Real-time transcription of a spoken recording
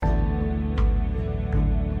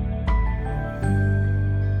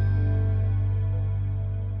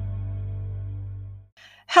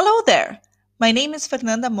Hello there! My name is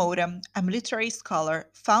Fernanda Moura. I'm a literary scholar,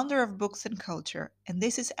 founder of Books and Culture, and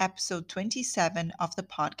this is episode 27 of the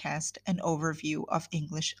podcast, An Overview of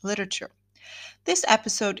English Literature. This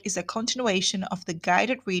episode is a continuation of the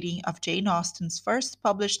guided reading of Jane Austen's first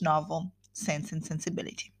published novel, Sense and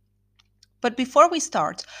Sensibility. But before we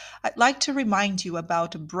start, I'd like to remind you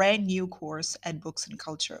about a brand new course at Books and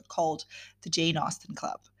Culture called the Jane Austen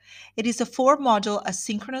Club. It is a four-module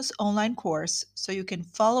asynchronous online course, so you can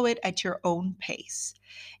follow it at your own pace.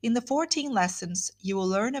 In the 14 lessons, you will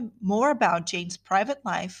learn more about Jane's private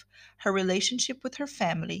life, her relationship with her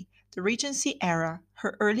family, the Regency era,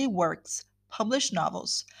 her early works, published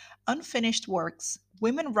novels, unfinished works,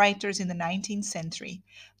 women writers in the 19th century,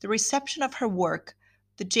 the reception of her work,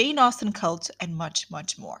 the Jane Austen cult, and much,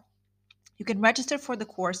 much more. You can register for the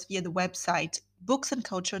course via the website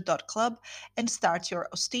booksandculture.club and start your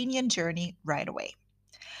Austenian journey right away.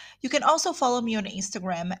 You can also follow me on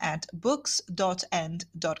Instagram at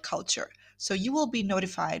books.and.culture, so you will be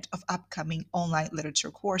notified of upcoming online literature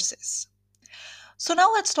courses. So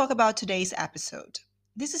now let's talk about today's episode.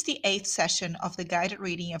 This is the 8th session of the guided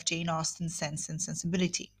reading of Jane Austen's Sense and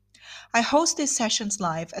Sensibility. I host these sessions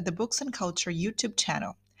live at the Books and Culture YouTube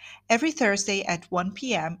channel. Every Thursday at 1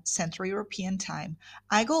 p.m. Central European Time,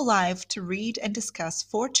 I go live to read and discuss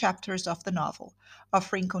 4 chapters of the novel,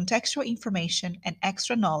 offering contextual information and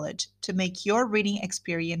extra knowledge to make your reading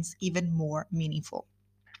experience even more meaningful.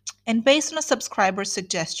 And based on a subscriber's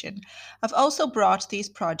suggestion, I've also brought this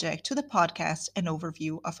project to the podcast An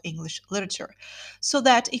Overview of English Literature, so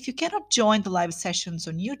that if you cannot join the live sessions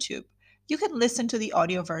on YouTube, you can listen to the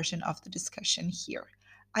audio version of the discussion here.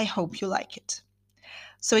 I hope you like it.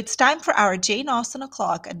 So it's time for our Jane Austen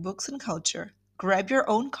o'clock at Books and Culture. Grab your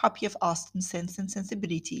own copy of Austen's Sense and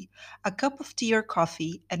Sensibility, a cup of tea or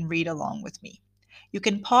coffee, and read along with me. You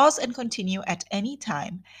can pause and continue at any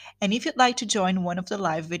time, and if you'd like to join one of the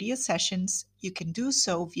live video sessions, you can do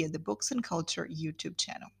so via the Books and Culture YouTube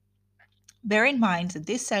channel. Bear in mind that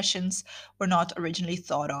these sessions were not originally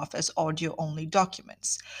thought of as audio-only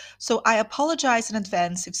documents, so I apologize in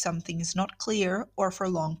advance if something is not clear or for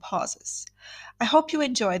long pauses. I hope you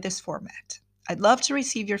enjoy this format. I'd love to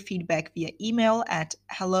receive your feedback via email at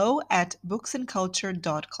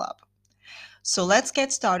hello@booksandculture.club. So let's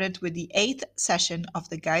get started with the 8th session of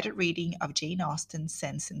the guided reading of Jane Austen's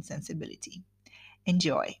Sense and Sensibility.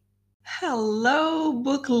 Enjoy. Hello,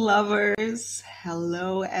 book lovers.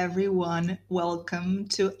 Hello, everyone. Welcome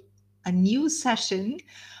to a new session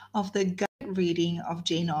of the guided reading of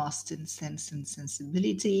Jane Austen's Sense and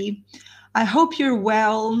Sensibility. I hope you're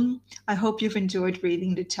well. I hope you've enjoyed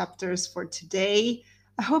reading the chapters for today.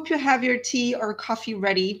 I hope you have your tea or coffee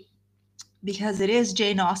ready because it is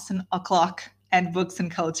Jane Austen o'clock at Books and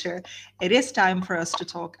Culture. It is time for us to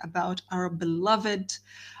talk about our beloved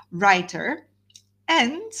writer.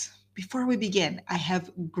 And before we begin, I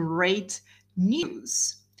have great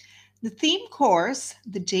news. The theme course,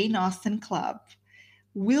 the Jane Austen Club,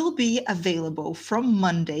 will be available from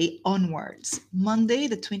Monday onwards, Monday,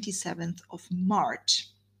 the 27th of March.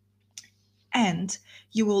 And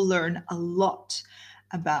you will learn a lot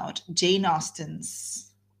about Jane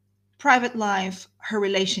Austen's private life, her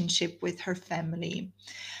relationship with her family,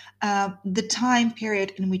 the time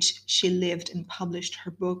period in which she lived and published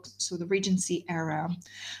her books, so the Regency era.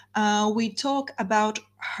 We talk about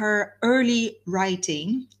her early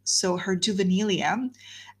writing, so her juvenilia,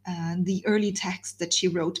 the early texts that she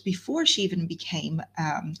wrote before she even became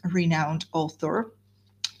a renowned author.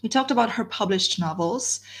 We talked about her published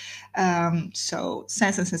novels, so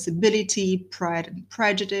Sense and Sensibility, Pride and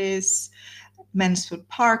Prejudice, Mansfield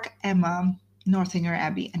Park, Emma, Northanger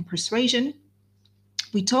Abbey, and Persuasion.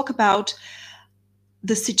 We talk about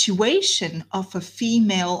the situation of a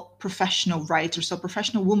female professional writer, so a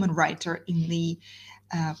professional woman writer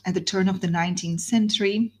at the turn of the 19th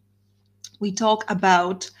century. We talk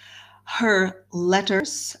about her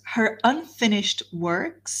letters, her unfinished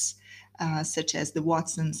works, such as the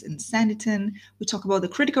Watsons and Sanditon. We talk about the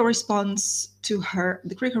critical response to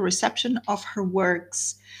the critical reception of her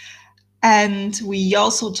works. And we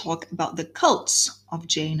also talk about the cults of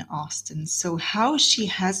Jane Austen. So how she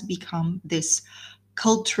has become this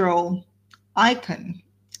cultural icon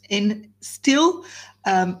in still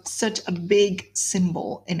such a big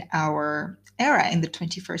symbol in our era in the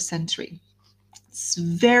 21st century. It's a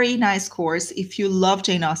very nice course. If you love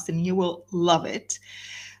Jane Austen, you will love it.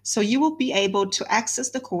 So you will be able to access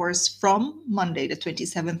the course from Monday, the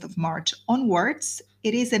 27th of March onwards.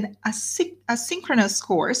 It is an asynchronous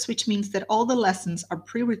course, which means that all the lessons are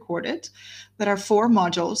pre-recorded. There are 4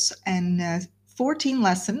 modules and 14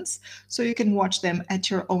 lessons, so you can watch them at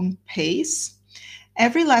your own pace.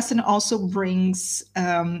 Every lesson also brings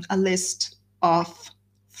a list of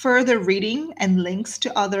further reading and links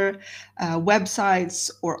to other websites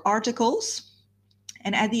or articles.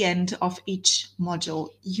 And at the end of each module,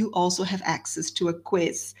 you also have access to a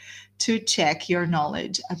quiz to check your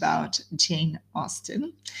knowledge about Jane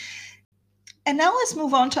Austen. And now let's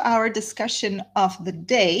move on to our discussion of the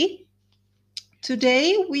day.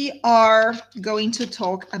 Today we are going to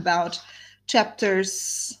talk about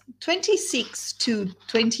chapters 26 to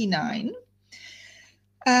 29.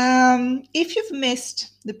 If you've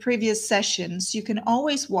missed the previous sessions, you can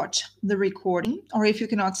always watch the recording, or if you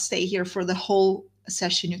cannot stay here for the whole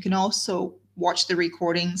session, you can also watch the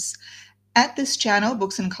recordings at this channel,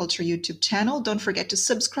 Books and Culture YouTube channel. Don't forget to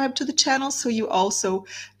subscribe to the channel so you also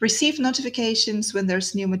receive notifications when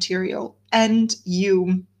there's new material, and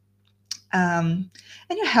you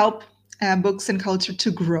help Books and Culture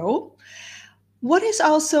to grow. What is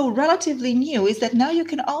also relatively new is that now you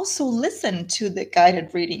can also listen to the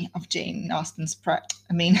guided reading of Jane Austen's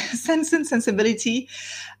Sense and Sensibility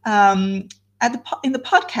in the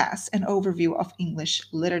podcast, an overview of English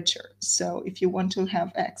literature. So if you want to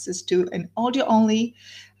have access to an audio-only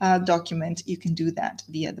document, you can do that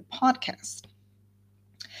via the podcast.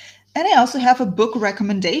 And I also have a book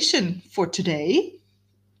recommendation for today.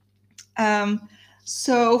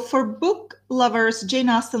 So for book lovers, Jane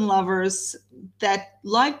Austen lovers that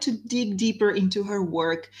like to dig deeper into her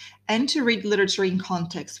work and to read literature in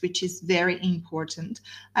context, which is very important,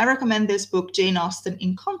 I recommend this book, Jane Austen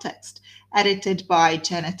in Context, edited by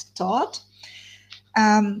Janet Todd.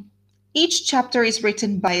 Each chapter is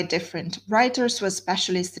written by a different writer, so a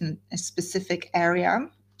specialist in a specific area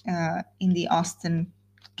in the Austen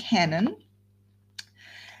canon.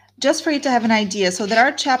 Just for you to have an idea, so there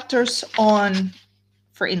are chapters on,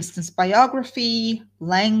 for instance, biography,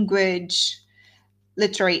 language,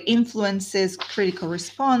 literary influences, critical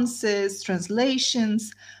responses,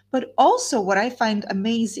 translations, but also what I find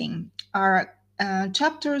amazing are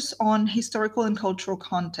chapters on historical and cultural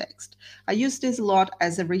context. I use this a lot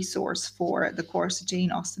as a resource for the course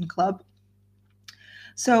Jane Austen Club.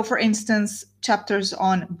 So, for instance, chapters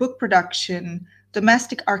on book production,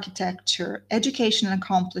 domestic architecture, education and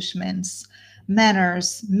accomplishments,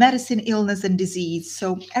 manners, medicine, illness, and disease.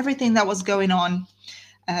 So everything that was going on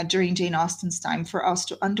during Jane Austen's time for us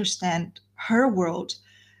to understand her world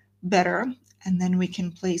better, and then we can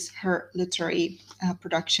place her literary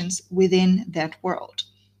productions within that world.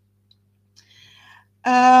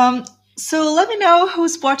 So let me know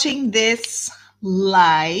who's watching this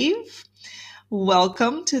live.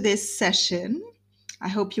 Welcome to this session. I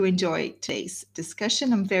hope you enjoy today's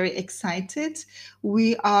discussion. I'm very excited.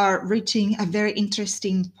 We are reaching a very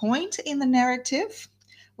interesting point in the narrative.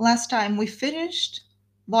 Last time we finished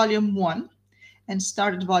volume 1 and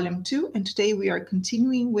started volume 2, and today we are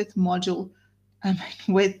continuing with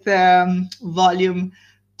volume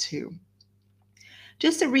 2.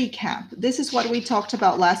 Just a recap. This is what we talked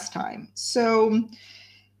about last time. So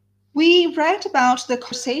we read about the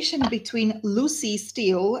conversation between Lucy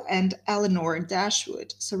Steele and Eleanor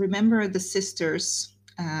Dashwood. So remember the sisters,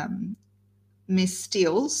 Miss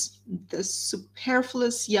Steeles, the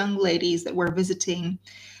superfluous young ladies that were visiting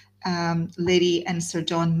Lady and Sir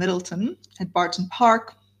John Middleton at Barton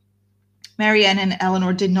Park. Marianne and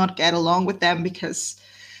Eleanor did not get along with them because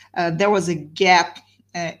there was a gap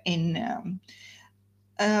in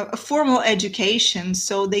a formal education,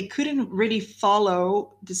 so they couldn't really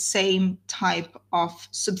follow the same type of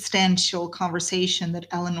substantial conversation that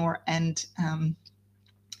Eleanor and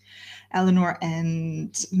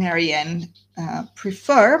Marianne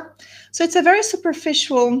prefer. So it's a very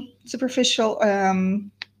superficial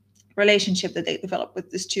relationship that they develop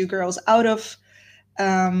with these two girls out of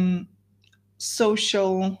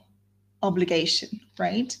social obligation,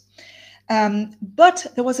 right? But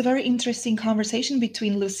there was a very interesting conversation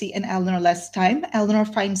between Lucy and Eleanor last time. Eleanor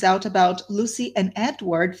finds out about Lucy and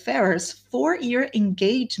Edward Ferrars' 4-year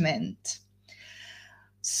engagement.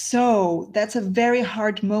 So that's a very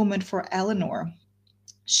hard moment for Eleanor.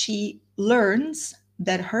 She learns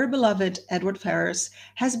that her beloved Edward Ferrars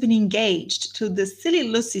has been engaged to the silly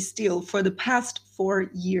Lucy Steele for the past 4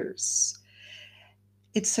 years.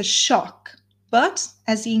 It's a shock. But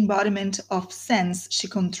as the embodiment of sense, she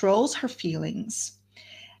controls her feelings.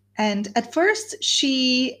 And at first,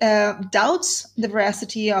 she doubts the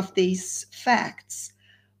veracity of these facts.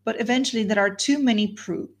 But eventually, there are too many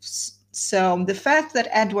proofs. So the fact that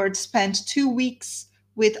Edward spent 2 weeks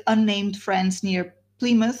with unnamed friends near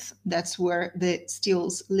Plymouth. That's where the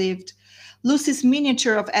Steeles lived. Lucy's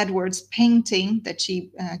miniature of Edward's painting that she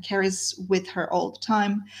carries with her all the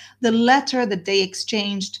time. The letter that they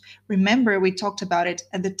exchanged. Remember, we talked about it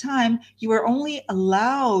at the time. You were only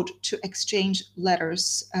allowed to exchange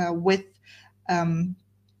letters with um,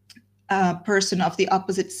 a person of the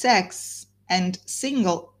opposite sex and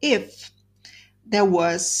single if there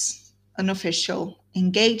was an official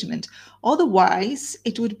engagement. Otherwise,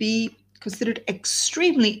 it would be considered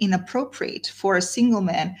extremely inappropriate for a single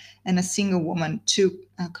man and a single woman to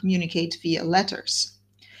communicate via letters.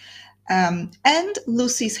 And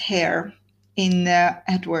Lucy's hair in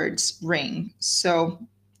Edward's ring. So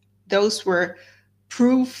those were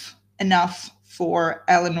proof enough for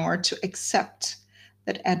Eleanor to accept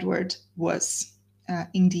that Edward was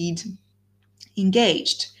indeed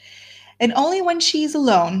engaged. And only when she's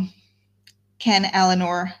alone can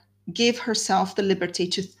Eleanor give herself the liberty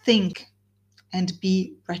to think and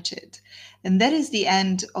be wretched. And that is the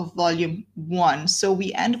end of volume 1. So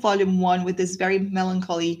we end volume 1 with this very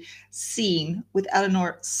melancholy scene with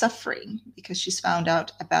Eleanor suffering because she's found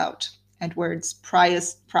out about Edward's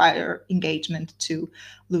prior engagement to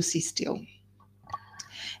Lucy Steele.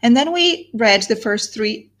 And then we read the first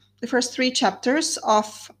three chapters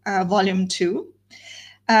of volume 2.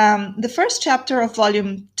 The first chapter of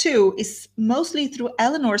volume 2 is mostly through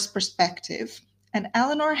Eleanor's perspective. And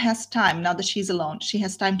Eleanor has time, now that she's alone, she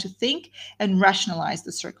has time to think and rationalize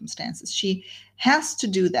the circumstances. She has to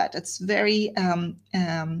do that. It's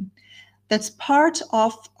that's part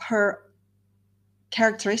of her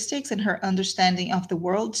characteristics and her understanding of the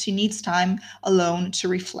world. She needs time alone to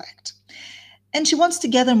reflect. And she wants to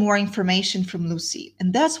gather more information from Lucy.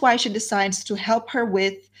 And that's why she decides to help her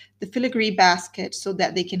with the filigree basket so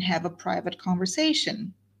that they can have a private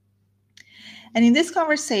conversation. And in this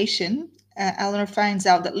conversation, Eleanor finds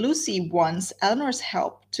out that Lucy wants Eleanor's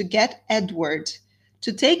help to get Edward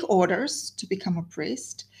to take orders to become a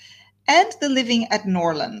priest and the living at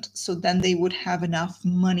Norland. So then they would have enough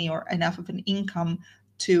money or enough of an income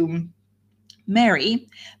to marry,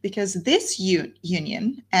 because this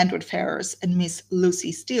union, Edward Ferrars and Miss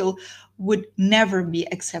Lucy Steele, would never be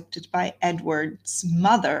accepted by Edward's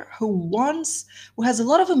mother, who has a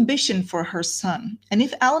lot of ambition for her son. And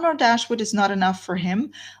if Eleanor Dashwood is not enough for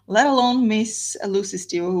him, let alone Miss Lucy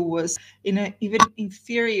Steele, who was in an even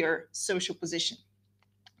inferior social position.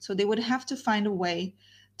 So they would have to find a way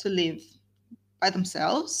to live by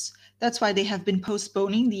themselves. That's why they have been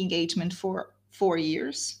postponing the engagement for 4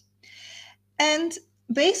 years. And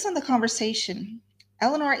based on the conversation,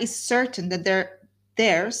 Eleanor is certain that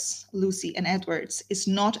theirs, Lucy and Edward's, is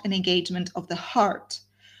not an engagement of the heart,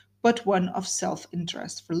 but one of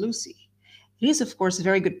self-interest for Lucy. It is, of course, a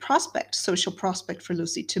very good social prospect for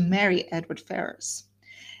Lucy to marry Edward Ferrars.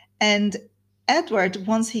 And Edward,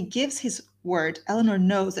 once he gives his word, Eleanor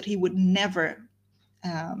knows that he would never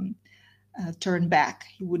turn back.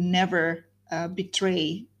 He would never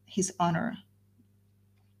betray his honor.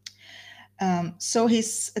 So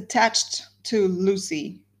he's attached to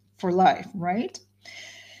Lucy for life, right?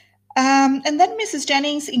 And then Mrs.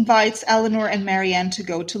 Jennings invites Eleanor and Marianne to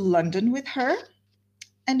go to London with her.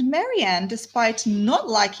 And Marianne, despite not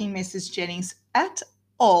liking Mrs. Jennings at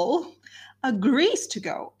all, agrees to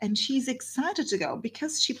go. And she's excited to go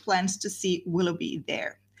because she plans to see Willoughby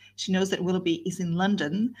there. She knows that Willoughby is in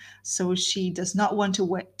London, so she does not want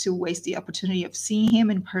to waste the opportunity of seeing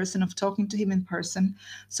him in person, of talking to him in person.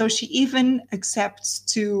 So she even accepts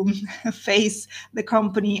to face the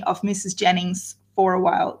company of Mrs. Jennings for a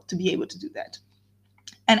while to be able to do that.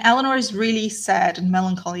 And Eleanor is really sad and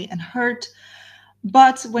melancholy and hurt.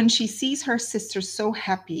 But when she sees her sister so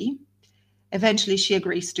happy, eventually she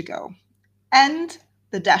agrees to go. And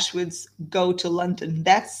the Dashwoods go to London.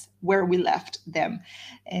 That's where we left them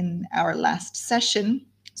in our last session.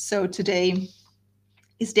 So today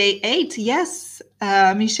is day 8. Yes,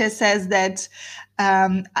 Misha says that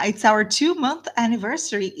it's our 2-month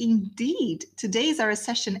anniversary. Indeed, today is our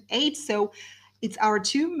session 8. So it's our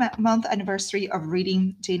 2-month anniversary of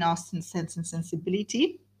reading Jane Austen's Sense and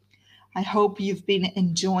Sensibility. I hope you've been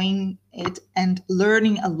enjoying it and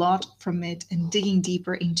learning a lot from it and digging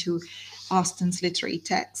deeper into Austen's literary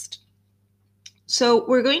text. So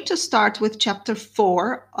we're going to start with chapter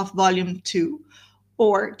 4 of volume 2,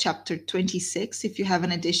 or chapter 26, if you have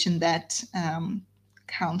an edition that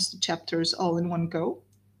counts the chapters all in one go.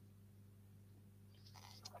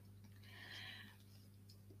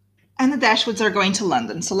 And the Dashwoods are going to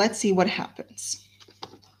London, so let's see what happens.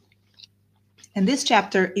 And this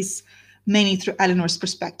chapter is mainly through Eleanor's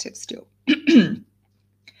perspective still.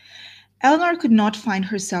 Eleanor could not find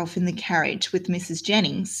herself in the carriage with Mrs.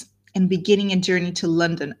 Jennings and beginning a journey to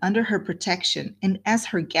London under her protection and as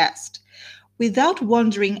her guest, without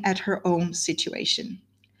wondering at her own situation.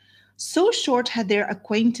 So short had their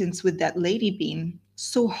acquaintance with that lady been,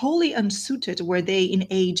 so wholly unsuited were they in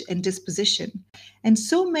age and disposition, and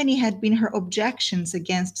so many had been her objections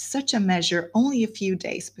against such a measure only a few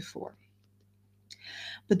days before.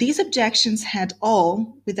 But these objections had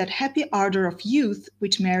all, with that happy ardor of youth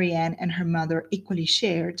which Marianne and her mother equally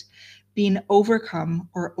shared, been overcome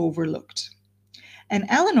or overlooked. And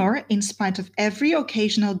Eleanor, in spite of every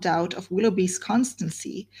occasional doubt of Willoughby's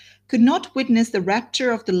constancy, could not witness the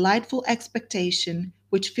rapture of delightful expectation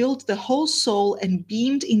which filled the whole soul and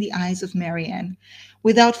beamed in the eyes of Marianne,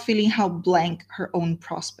 without feeling how blank her own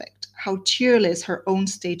prospect, how cheerless her own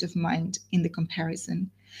state of mind in the comparison,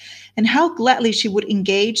 and how gladly she would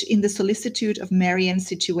engage in the solicitude of Marianne's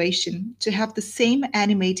situation to have the same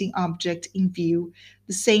animating object in view,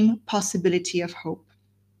 the same possibility of hope.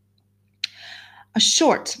 A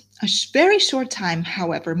very short time,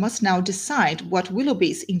 however, must now decide what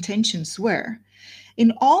Willoughby's intentions were.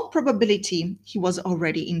 In all probability, he was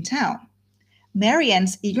already in town.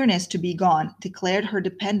 Marianne's eagerness to be gone declared her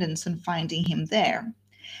dependence on finding him there.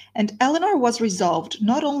 And Eleanor was resolved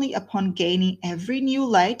not only upon gaining every new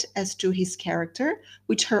light as to his character,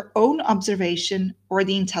 which her own observation or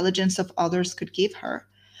the intelligence of others could give her,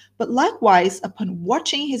 but likewise upon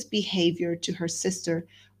watching his behavior to her sister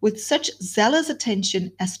with such zealous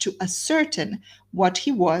attention as to ascertain what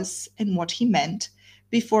he was and what he meant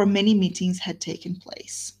before many meetings had taken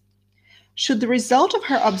place. Should the result of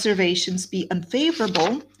her observations be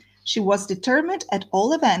unfavorable, she was determined at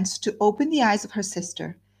all events to open the eyes of her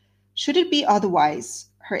sister. Should it be otherwise,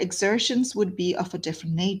 her exertions would be of a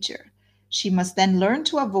different nature. She must then learn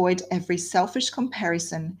to avoid every selfish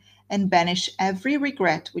comparison and banish every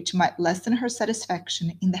regret which might lessen her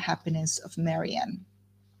satisfaction in the happiness of Marianne.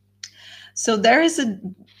 So there is a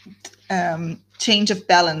change of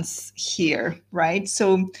balance here, right?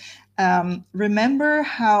 So remember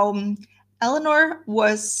how Eleanor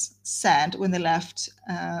was sad when they left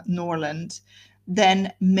Norland.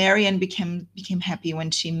 Then Marianne became happy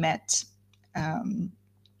when she met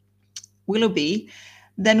Willoughby.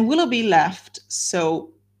 Then Willoughby left,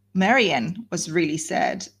 so Marianne was really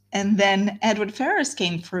sad. And then Edward Ferrars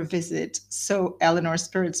came for a visit, so Eleanor's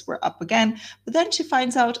spirits were up again. But then she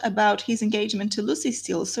finds out about his engagement to Lucy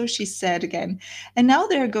Steele, so she's sad again. And now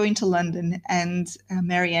they're going to London, and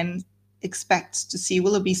Marianne expects to see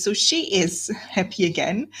Willoughby, so she is happy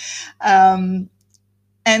again. And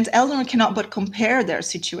Eleanor cannot but compare their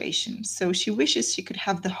situation, so she wishes she could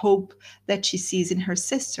have the hope that she sees in her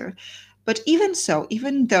sister. But even so,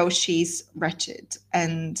 even though she's wretched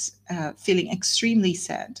and feeling extremely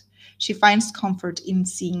sad, she finds comfort in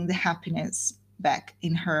seeing the happiness back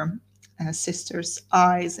in her sister's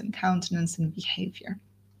eyes and countenance and behavior.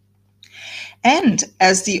 And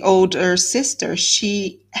as the older sister,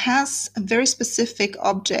 she has a very specific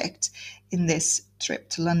object in this trip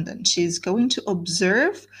to London. She's going to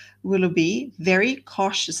observe Willoughby very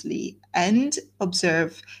cautiously and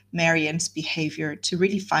observe Marianne's behavior to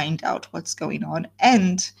really find out what's going on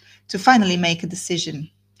and to finally make a decision,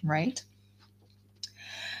 right?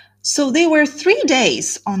 So they were 3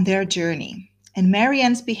 days on their journey, and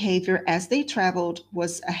Marianne's behavior as they traveled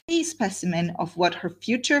was a hazy specimen of what her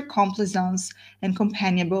future complaisance and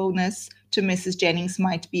companionableness to Mrs. Jennings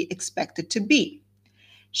might be expected to be.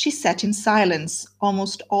 She sat in silence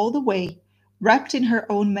almost all the way, wrapped in her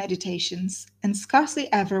own meditations, and scarcely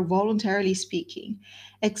ever voluntarily speaking,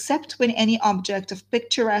 except when any object of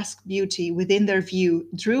picturesque beauty within their view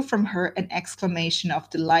drew from her an exclamation of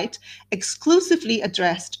delight exclusively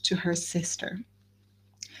addressed to her sister.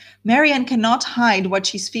 Marianne cannot hide what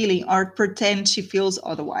she's feeling or pretend she feels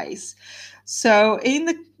otherwise. So in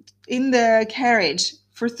the carriage,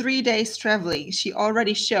 for 3 days traveling, she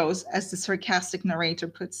already shows, as the sarcastic narrator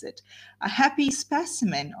puts it, a happy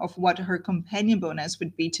specimen of what her companionableness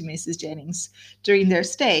would be to Mrs. Jennings during their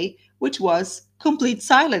stay, which was complete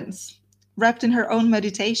silence, wrapped in her own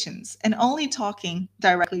meditations, and only talking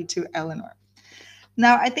directly to Eleanor.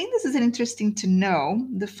 Now, I think this is interesting to know,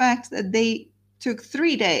 the fact that they took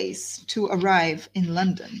 3 days to arrive in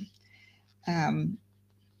London.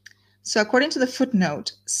 So according to the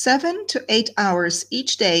footnote, 7 to 8 hours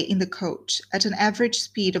each day in the coach at an average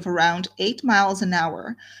speed of around 8 miles an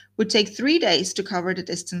hour would take 3 days to cover the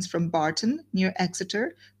distance from Barton, near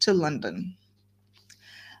Exeter, to London.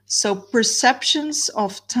 So perceptions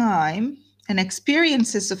of time and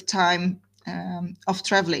experiences of time of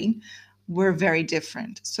traveling were very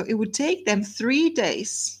different. So it would take them 3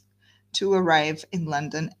 days to arrive in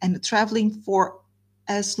London, and traveling for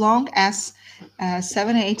as long as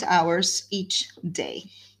 7 8 hours each day.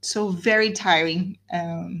 So very tiring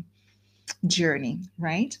journey,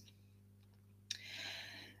 right?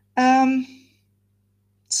 Um,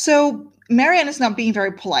 so Marianne is not being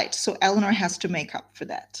very polite, so Eleanor has to make up for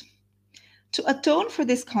that. To atone for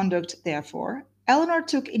this conduct, therefore, Eleanor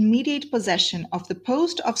took immediate possession of the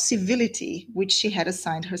post of civility which she had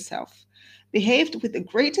assigned herself, behaved with the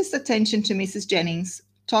greatest attention to Mrs. Jennings,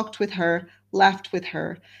 talked with her, laughed with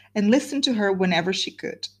her, and listened to her whenever she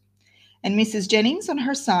could. And Mrs. Jennings, on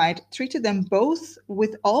her side, treated them both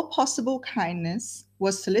with all possible kindness,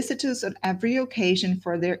 was solicitous on every occasion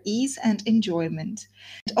for their ease and enjoyment,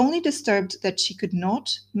 and only disturbed that she could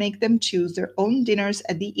not make them choose their own dinners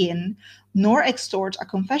at the inn, nor extort a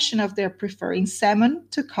confession of their preferring salmon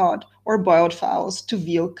to cod or boiled fowls to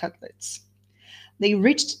veal cutlets. They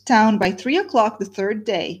reached town by 3 o'clock the third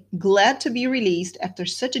day, glad to be released after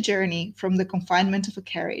such a journey from the confinement of a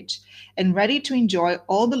carriage, and ready to enjoy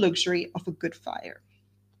all the luxury of a good fire.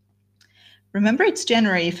 Remember, it's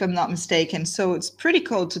January, if I'm not mistaken, so it's pretty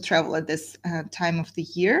cold to travel at this time of the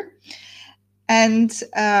year. And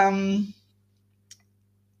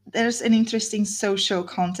there's an interesting social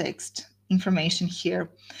context information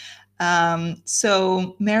here.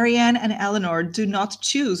 So Marianne and Eleanor do not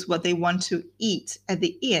choose what they want to eat at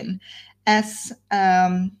the inn as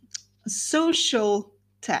social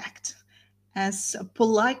tact, as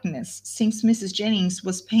politeness, since Mrs. Jennings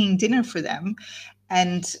was paying dinner for them,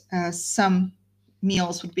 and some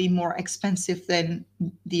meals would be more expensive than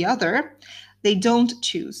the other. They don't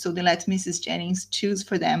choose, so they let Mrs. Jennings choose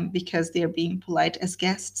for them because they're being polite as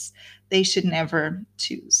guests. They should never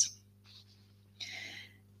choose.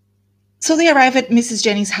 So they arrive at Mrs.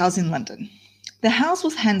 Jennings' house in London. The house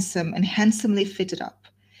was handsome and handsomely fitted up,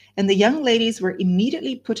 and the young ladies were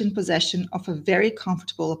immediately put in possession of a very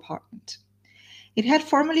comfortable apartment. It had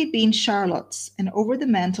formerly been Charlotte's, and over the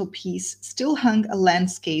mantelpiece still hung a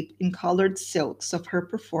landscape in colored silks of her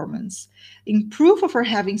performance, in proof of her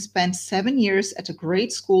having spent 7 years at a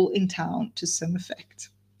great school in town to some effect.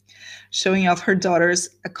 Showing off her daughter's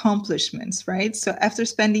accomplishments, right? So after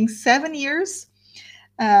spending 7 years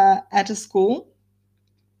at a school,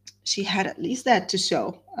 she had at least that to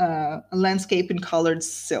show, a landscape in colored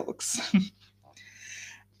silks.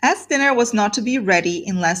 As dinner was not to be ready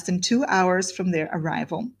in less than 2 hours from their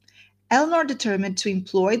arrival, Eleanor determined to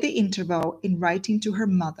employ the interval in writing to her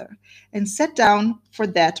mother, and sat down for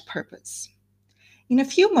that purpose. In a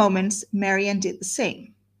few moments, Marianne did the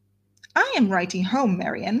same. "I am writing home,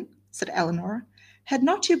 Marianne," said Eleanor. "Had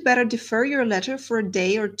not you better defer your letter for a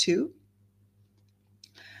day or two?"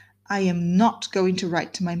 "I am not going to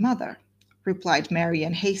write to my mother," replied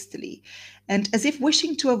Marianne hastily, and as if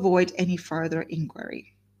wishing to avoid any further inquiry.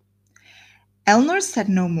 Eleanor said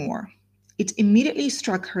no more. It immediately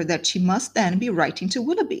struck her that she must then be writing to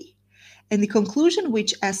Willoughby, and the conclusion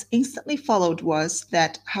which as instantly followed was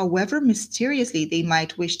that, however mysteriously they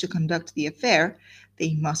might wish to conduct the affair,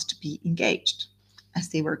 they must be engaged, as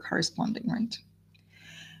they were corresponding, right?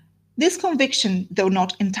 This conviction, though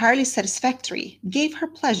not entirely satisfactory, gave her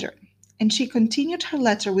pleasure, and she continued her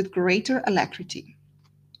letter with greater alacrity.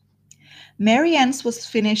 Marianne's was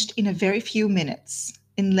finished in a very few minutes.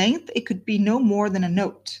 In length, it could be no more than a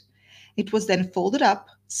note. It was then folded up,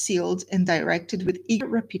 sealed, and directed with eager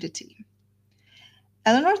rapidity.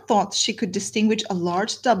 Eleanor thought she could distinguish a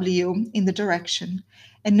large W in the direction,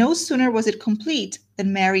 and no sooner was it complete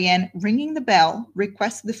than Marianne, ringing the bell,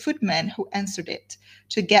 requested the footman who answered it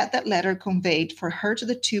to get that letter conveyed for her to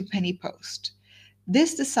the twopenny post.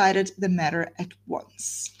 This decided the matter at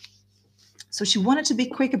once. So she wanted to be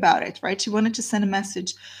quick about it, right? She wanted to send a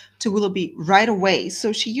message to Willoughby right away.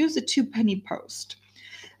 So she used the twopenny post.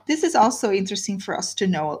 This is also interesting for us to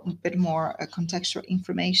know a bit more contextual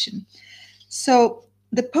information. So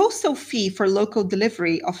the postal fee for local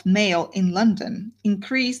delivery of mail in London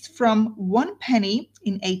increased from 1 penny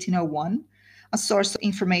in 1801, a source of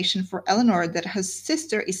information for Eleanor that her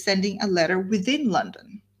sister is sending a letter within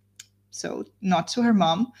London. So not to her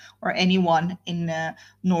mom or anyone in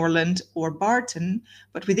Norland or Barton,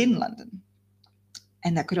 but within London.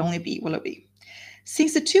 And that could only be Willoughby.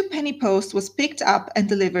 Since the twopenny post was picked up and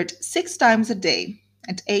delivered 6 times a day,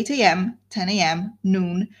 at 8 a.m., 10 a.m.,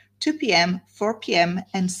 noon, 2 p.m., 4 p.m.,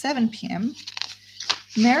 and 7 p.m.,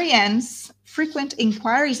 Marianne's frequent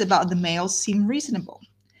inquiries about the mail seem reasonable.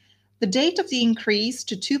 The date of the increase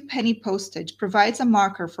to twopenny postage provides a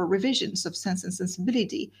marker for revisions of Sense and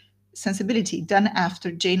Sensibility done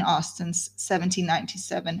after Jane Austen's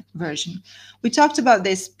 1797 version. We talked about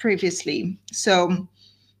this previously. So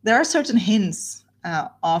there are certain hints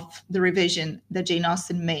of the revision that Jane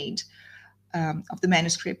Austen made of the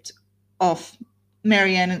manuscript of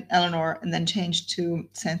Marianne and Eleanor, and then changed to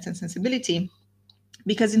Sense and Sensibility,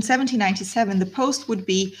 because in 1797 the post would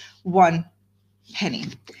be 1 penny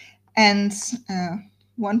and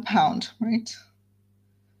 £1, right?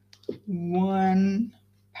 £1.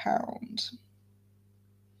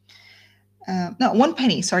 No, 1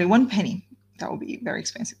 penny. Sorry, 1 penny. That would be very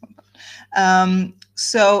expensive.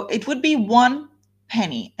 So it would be 1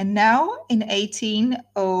 penny. And now in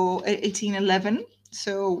 1811,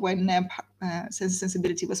 so when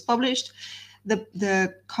Sensibility was published,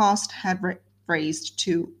 the cost had raised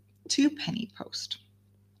to 2 penny post.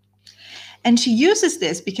 And she uses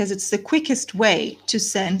this because it's the quickest way to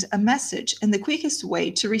send a message and the quickest way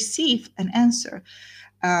to receive an answer.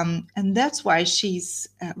 And that's why she's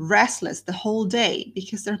restless the whole day,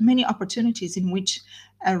 because there are many opportunities in which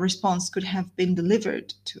a response could have been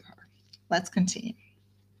delivered to her. Let's continue.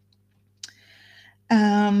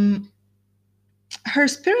 Her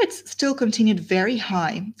spirits still continued very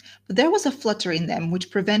high, but there was a flutter in them which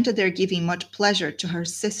prevented their giving much pleasure to her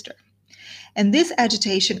sister. And this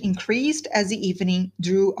agitation increased as the evening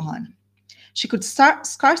drew on. She could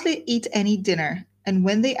scarcely eat any dinner, and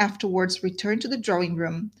when they afterwards returned to the drawing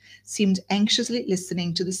room, seemed anxiously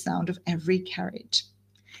listening to the sound of every carriage.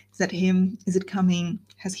 Is that him? Is it coming?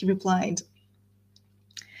 Has he replied?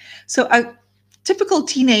 So a typical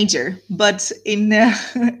teenager, but in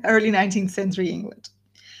early 19th century England.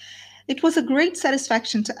 It was a great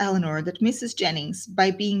satisfaction to Eleanor that Mrs. Jennings,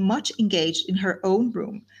 by being much engaged in her own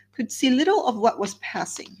room, could see little of what was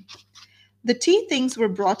passing. The tea things were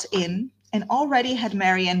brought in, and already had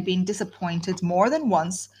Marianne been disappointed more than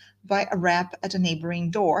once by a rap at a neighboring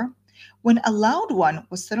door, when a loud one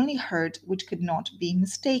was suddenly heard which could not be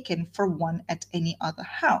mistaken for one at any other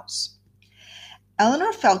house.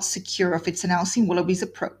 Eleanor felt secure of its announcing Willoughby's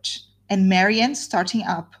approach, and Marianne, starting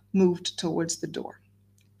up, moved towards the door.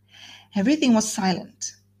 Everything was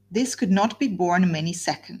silent. This could not be borne many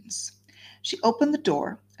seconds. She opened the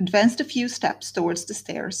door, advanced a few steps towards the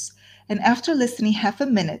stairs, and after listening half a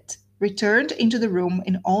minute, returned into the room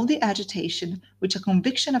in all the agitation which a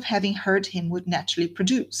conviction of having heard him would naturally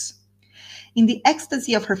produce. In the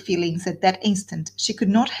ecstasy of her feelings at that instant, she could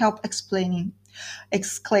not help exclaiming,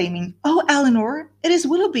 "Oh, Eleanor, it is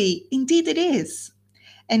Willoughby, indeed it is,"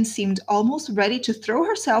 and seemed almost ready to throw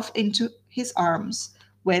herself into his arms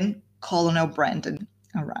when Colonel Brandon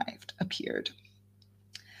appeared.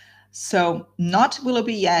 So, not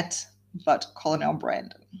Willoughby yet, but Colonel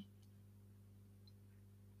Brandon.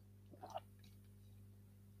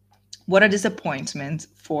 What a disappointment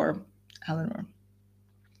for Eleanor.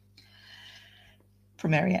 For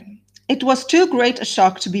Marianne. It was too great a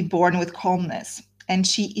shock to be borne with calmness, and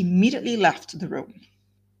she immediately left the room.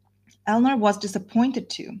 Eleanor was disappointed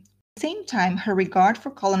too. At the same time, her regard for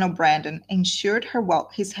Colonel Brandon ensured her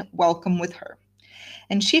his welcome with her,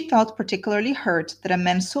 and she felt particularly hurt that a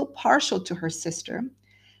man so partial to her sister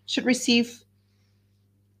should receive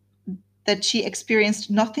that she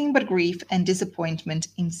experienced nothing but grief and disappointment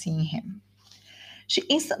in seeing him. She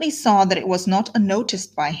instantly saw that it was not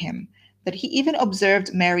unnoticed by him, that he even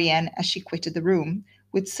observed Marianne as she quitted the room,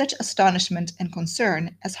 with such astonishment and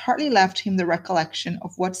concern as hardly left him the recollection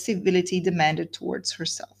of what civility demanded towards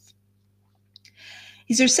herself.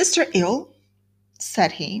 "Is your sister ill?"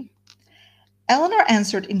 said he. Eleanor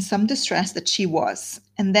answered in some distress that she was,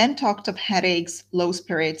 and then talked of headaches, low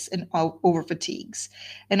spirits, and over-fatigues,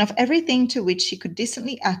 and of everything to which she could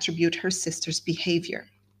decently attribute her sister's behavior.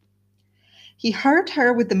 He heard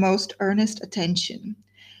her with the most earnest attention,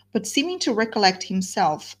 but seeming to recollect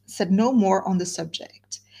himself, said no more on the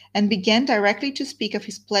subject, and began directly to speak of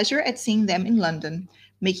his pleasure at seeing them in London,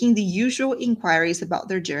 making the usual inquiries about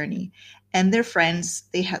their journey and their friends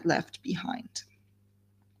they had left behind.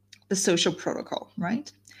 The social protocol, right?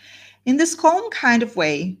 In this calm kind of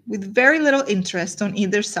way, with very little interest on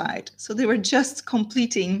either side. So they were just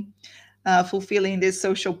fulfilling this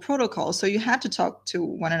social protocol. So you had to talk to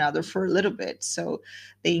one another for a little bit. So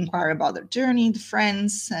they inquire about their journey, the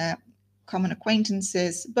friends, common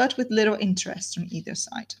acquaintances, but with little interest on either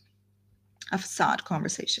side. A facade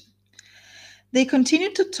conversation. They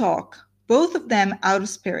continued to talk, both of them out of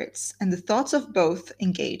spirits, and the thoughts of both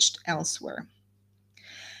engaged elsewhere.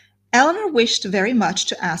 Eleanor wished very much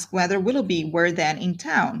to ask whether Willoughby were then in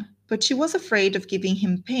town, but she was afraid of giving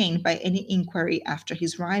him pain by any inquiry after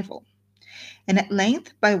his arrival. And at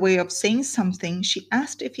length, by way of saying something, she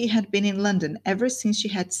asked if he had been in London ever since she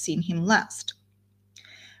had seen him last.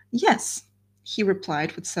 "Yes," he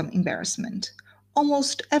replied with some embarrassment,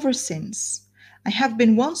 "almost ever since. I have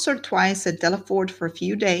been once or twice at Delaford for a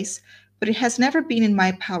few days, but it has never been in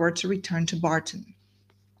my power to return to Barton."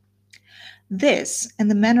 This,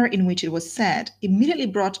 and the manner in which it was said, immediately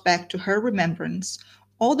brought back to her remembrance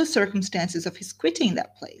all the circumstances of his quitting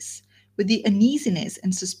that place, with the uneasiness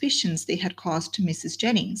and suspicions they had caused to Mrs.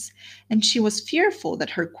 Jennings, and she was fearful that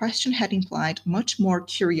her question had implied much more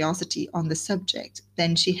curiosity on the subject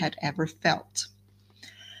than she had ever felt.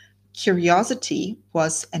 Curiosity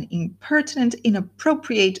was an impertinent,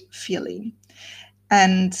 inappropriate feeling.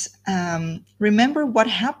 And remember what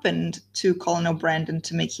happened to Colonel Brandon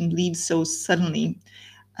to make him leave so suddenly,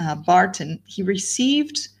 Barton. He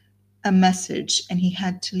received a message and he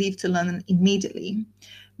had to leave to London immediately.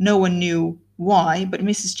 No one knew why, but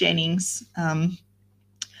Mrs. Jennings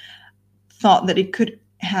thought that it could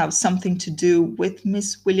have something to do with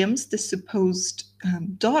Miss Williams, the supposed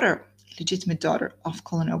daughter, legitimate daughter of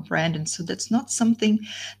Colonel Brandon. So that's not something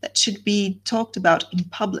that should be talked about in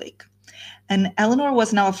public. And Eleanor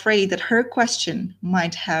was now afraid that her question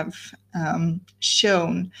might have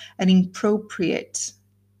shown an inappropriate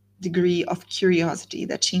degree of curiosity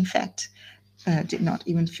that she, in fact, did not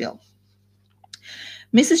even feel.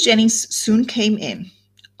 Mrs. Jennings soon came in.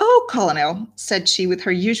 "Oh, Colonel," said she with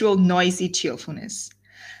her usual noisy cheerfulness,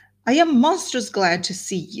 "I am monstrous glad to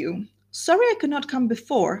see you. Sorry I could not come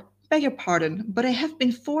before. Beg your pardon, but I have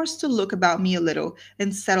been forced to look about me a little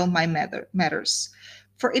and settle my matters.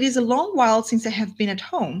 For it is a long while since I have been at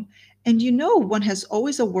home, and you know one has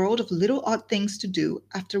always a world of little odd things to do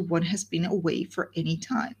after one has been away for any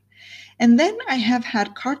time. And then I have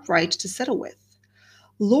had Cartwright to settle with.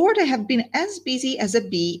 Lord, I have been as busy as a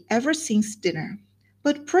bee ever since dinner.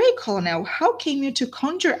 But pray, Colonel, how came you to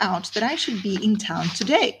conjure out that I should be in town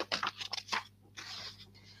today?"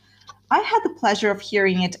 "I had the pleasure of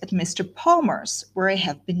hearing it at Mr. Palmer's, where I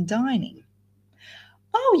have been dining."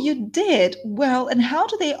 "Oh, you did? Well, and how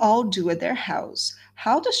do they all do at their house?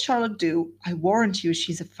 How does Charlotte do? I warrant you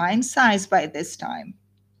she's a fine size by this time."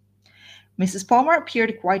 "Mrs. Palmer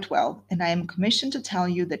appeared quite well, and I am commissioned to tell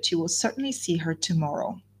you that you will certainly see her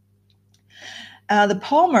tomorrow." The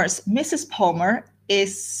Palmers, Mrs. Palmer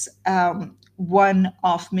is one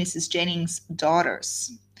of Mrs. Jennings'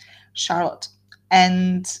 daughters, Charlotte,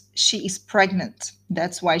 and she is pregnant.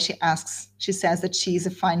 That's why she says that she is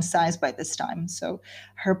a fine size by this time. So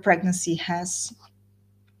her pregnancy has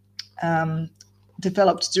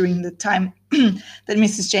developed during the time that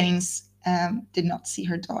Mrs. Jennings did not see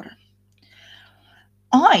her daughter.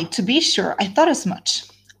 "Aye, to be sure, I thought as much.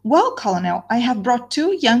 Well, Colonel, I have brought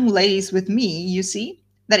two young ladies with me, you see.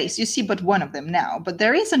 That is, you see but one of them now, but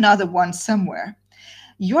there is another one somewhere.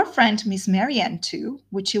 Your friend Miss Marianne, too,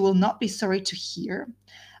 which you will not be sorry to hear.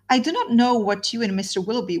 I do not know what you and Mr.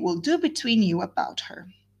 Willoughby will do between you about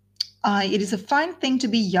her. Aye, it is a fine thing to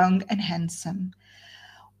be young and handsome.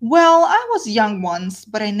 Well, I was young once,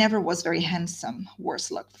 but I never was very handsome,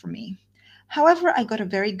 worse luck for me. However, I got a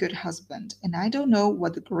very good husband, and I don't know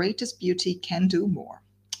what the greatest beauty can do more.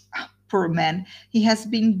 Poor man, he has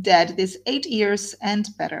been dead this 8 years and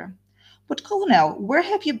better. But, Colonel, where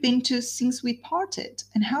have you been to since we parted,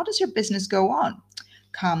 and how does your business go on?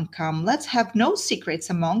 Come, come, let's have no secrets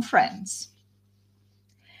among friends."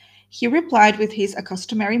 He replied with his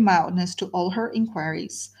customary mildness to all her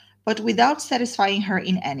inquiries, but without satisfying her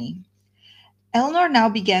in any. Eleanor now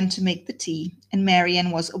began to make the tea, and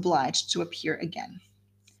Marianne was obliged to appear again.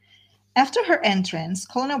 After her entrance,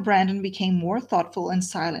 Colonel Brandon became more thoughtful and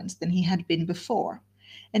silent than he had been before,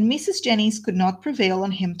 and Mrs. Jennings could not prevail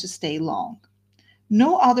on him to stay long.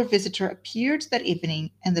 No other visitor appeared that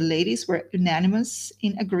evening, and the ladies were unanimous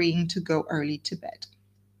in agreeing to go early to bed.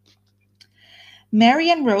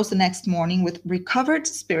 Marianne rose the next morning with recovered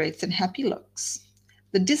spirits and happy looks.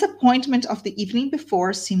 The disappointment of the evening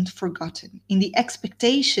before seemed forgotten in the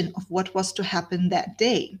expectation of what was to happen that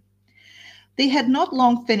day. They had not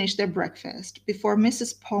long finished their breakfast before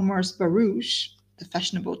Mrs. Palmer's barouche, the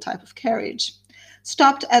fashionable type of carriage,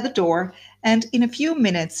 stopped at the door, and in a few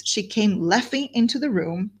minutes she came laughing into the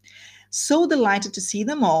room, so delighted to see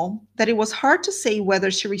them all that it was hard to say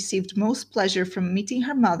whether she received most pleasure from meeting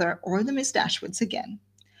her mother or the Miss Dashwoods again.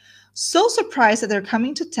 So surprised at their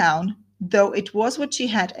coming to town, though it was what she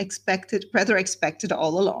had rather expected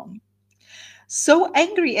all along. So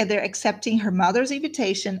angry at their accepting her mother's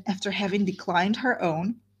invitation after having declined her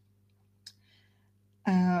own,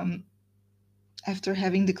 um,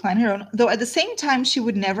 though at the same time she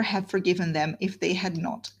would never have forgiven them if they had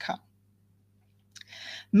not come.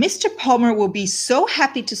 "Mr. Palmer will be so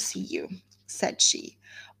happy to see you," said she.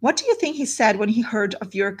 "What do you think he said when he heard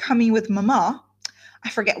of your coming with mamma? I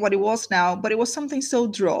forget what it was now, but it was something so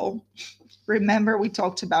droll." Remember, we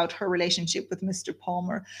talked about her relationship with Mr.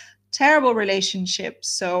 Palmer. Terrible relationship.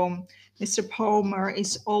 So Mr. Palmer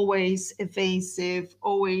is always evasive,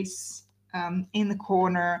 always in the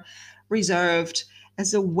corner, reserved,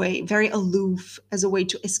 as a way, very aloof, as a way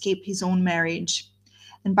to escape his own marriage.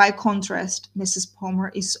 And by contrast, Mrs.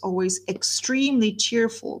 Palmer is always extremely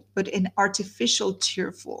cheerful, but an artificial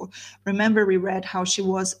cheerful. Remember, we read how she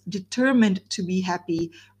was determined to be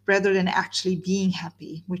happy rather than actually being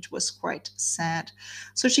happy, which was quite sad.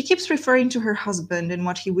 So she keeps referring to her husband and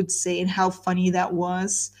what he would say and how funny that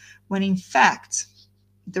was, when in fact,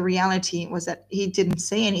 the reality was that he didn't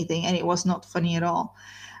say anything and it was not funny at all.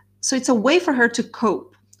 So it's a way for her to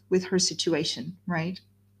cope with her situation, right?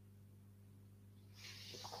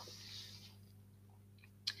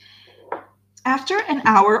 After an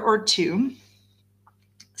hour or two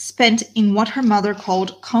spent in what her mother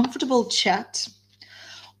called comfortable chat,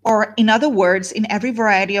 or in other words, in every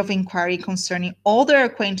variety of inquiry concerning all their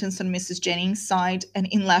acquaintance on Mrs. Jennings' side, and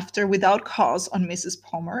in laughter without cause on Mrs.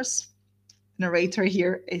 Palmer's. Narrator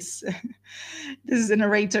here is this is the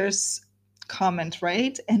narrator's comment,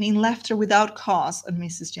 right? And in laughter without cause on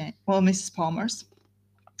Mrs. Palmer's.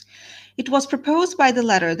 It was proposed by the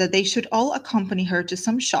letter that they should all accompany her to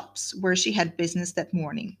some shops where she had business that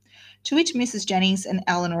morning, to which Mrs. Jennings and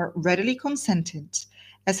Eleanor readily consented,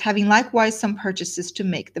 as having likewise some purchases to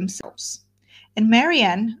make themselves. And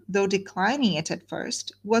Marianne, though declining it at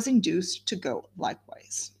first, was induced to go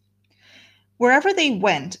likewise. Wherever they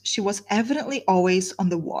went, she was evidently always on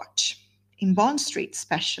the watch. In Bond Street,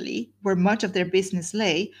 especially, where much of their business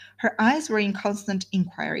lay, her eyes were in constant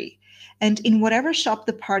inquiry, and in whatever shop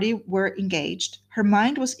the party were engaged, her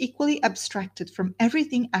mind was equally abstracted from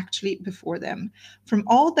everything actually before them, from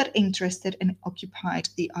all that interested and occupied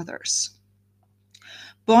the others.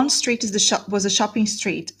 Bond Street was a shopping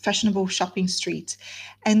street, fashionable shopping street,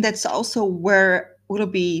 and that's also where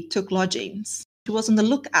Willoughby took lodgings. She was on the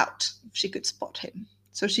lookout if she could spot him.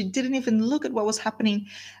 So she didn't even look at what was happening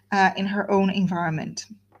in her own environment.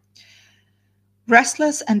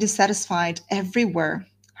 Restless and dissatisfied everywhere,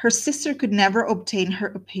 her sister could never obtain her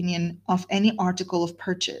opinion of any article of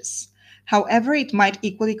purchase, however it might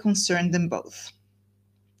equally concern them both.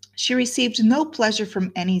 She received no pleasure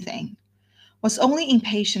from anything, was only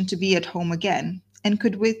impatient to be at home again, and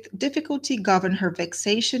could with difficulty govern her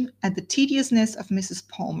vexation at the tediousness of Mrs.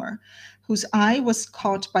 Palmer, whose eye was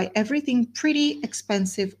caught by everything pretty,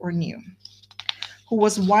 expensive, or new, who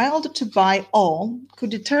was wild to buy all,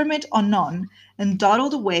 could determine on none, and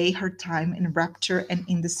dawdled away her time in rapture and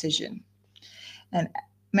indecision. And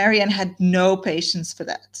Marianne had no patience for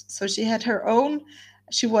that. So she had her own,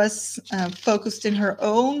 she was focused in her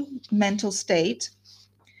own mental state.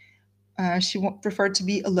 She preferred to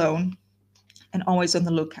be alone and always on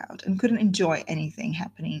the lookout, and couldn't enjoy anything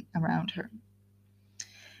happening around her.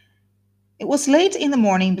 It was late in the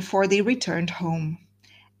morning before they returned home,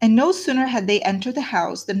 and no sooner had they entered the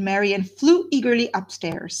house than Marianne flew eagerly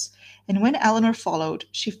upstairs, and when Eleanor followed,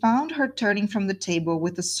 she found her turning from the table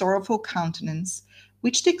with a sorrowful countenance,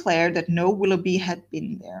 which declared that no Willoughby had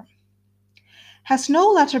been there. "Has no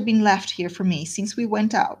letter been left here for me since we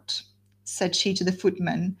went out?" said she to the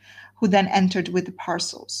footman, who then entered with the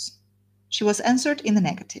parcels. She was answered in the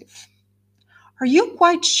negative. "Are you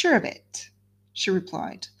quite sure of it?" she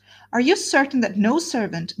replied. "Are you certain that no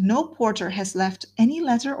servant, no porter has left any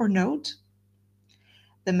letter or note?"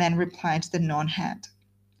 The man replied that none had.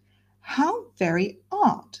 "How very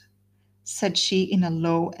odd," said she in a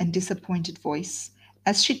low and disappointed voice,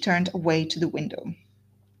 as she turned away to the window.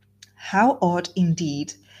 "How odd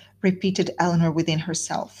indeed," repeated Eleanor within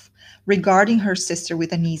herself, regarding her sister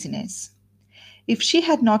with uneasiness. If she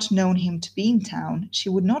had not known him to be in town, she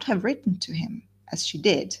would not have written to him, as she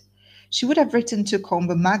did. She would have written to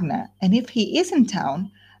Combe Magna, and if he is in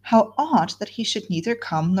town, how odd that he should neither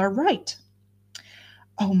come nor write.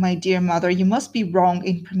 "Oh, my dear mother, you must be wrong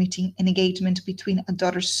in permitting an engagement between a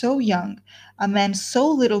daughter so young, a man so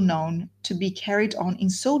little known, to be carried on in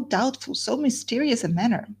so doubtful, so mysterious a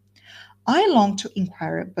manner. I long to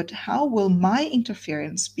inquire, but how will my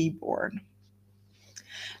interference be borne?"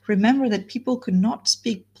 Remember that people could not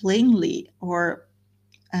speak plainly or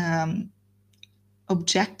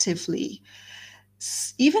objectively,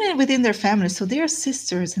 even within their family. So they are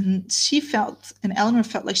sisters, and Eleanor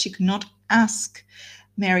felt like she could not ask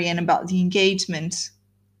Marianne about the engagement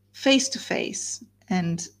face to face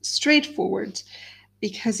and straightforward,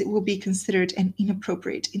 because it will be considered an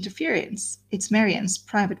inappropriate interference. It's Marianne's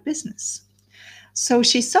private business. So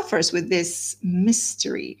she suffers with this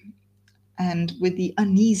mystery and with the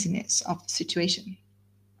uneasiness of the situation.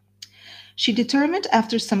 She determined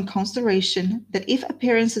after some consideration that if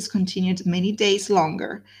appearances continued many days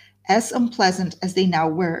longer, as unpleasant as they now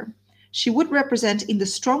were, she would represent in the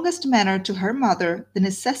strongest manner to her mother the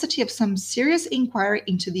necessity of some serious inquiry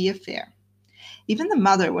into the affair. Even the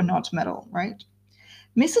mother would not meddle, right?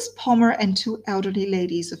 Mrs. Palmer and two elderly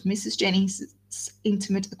ladies of Mrs. Jennings's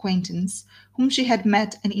intimate acquaintance, whom she had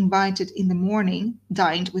met and invited in the morning,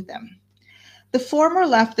 dined with them. The former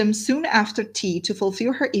left them soon after tea to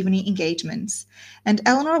fulfill her evening engagements, and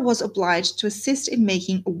Eleanor was obliged to assist in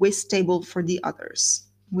making a whist table for the others.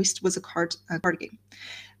 Whist was a card game.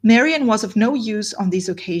 Marian was of no use on these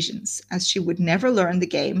occasions, as she would never learn the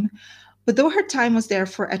game, but though her time was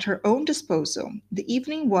therefore at her own disposal, the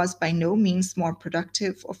evening was by no means more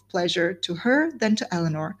productive of pleasure to her than to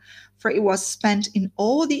Eleanor, for it was spent in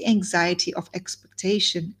all the anxiety of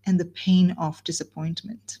expectation and the pain of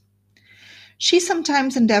disappointment. She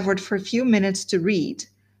sometimes endeavored for a few minutes to read,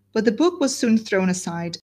 but the book was soon thrown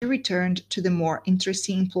aside. She returned to the more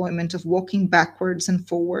interesting employment of walking backwards and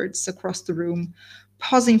forwards across the room,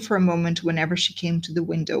 pausing for a moment whenever she came to the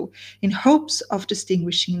window, in hopes of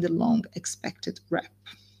distinguishing the long expected rep.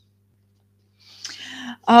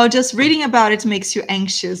 Oh, just reading about it makes you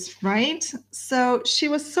anxious, right? So she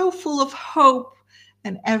was so full of hope,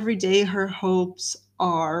 and every day her hopes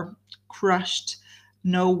are crushed.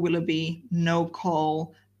 No Willoughby, no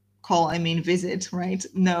call, I mean visit, right?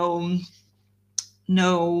 No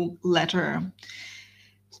letter.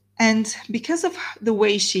 And because of the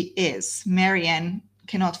way she is, Marianne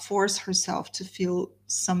cannot force herself to feel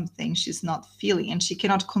something she's not feeling, and she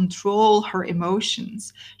cannot control her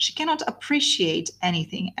emotions. She cannot appreciate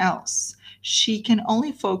anything else. She can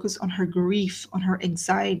only focus on her grief, on her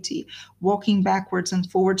anxiety, walking backwards and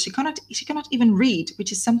forwards. She cannot even read,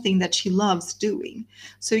 which is something that she loves doing.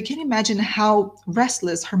 So you can imagine how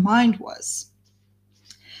restless her mind was.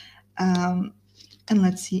 Um, and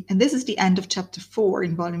let's see, and this is the end of chapter 4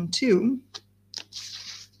 in volume 2,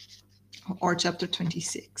 or chapter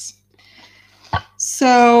 26.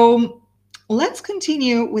 So let's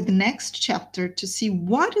continue with the next chapter to see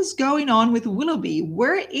what is going on with Willoughby.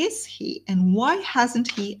 Where is he, and why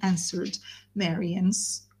hasn't he answered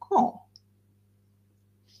Marian's call?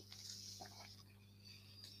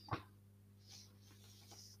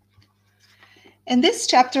 And this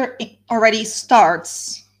chapter already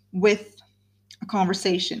starts with a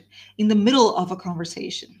conversation, in the middle of a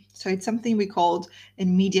conversation. So it's something we called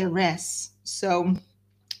in media res. So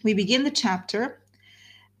we begin the chapter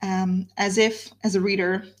as if, as a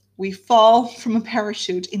reader, we fall from a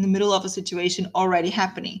parachute in the middle of a situation already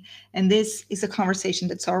happening. And this is a conversation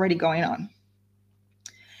that's already going on.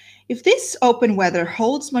 If this open weather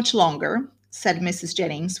holds much longer, said Mrs.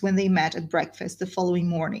 Jennings when they met at breakfast the following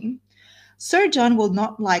morning, Sir John will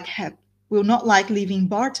not like leaving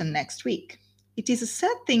Barton next week. It is a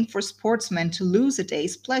sad thing for sportsmen to lose a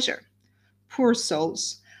day's pleasure. Poor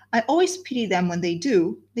souls. I always pity them when they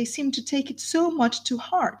do. They seem to take it so much to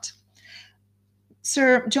heart.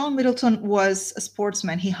 Sir John Middleton was a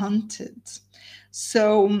sportsman. He hunted.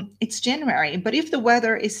 So it's January, but if the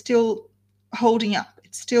weather is still holding up,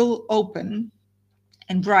 it's still open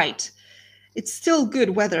and bright, it's still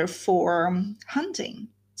good weather for hunting.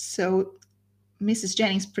 So Mrs.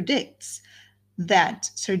 Jennings predicts that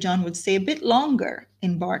Sir John would stay a bit longer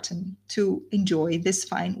in Barton to enjoy this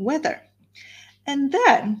fine weather. And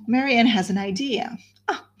then Marianne has an idea.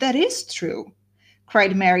 Ah, that is true,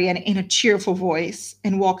 cried Marianne in a cheerful voice,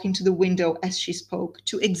 and walking to the window as she spoke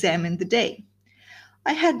to examine the day.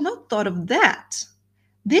 I had not thought of that.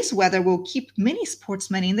 This weather will keep many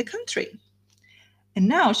sportsmen in the country. And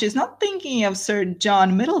now she's not thinking of Sir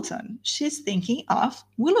John Middleton. She's thinking of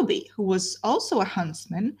Willoughby, who was also a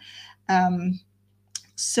huntsman.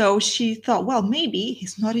 So she thought, well, maybe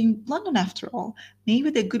he's not in London after all.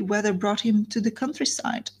 Maybe the good weather brought him to the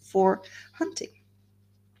countryside for hunting.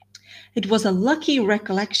 It was a lucky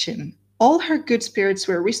recollection. All her good spirits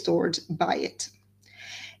were restored by it.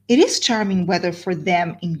 It is charming weather for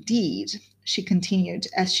them indeed, she continued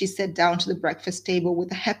as she sat down to the breakfast table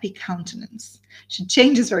with a happy countenance. She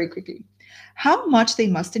changes very quickly. How much they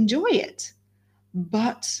must enjoy it!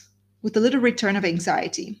 But, with a little return of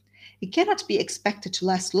anxiety, it cannot be expected to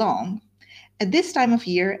last long. At this time of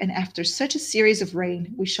year, and after such a series of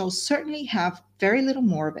rain, we shall certainly have very little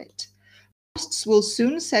more of it. Frosts will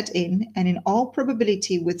soon set in, and in all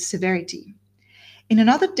probability with severity. In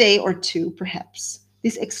another day or two, perhaps.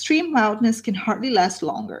 This extreme mildness can hardly last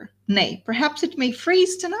longer. Nay, perhaps it may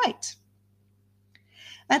freeze tonight.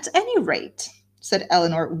 At any rate, said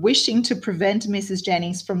Eleanor, wishing to prevent Mrs.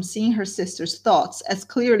 Jennings from seeing her sister's thoughts as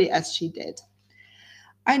clearly as she did,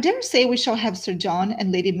 I dare say we shall have Sir John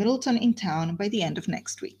and Lady Middleton in town by the end of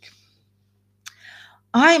next week.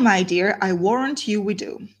 Ay, my dear, I warrant you we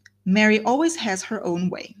do. Mary always has her own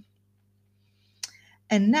way.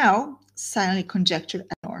 And now, silently conjectured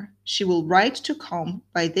Eleanor, she will write to Combe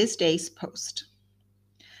by this day's post.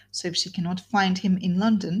 So if she cannot find him in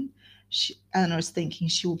London, Eleanor's thinking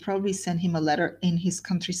she will probably send him a letter in his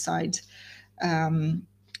countryside um,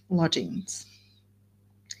 lodgings.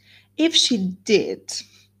 If she did,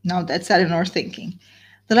 now that's Eleanor thinking,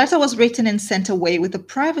 the letter was written and sent away with a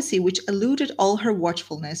privacy which eluded all her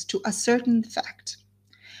watchfulness to a certain fact.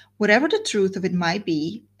 Whatever the truth of it might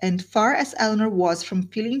be, and far as Eleanor was from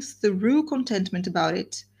feeling through contentment about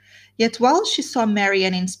it, yet while she saw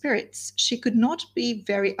Marianne in spirits, she could not be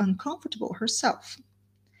very uncomfortable herself.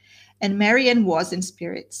 And Marianne was in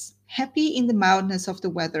spirits, happy in the mildness of the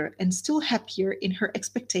weather, and still happier in her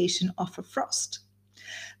expectation of a frost.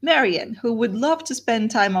 Marianne, who would love to spend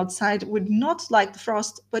time outside, would not like the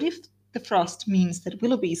frost, but if the frost means that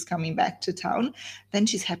Willoughby is coming back to town, then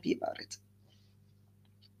she's happy about it.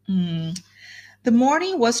 The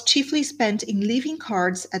morning was chiefly spent in leaving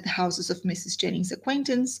cards at the houses of Mrs. Jennings'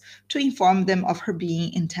 acquaintance to inform them of her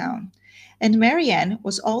being in town. And Marianne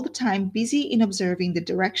was all the time busy in observing the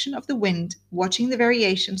direction of the wind, watching the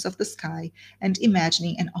variations of the sky, and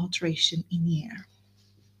imagining an alteration in the air.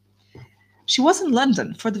 She was in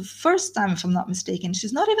London for the first time, if I'm not mistaken.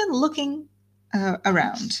 She's not even looking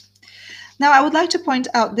around. Now, I would like to point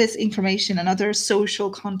out this information, another social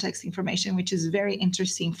context information, which is very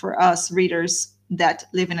interesting for us readers that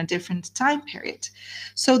live in a different time period.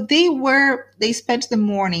 So they spent the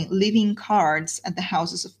morning leaving cards at the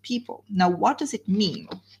houses of people. Now, what does it mean?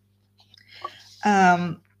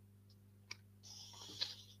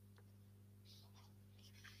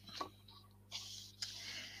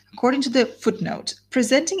 According to the footnote,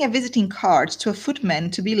 presenting a visiting card to a footman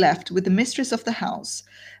to be left with the mistress of the house,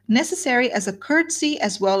 necessary as a courtesy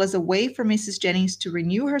as well as a way for Mrs. Jennings to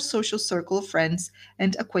renew her social circle of friends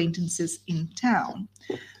and acquaintances in town.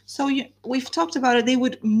 So we've talked about it. They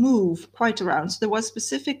would move quite around. So there was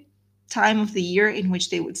specific time of the year in which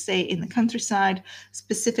they would stay in the countryside,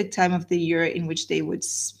 specific time of the year in which they would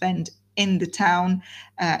spend in the town,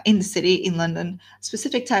 in the city, in London,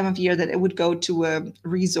 specific time of year that it would go to a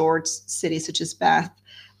resort city such as Bath.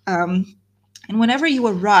 And whenever you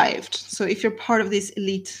arrived, so if you're part of this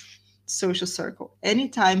elite social circle,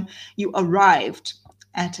 anytime you arrived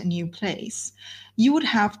at a new place, you would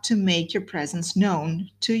have to make your presence known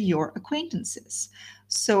to your acquaintances.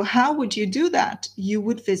 So how would you do that? You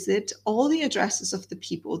would visit all the addresses of the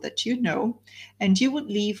people that you know, and you would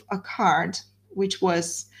leave a card, which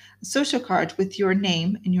was a social card with your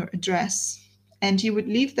name and your address. And you would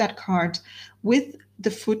leave that card with the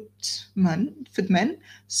footman,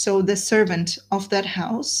 so the servant of that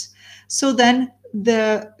house. So then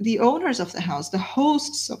the owners of the house, the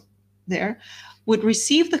hosts of there, would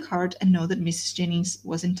receive the card and know that Mrs. Jennings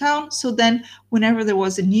was in town. So then, whenever there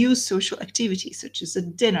was a new social activity, such as a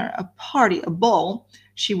dinner, a party, a ball,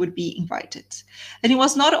 she would be invited. And it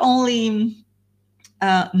was not only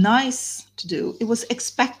nice to do, it was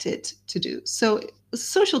expected to do. So it was a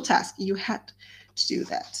social task. You had to do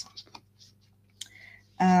that.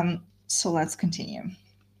 So let's continue.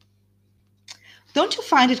 Don't you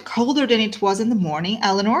find it colder than it was in the morning,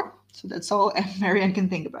 Eleanor? So that's all Marianne can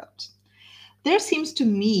think about. There seems to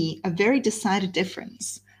me a very decided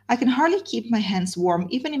difference. I can hardly keep my hands warm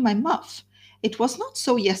even in my muff. It was not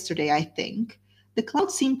so yesterday, I think. The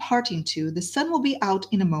clouds seem parting too. The sun will be out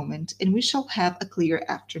in a moment, and we shall have a clear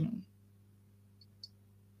afternoon.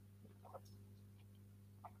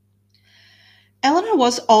 Eleanor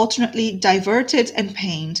was alternately diverted and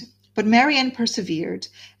pained, but Marianne persevered,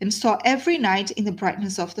 and saw every night in the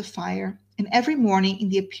brightness of the fire, and every morning in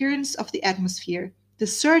the appearance of the atmosphere, the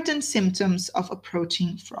certain symptoms of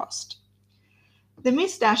approaching frost. The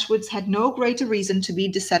Miss Dashwoods had no greater reason to be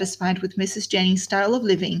dissatisfied with Mrs. Jennings' style of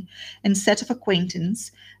living and set of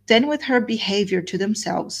acquaintance than with her behavior to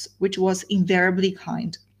themselves, which was invariably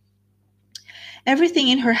kind. Everything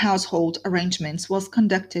in her household arrangements was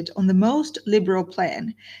conducted on the most liberal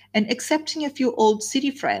plan, and excepting a few old city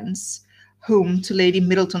friends, whom, to Lady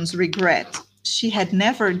Middleton's regret, she had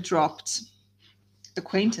never dropped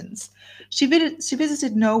acquaintance, she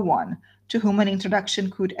visited no one to whom an introduction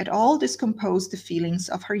could at all discompose the feelings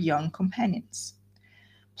of her young companions.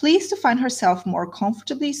 Pleased to find herself more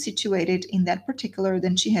comfortably situated in that particular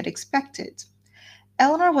than she had expected,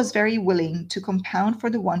 Eleanor was very willing to compound for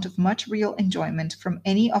the want of much real enjoyment from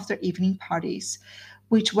any of their evening parties,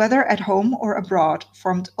 which, whether at home or abroad,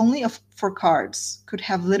 formed only for cards, could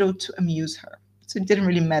have little to amuse her. So it didn't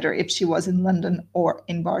really matter if she was in London or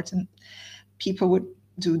in Barton. People would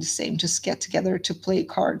do the same, just get together to play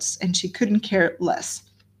cards, and she couldn't care less.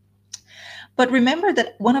 But remember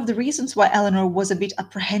that one of the reasons why Eleanor was a bit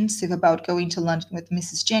apprehensive about going to London with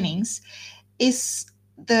Mrs. Jennings is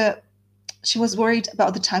the She was worried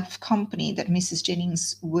about the type of company that Mrs.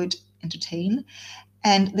 Jennings would entertain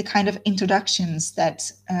and the kind of introductions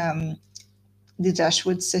that the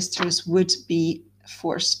Dashwood sisters would be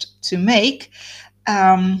forced to make.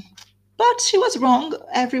 Um, but she was wrong.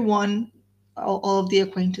 Everyone, all of the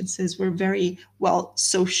acquaintances were very well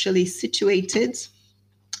socially situated,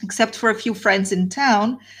 except for a few friends in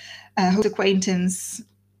town whose acquaintance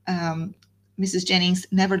Mrs. Jennings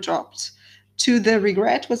never dropped, to the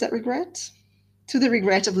regret, was that regret? To the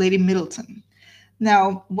regret of Lady Middleton.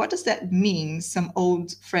 Now, what does that mean, some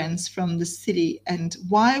old friends from the city, and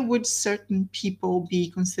why would certain people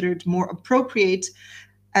be considered more appropriate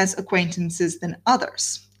as acquaintances than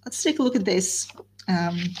others? Let's take a look at this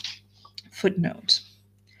footnote.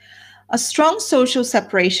 A strong social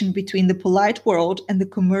separation between the polite world and the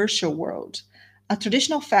commercial world, a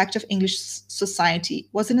traditional fact of English society,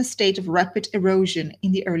 was in a state of rapid erosion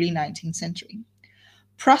in the early 19th century.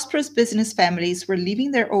 Prosperous business families were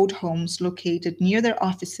leaving their old homes located near their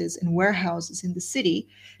offices and warehouses in the city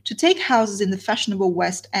to take houses in the fashionable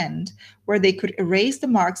West End, where they could erase the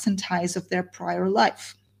marks and ties of their prior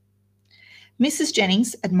life. Mrs.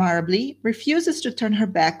 Jennings, admirably, refuses to turn her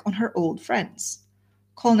back on her old friends.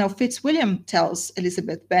 Colonel Fitzwilliam tells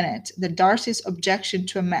Elizabeth Bennet that Darcy's objection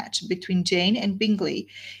to a match between Jane and Bingley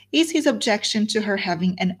is his objection to her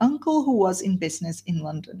having an uncle who was in business in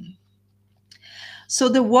London. So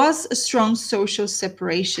there was a strong social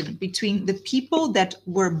separation between the people that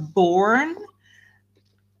were born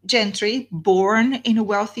gentry, born in a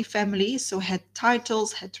wealthy family, so had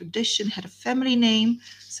titles, had tradition, had a family name,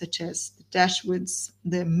 such as the Dashwoods,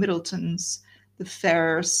 the Middletons, the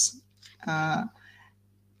Ferrers, uh,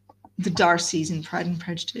 the Darcys in Pride and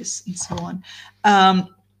Prejudice, and so on.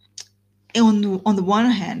 On the one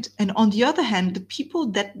hand, and on the other hand, the people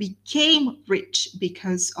that became rich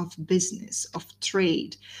because of business, of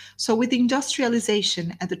trade. So with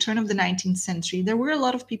industrialization at the turn of the 19th century, there were a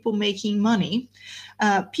lot of people making money,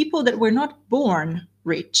 people that were not born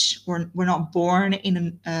rich or were not born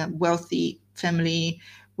in a wealthy family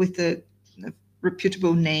with a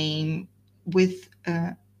reputable name, with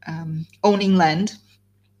owning land,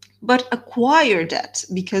 but acquired that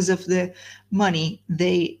because of the money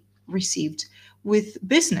they received with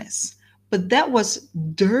business. But that was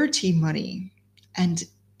dirty money, and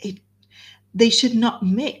it, they should not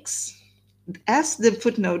mix. As the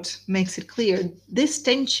footnote makes it clear, this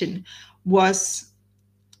tension was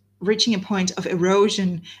reaching a point of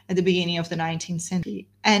erosion at the beginning of the 19th century,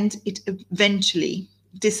 and it eventually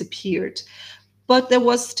disappeared. But there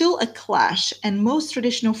was still a clash, and most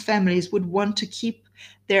traditional families would want to keep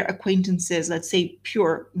their acquaintances, let's say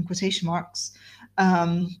pure in quotation marks,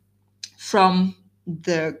 from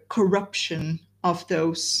the corruption of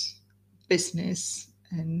those business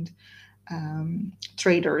and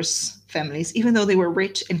traders' families. Even though they were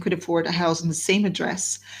rich and could afford a house in the same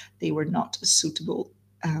address, they were not a suitable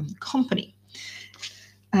company.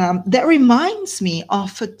 That reminds me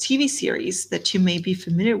of a TV series that you may be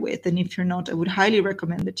familiar with. And if you're not, I would highly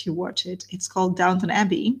recommend that you watch it. It's called Downton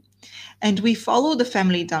Abbey. And we follow the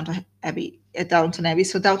family Downton Abbey.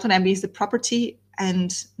 So Downton Abbey is the property,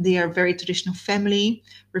 and they are a very traditional family,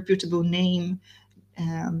 reputable name.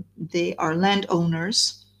 They are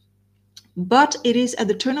landowners. But it is at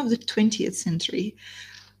the turn of the 20th century.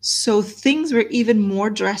 So things were even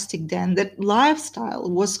more drastic then. That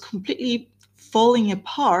lifestyle was completely falling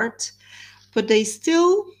apart, but they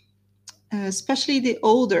still, especially the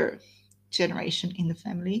older generation in the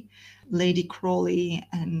family, Lady Crawley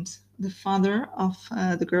and the father of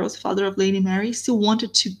the girls, father of Lady Mary, still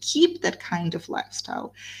wanted to keep that kind of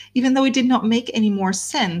lifestyle, even though it did not make any more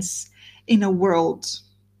sense in a world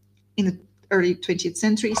in the early 20th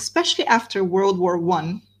century, especially after World War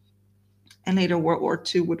One and later World War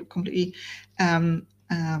II would completely end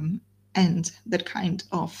that kind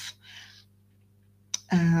of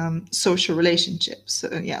social relationships,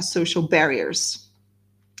 social barriers.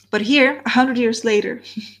 But here, 100 years later,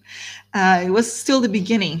 it was still the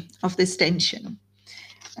beginning of this tension.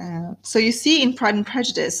 So you see in Pride and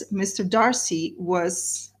Prejudice, Mr. Darcy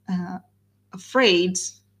was afraid,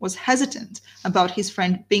 was hesitant about his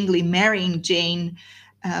friend Bingley marrying Jane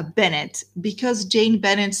Bennet because Jane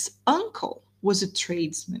Bennet's uncle was a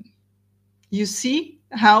tradesman. You see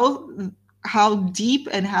how deep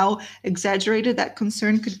and how exaggerated that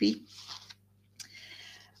concern could be?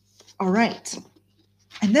 All right.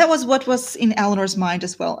 And that was what was in Eleanor's mind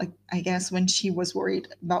as well, I guess, when she was worried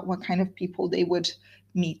about what kind of people they would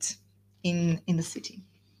meet in the city.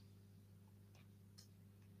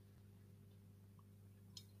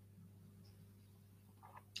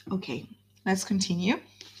 Okay, let's continue.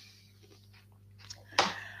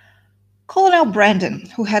 Now, Brandon,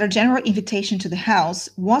 who had a general invitation to the house,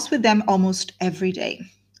 was with them almost every day.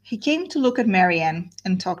 He came to look at Marianne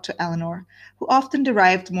and talk to Eleanor, who often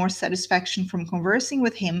derived more satisfaction from conversing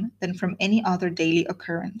with him than from any other daily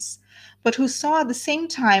occurrence, but who saw at the same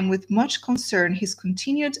time with much concern his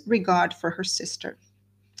continued regard for her sister.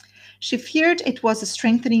 She feared it was a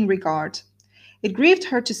strengthening regard. It grieved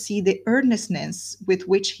her to see the earnestness with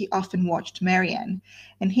which he often watched Marianne,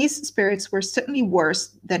 and his spirits were certainly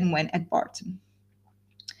worse than when at Barton.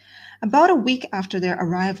 About a week after their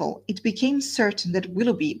arrival, it became certain that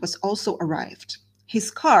Willoughby was also arrived. His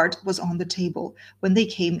card was on the table when they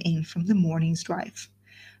came in from the morning's drive.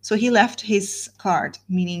 So he left his card,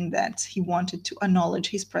 meaning that he wanted to acknowledge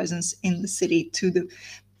his presence in the city to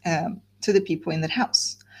the people in that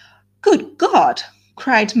house. "Good God!"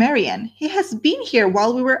 cried Marianne. "He has been here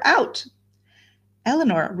while we were out."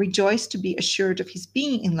 Eleanor, rejoiced to be assured of his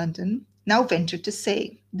being in London, now ventured to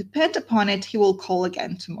say, "Depend upon it, he will call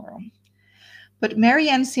again tomorrow." But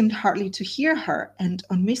Marianne seemed hardly to hear her, and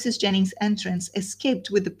on Mrs. Jennings' entrance escaped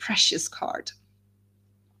with the precious card.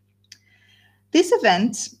 This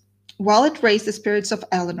event, while it raised the spirits of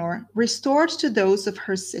Eleanor, restored to those of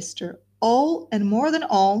her sister all, and more than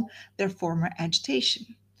all, their former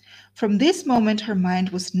agitation. From this moment her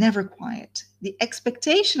mind was never quiet. The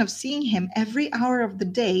expectation of seeing him every hour of the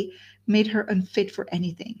day made her unfit for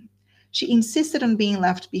anything. She insisted on being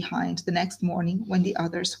left behind the next morning when the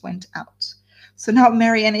others went out. So now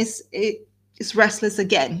Marianne is restless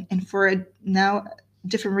again, and for a now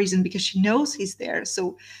different reason, because she knows he's there.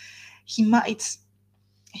 So he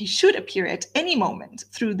should appear at any moment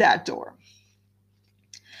through that door.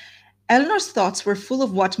 Eleanor's thoughts were full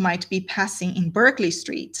of what might be passing in Berkeley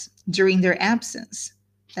Street during their absence.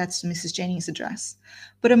 That's Mrs. Jennings' address.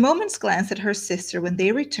 But a moment's glance at her sister when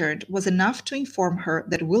they returned was enough to inform her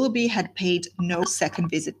that Willoughby had paid no second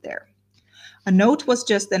visit there. A note was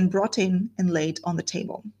just then brought in and laid on the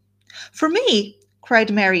table. "For me!"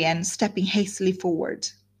 cried Marianne, stepping hastily forward.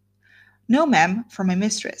 "No, ma'am, for my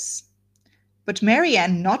mistress." But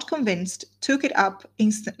Marianne, not convinced, took it up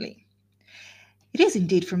instantly. "It is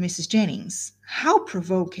indeed for Mrs. Jennings. How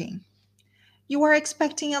provoking!" "You are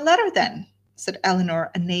expecting a letter, then?" said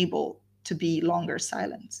Eleanor, unable to be longer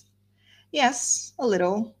silent. "Yes, a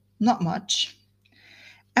little, not much."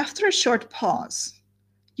 After a short pause,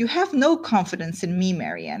 "You have no confidence in me,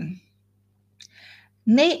 Marianne."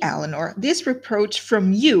 "Nay, Eleanor, this reproach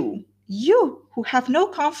from you who have no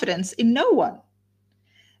confidence in no one."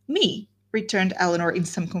 "Me," returned Eleanor in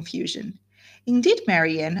some confusion. "Indeed,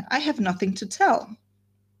 Marianne, I have nothing to tell."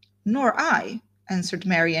 "Nor I," answered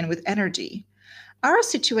Marianne with energy. "Our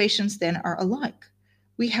situations then are alike.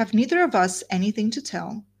 We have neither of us anything to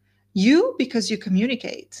tell. You because you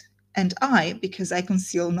communicate, and I because I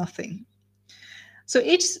conceal nothing." So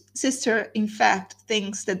each sister, in fact,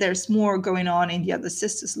 thinks that there's more going on in the other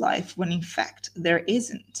sister's life when in fact there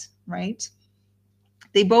isn't, right?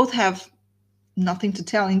 They both have nothing to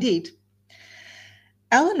tell indeed.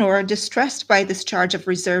 Eleanor, distressed by this charge of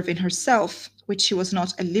reserve in herself, which she was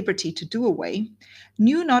not at liberty to do away,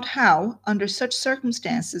 knew not how, under such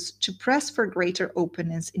circumstances, to press for greater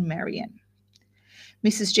openness in Marianne.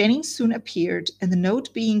 Mrs. Jennings soon appeared, and the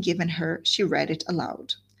note being given her, she read it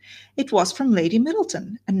aloud. It was from Lady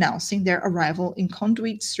Middleton, announcing their arrival in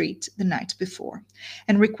Conduit Street the night before,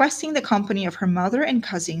 and requesting the company of her mother and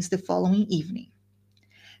cousins the following evening.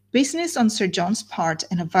 Business on Sir John's part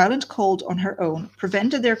and a violent cold on her own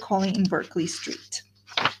prevented their calling in Berkeley Street.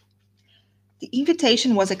 The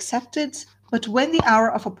invitation was accepted, but when the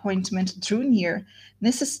hour of appointment drew near,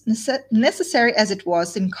 necessary as it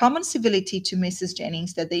was in common civility to Mrs.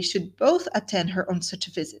 Jennings that they should both attend her on such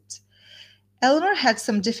a visit, Eleanor had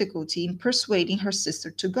some difficulty in persuading her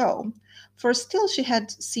sister to go, for still she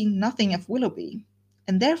had seen nothing of Willoughby,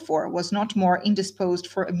 and therefore was not more indisposed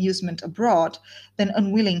for amusement abroad than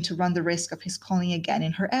unwilling to run the risk of his calling again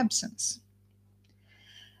in her absence.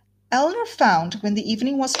 Eleanor found, when the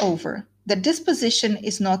evening was over, that disposition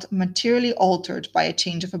is not materially altered by a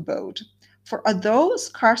change of abode, for although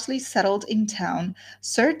scarcely settled in town,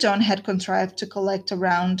 Sir John had contrived to collect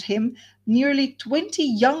around him nearly 20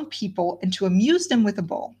 young people and to amuse them with a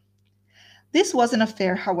ball. This was an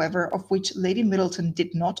affair, however, of which Lady Middleton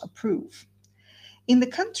did not approve. In the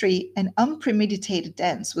country, an unpremeditated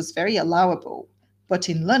dance was very allowable, but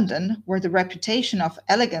in London, where the reputation of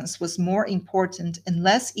elegance was more important and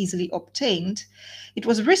less easily obtained, it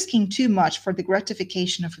was risking too much for the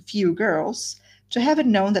gratification of a few girls to have it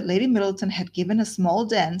known that Lady Middleton had given a small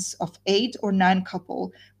dance of 8 or 9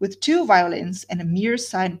 couple with 2 violins and a mere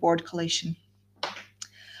sideboard collation.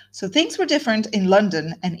 So things were different in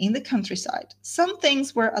London and in the countryside. Some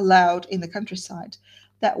things were allowed in the countryside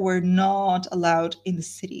that were not allowed in the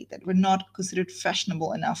city, that were not considered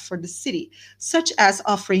fashionable enough for the city, such as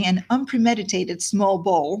offering an unpremeditated small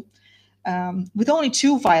ball with only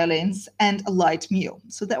two violins and a light meal.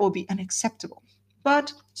 So that would be unacceptable.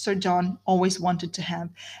 But Sir John always wanted to have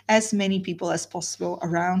as many people as possible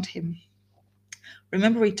around him.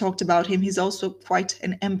 Remember, we talked about him. He's also quite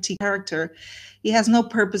an empty character. He has no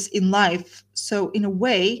purpose in life. So, in a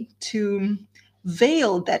way, to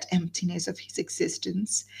veil that emptiness of his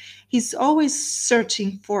existence, he's always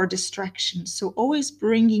searching for distraction. So, always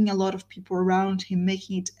bringing a lot of people around him,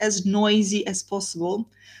 making it as noisy as possible.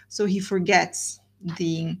 So, he forgets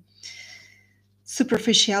the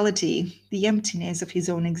superficiality, the emptiness of his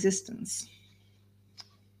own existence.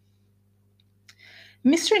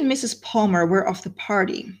 Mr. and Mrs. Palmer were of the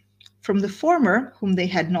party. From the former, whom they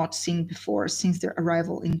had not seen before since their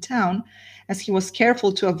arrival in town, as he was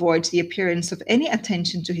careful to avoid the appearance of any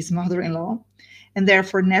attention to his mother in law, and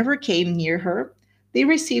therefore never came near her, they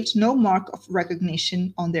received no mark of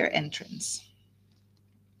recognition on their entrance.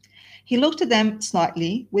 He looked at them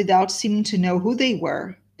slightly, without seeming to know who they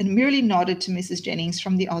were, and merely nodded to Mrs. Jennings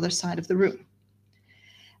from the other side of the room.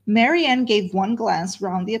 Marianne gave one glance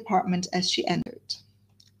round the apartment as she entered.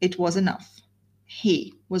 It was enough.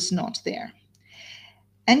 He was not there.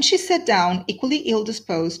 And she sat down, equally ill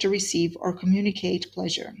disposed to receive or communicate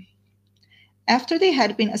pleasure. After they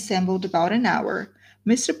had been assembled about an hour,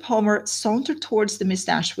 Mr. Palmer sauntered towards the Miss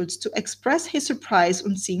Dashwoods to express his surprise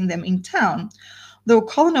on seeing them in town, though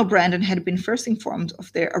Colonel Brandon had been first informed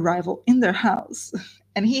of their arrival in their house.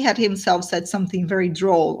 And he had himself said something very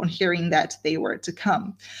droll on hearing that they were to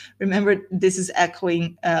come. Remember, this is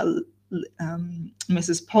echoing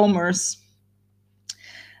Mrs. Palmer's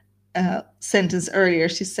sentence earlier.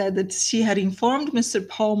 She said that she had informed Mr.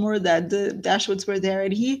 Palmer that the Dashwoods were there,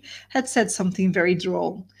 and he had said something very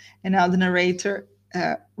droll. And now the narrator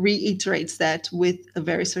reiterates that with a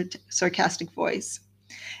very sarcastic voice.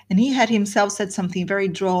 And he had himself said something very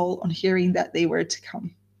droll on hearing that they were to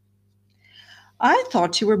come. "I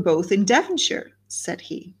thought you were both in Devonshire," said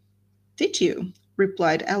he. "Did you?"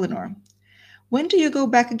 replied Eleanor. "When do you go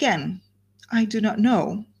back again?" "I do not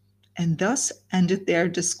know." And thus ended their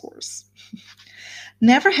discourse.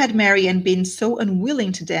 Never had Marianne been so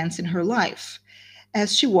unwilling to dance in her life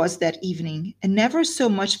as she was that evening, and never so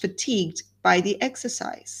much fatigued by the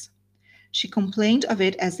exercise. She complained of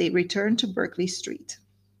it as they returned to Berkeley Street.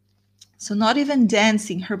 So not even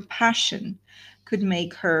dancing, her passion, could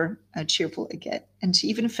make her cheerful again. And she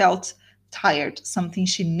even felt tired, something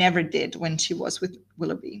she never did when she was with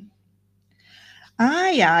Willoughby.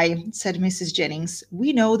 "Aye, aye," said Mrs. Jennings,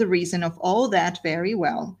 "we know the reason of all that very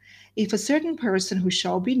well. If a certain person who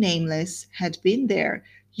shall be nameless had been there,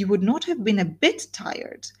 you would not have been a bit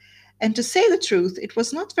tired. And to say the truth, it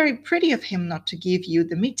was not very pretty of him not to give you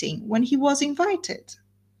the meeting when he was invited."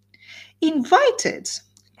 "Invited!"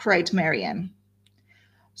 cried Marianne.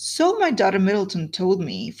 "So my daughter Middleton told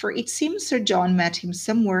me, for it seems Sir John met him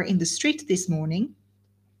somewhere in the street this morning."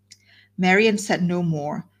 Marianne said no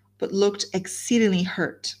more, but looked exceedingly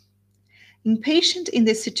hurt. Impatient in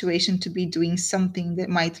this situation to be doing something that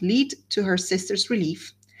might lead to her sister's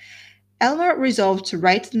relief, Eleanor resolved to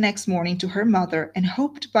write the next morning to her mother, and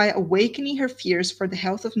hoped by awakening her fears for the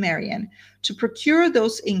health of Marianne to procure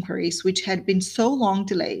those inquiries which had been so long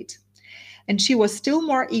delayed. And she was still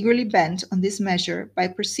more eagerly bent on this measure by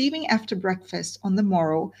perceiving after breakfast on the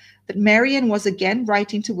morrow that Marianne was again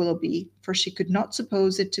writing to Willoughby, for she could not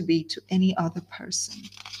suppose it to be to any other person.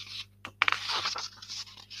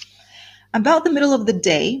 About the middle of the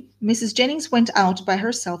day, Mrs. Jennings went out by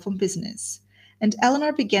herself on business, and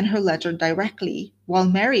Eleanor began her letter directly, while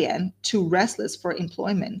Marianne, too restless for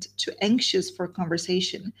employment, too anxious for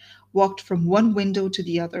conversation, walked from one window to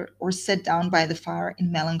the other, or sat down by the fire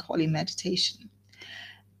in melancholy meditation.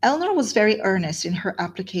 Eleanor was very earnest in her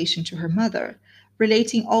application to her mother,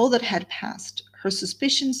 relating all that had passed, her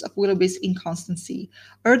suspicions of Willoughby's inconstancy,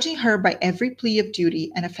 urging her by every plea of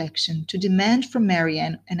duty and affection to demand from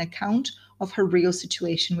Marianne an account of her real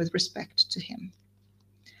situation with respect to him.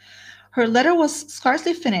 Her letter was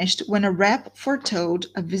scarcely finished when a rap foretold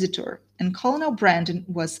a visitor, and Colonel Brandon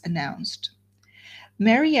was announced.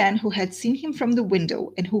 Marianne, who had seen him from the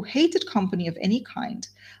window and who hated company of any kind,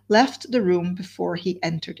 left the room before he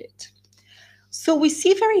entered it. So we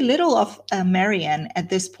see very little of Marianne at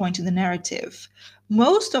this point in the narrative.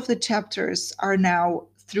 Most of the chapters are now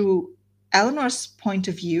through Eleanor's point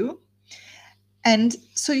of view. And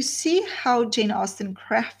so you see how Jane Austen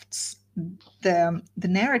crafts the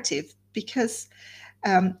narrative, because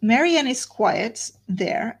Marianne is quiet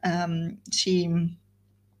there. She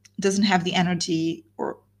doesn't have the energy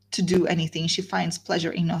or to do anything. She finds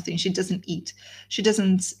pleasure in nothing. She doesn't eat. She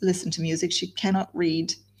doesn't listen to music. She cannot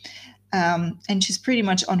read. And she's pretty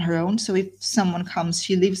much on her own. So if someone comes,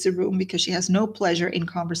 she leaves the room because she has no pleasure in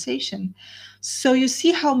conversation. So you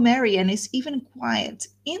see how Marianne is even quiet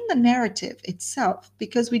in the narrative itself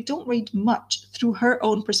because we don't read much through her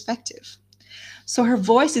own perspective. So her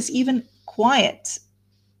voice is even quiet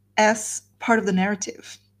as part of the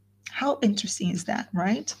narrative. How interesting is that,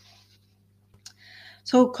 right?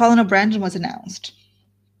 So Colonel Brandon was announced.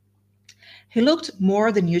 He looked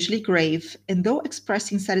more than usually grave, and though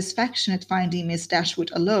expressing satisfaction at finding Miss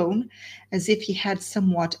Dashwood alone, as if he had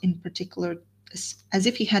somewhat in particular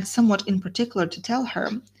to tell her,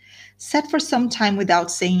 sat for some time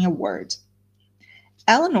without saying a word.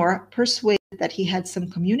 Eleanor, persuaded that he had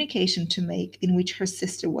some communication to make in which her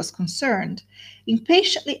sister was concerned,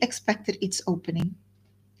 impatiently expected its opening.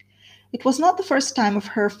 It was not the first time of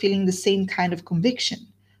her feeling the same kind of conviction,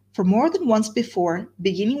 for more than once before,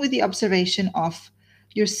 beginning with the observation of,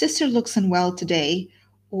 "Your sister looks unwell today,"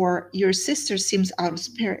 or "Your sister seems out of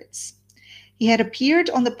spirits," he had appeared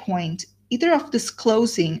on the point either of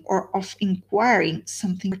disclosing or of inquiring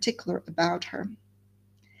something particular about her.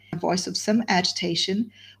 A voice of some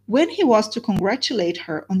agitation when he was to congratulate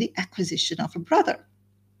her on the acquisition of a brother.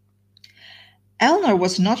 Eleanor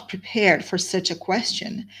was not prepared for such a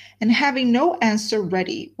question, and having no answer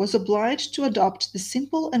ready, was obliged to adopt the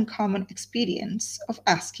simple and common expedients of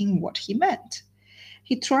asking what he meant.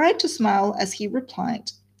 He tried to smile as he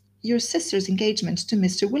replied, "Your sister's engagement to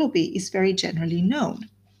Mr. Willoughby is very generally known."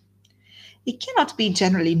 "It cannot be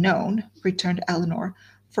generally known," returned Eleanor,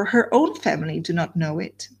 "for her own family do not know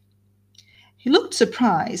it." He looked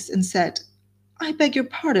surprised and said, "I beg your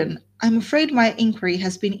pardon. I'm afraid my inquiry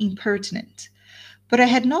has been impertinent. But I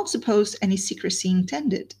had not supposed any secrecy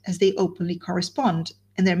intended, as they openly correspond,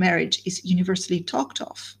 and their marriage is universally talked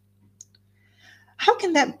of." "How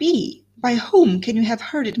can that be? By whom can you have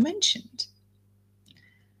heard it mentioned?"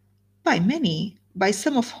 "By many, by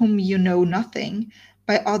some of whom you know nothing,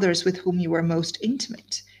 by others with whom you are most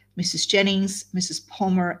intimate, Mrs. Jennings, Mrs.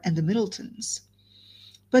 Palmer, and the Middletons.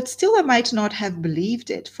 But still I might not have believed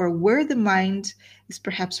it, for where the mind is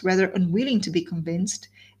perhaps rather unwilling to be convinced,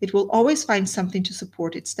 it will always find something to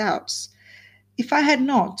support its doubts. If I had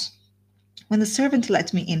not, when the servant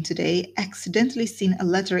let me in today, accidentally seen a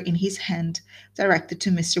letter in his hand directed to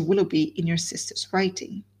Mr. Willoughby in your sister's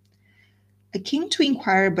writing. I came to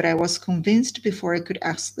inquire, but I was convinced before I could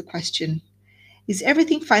ask the question. Is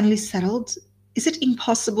everything finally settled? Is it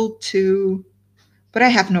impossible to... But I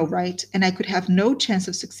have no right, and I could have no chance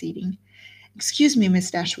of succeeding. Excuse me, Miss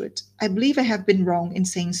Dashwood. I believe I have been wrong in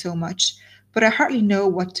saying so much, but I hardly know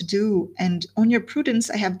what to do, and on your prudence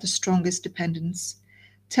I have the strongest dependence.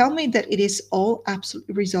 Tell me that it is all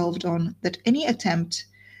absolutely resolved on, that any attempt,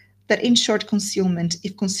 that in short concealment,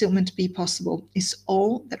 if concealment be possible, is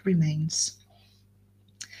all that remains."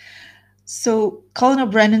 So Colonel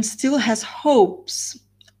Brandon still has hopes.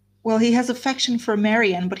 Well, he has affection for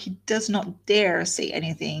Marianne, but he does not dare say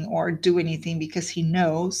anything or do anything because he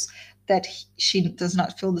knows that she does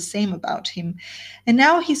not feel the same about him. And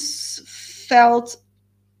now he's felt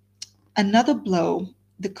another blow,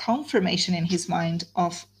 the confirmation in his mind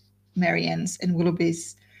of Marianne's and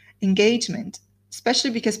Willoughby's engagement,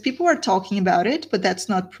 especially because people are talking about it, but that's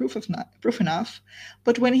not proof enough.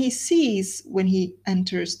 But when he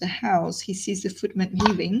enters the house, he sees the footman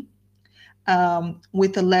leaving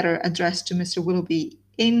with a letter addressed to Mr. Willoughby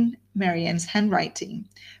in Marianne's handwriting.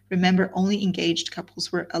 Remember, only engaged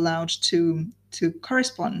couples were allowed to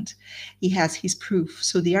correspond. He has his proof,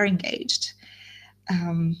 so they are engaged.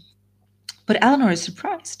 But Eleanor is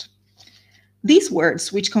surprised. These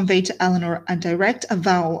words, which conveyed to Eleanor a direct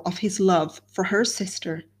avowal of his love for her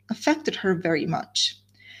sister, affected her very much.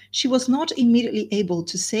 She was not immediately able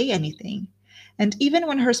to say anything, and even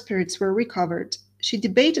when her spirits were recovered, she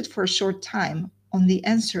debated for a short time on the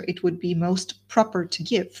answer it would be most proper to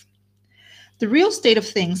give. The real state of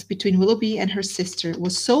things between Willoughby and her sister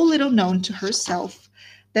was so little known to herself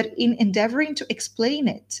that in endeavoring to explain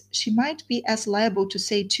it, she might be as liable to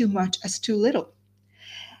say too much as too little.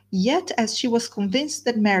 Yet, as she was convinced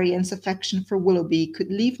that Marianne's affection for Willoughby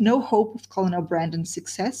could leave no hope of Colonel Brandon's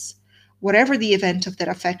success, whatever the event of that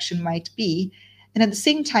affection might be, and at the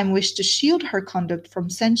same time wished to shield her conduct from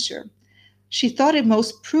censure, she thought it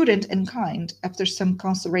most prudent and kind, after some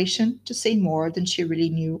consideration, to say more than she really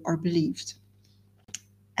knew or believed.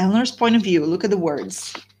 Eleanor's point of view, look at the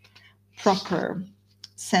words: proper,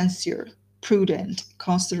 censure, prudent,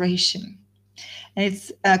 consideration. And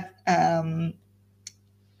it's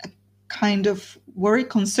kind of worry,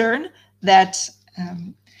 concern that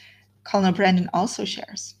Colonel Brandon also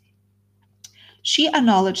shares. She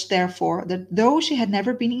acknowledged, therefore, that though she had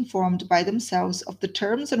never been informed by themselves of the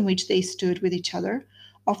terms on which they stood with each other,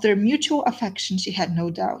 of their mutual affection she had no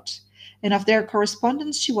doubt, and of their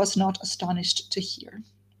correspondence she was not astonished to hear.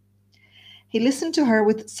 He listened to her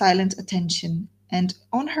with silent attention, and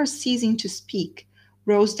on her ceasing to speak,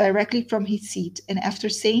 rose directly from his seat, and after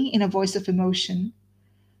saying in a voice of emotion,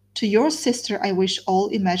 "To your sister I wish all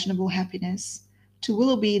imaginable happiness, to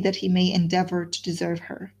Willoughby that he may endeavour to deserve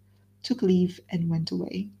her," took leave and went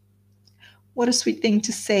away. What a sweet thing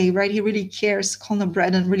to say, right? He really cares. Colonel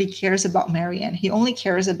Brandon really cares about Marianne. He only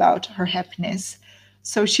cares about her happiness.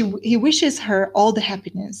 So he wishes her all the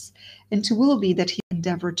happiness, and to Willoughby that he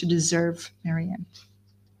endeavour to deserve Marianne.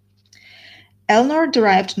 Eleanor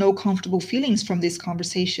derived no comfortable feelings from this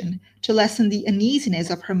conversation to lessen the uneasiness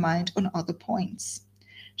of her mind on other points.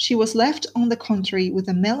 She was left, on the contrary, with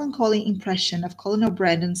a melancholy impression of Colonel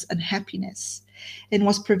Brandon's unhappiness, and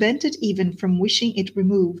was prevented even from wishing it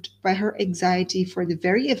removed by her anxiety for the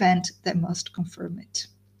very event that must confirm it.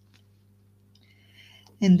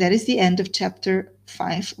 And that is the end of chapter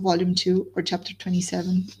 5, volume 2, or chapter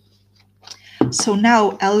 27. So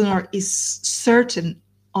now Eleanor is certain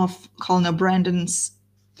of Colonel Brandon's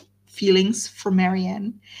feelings for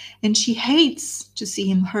Marianne, and she hates to see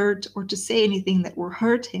him hurt or to say anything that will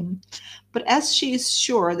hurt him. But as she is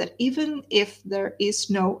sure that even if there is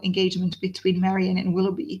no engagement between Marianne and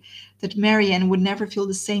Willoughby, that Marianne would never feel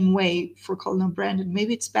the same way for Colonel Brandon,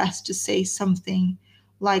 maybe it's best to say something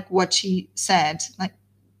like what she said, like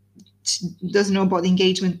she doesn't know about the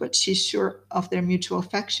engagement, but she's sure of their mutual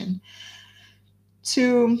affection.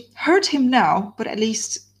 To hurt him now, but at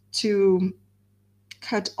least to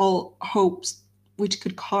cut all hopes which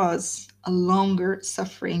could cause a longer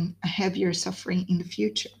suffering, a heavier suffering in the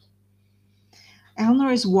future.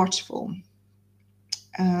 Eleanor is watchful,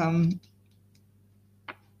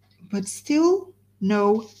 but still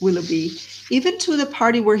no Willoughby, even to the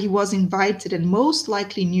party where he was invited and most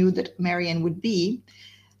likely knew that Marianne would be,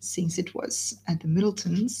 since it was at the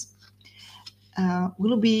Middletons.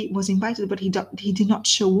 Willoughby was invited, but he did not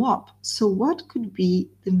show up. So what could be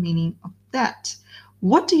the meaning of that?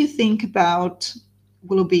 What do you think about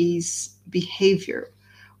Willoughby's behavior?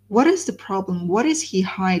 What is the problem? What is he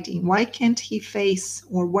hiding? Why can't he face,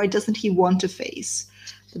 or why doesn't he want to face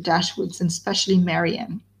the Dashwoods, and especially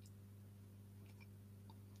Marianne?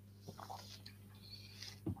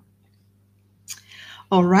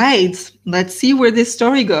 All right, let's see where this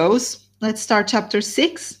story goes. Let's start chapter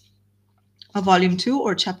 6 of volume 2,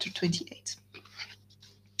 or chapter 28.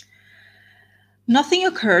 Nothing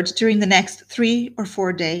occurred during the next 3 or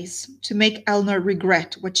 4 days to make Eleanor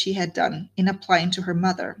regret what she had done in applying to her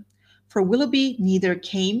mother, for Willoughby neither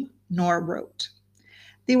came nor wrote.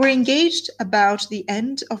 They were engaged about the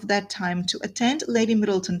end of that time to attend Lady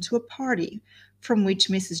Middleton to a party, from which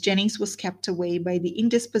Mrs. Jennings was kept away by the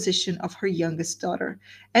indisposition of her youngest daughter,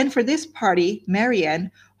 and for this party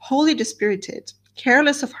Marianne, wholly dispirited,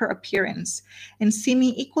 careless of her appearance, and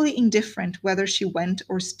seeming equally indifferent whether she went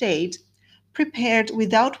or stayed, prepared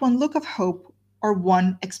without one look of hope or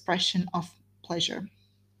one expression of pleasure.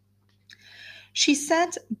 She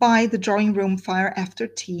sat by the drawing-room fire after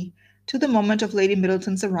tea to the moment of Lady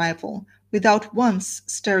Middleton's arrival, without once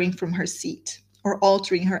stirring from her seat or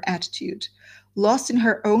altering her attitude, lost in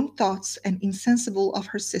her own thoughts and insensible of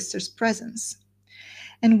her sister's presence.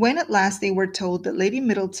 And when at last they were told that Lady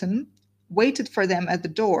Middleton waited for them at the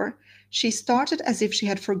door, she started as if she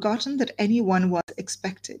had forgotten that anyone was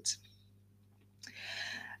expected.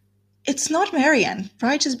 It's not Marianne,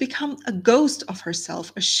 right? She's become a ghost of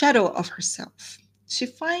herself, a shadow of herself. She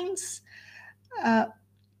finds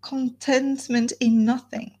contentment in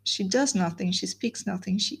nothing. She does nothing, she speaks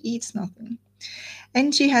nothing, she eats nothing.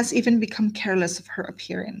 And she has even become careless of her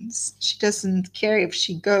appearance. She doesn't care if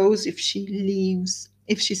she goes, if she leaves,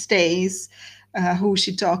 if she stays, who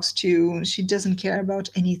she talks to. She doesn't care about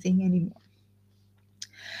anything anymore.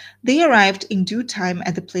 They arrived in due time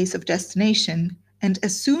at the place of destination, and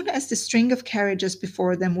as soon as the string of carriages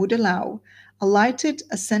before them would allow, alighted,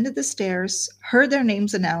 ascended the stairs, heard their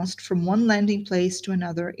names announced from one landing place to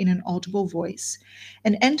another in an audible voice,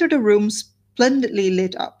 and entered a room splendidly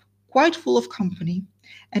lit up, quite full of company,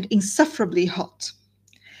 and insufferably hot.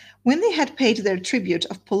 When they had paid their tribute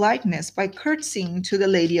of politeness by curtsying to the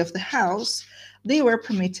lady of the house, they were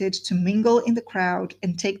permitted to mingle in the crowd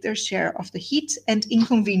and take their share of the heat and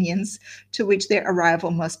inconvenience to which their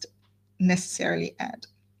arrival must necessarily add.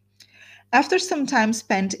 After some time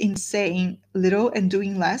spent in saying little and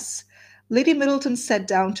doing less, Lady Middleton sat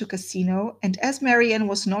down to casino, and as Marianne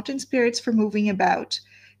was not in spirits for moving about,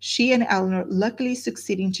 she and Eleanor, luckily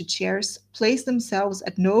succeeding to chairs, placed themselves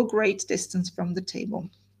at no great distance from the table.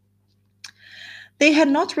 They had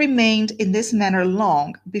not remained in this manner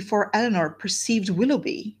long before Eleanor perceived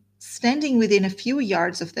Willoughby standing within a few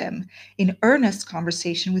yards of them in earnest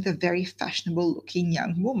conversation with a very fashionable-looking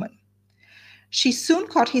young woman. She soon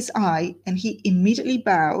caught his eye, and he immediately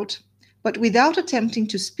bowed, but without attempting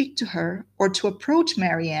to speak to her or to approach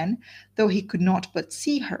Marianne, though he could not but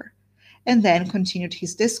see her, and then continued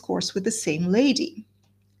his discourse with the same lady.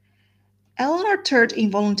 Eleanor turned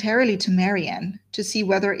involuntarily to Marianne to see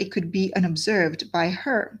whether it could be unobserved by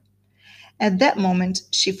her. At that moment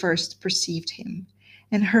she first perceived him,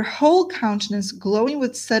 and her whole countenance glowing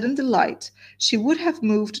with sudden delight, she would have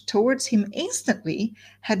moved towards him instantly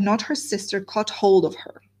had not her sister caught hold of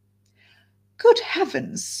her. "Good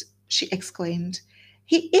heavens!" she exclaimed.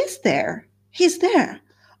 "He is there! He is there!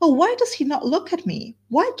 Oh, why does he not look at me?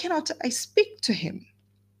 Why cannot I speak to him?"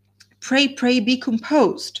 "Pray, pray, be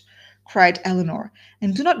composed," cried Eleanor,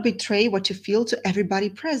 "and do not betray what you feel to everybody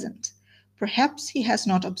present. Perhaps he has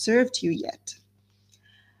not observed you yet."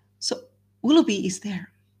 So Willoughby is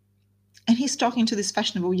there, and he's talking to this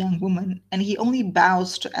fashionable young woman, and he only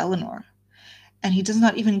bows to Eleanor, and he does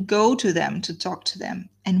not even go to them to talk to them.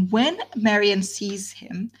 And when Marianne sees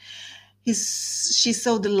him, she's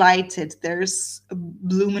so delighted. There's a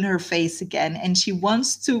bloom in her face again, and she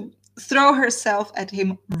wants to throw herself at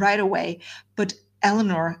him right away. But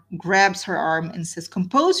Eleanor grabs her arm and says,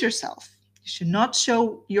 "Compose yourself. You should not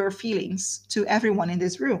show your feelings to everyone in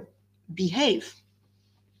this room. Behave."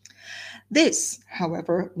 This,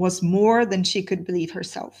 however, was more than she could believe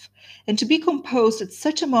herself, and to be composed at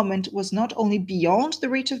such a moment was not only beyond the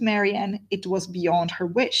reach of Marianne, it was beyond her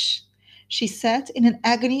wish. She sat in an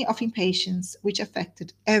agony of impatience which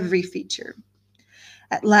affected every feature.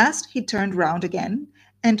 At last he turned round again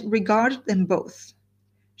and regarded them both.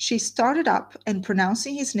 She started up, and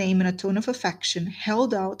pronouncing his name in a tone of affection,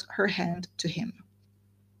 held out her hand to him.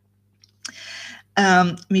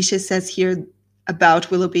 Misha says here about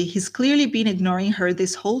Willoughby, he's clearly been ignoring her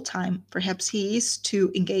this whole time. Perhaps he is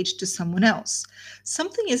too engaged to someone else.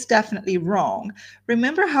 Something is definitely wrong.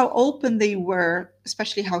 Remember how open they were,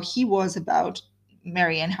 especially how he was about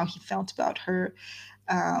Marianne, how he felt about her,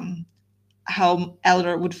 how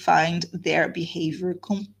Eleanor would find their behavior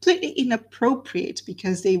completely inappropriate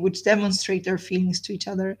because they would demonstrate their feelings to each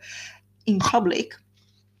other in public.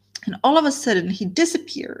 And all of a sudden, he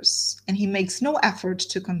disappears and he makes no effort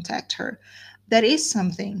to contact her. That is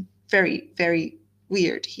something very, very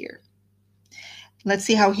weird here. Let's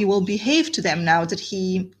see how he will behave to them now that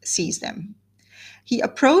he sees them. He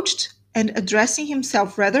approached, and addressing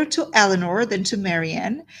himself rather to Eleanor than to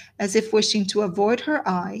Marianne, as if wishing to avoid her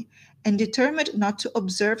eye, and determined not to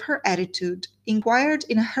observe her attitude, inquired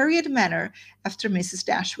in a hurried manner after Mrs.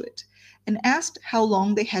 Dashwood, and asked how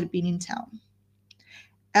long they had been in town.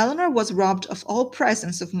 Eleanor was robbed of all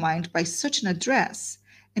presence of mind by such an address,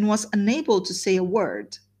 and was unable to say a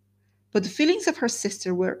word. But the feelings of her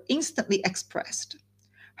sister were instantly expressed.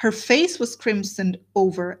 Her face was crimsoned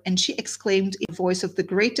over, and she exclaimed in a voice of the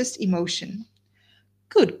greatest emotion,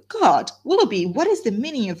 "Good God, Willoughby, what is the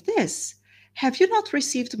meaning of this? Have you not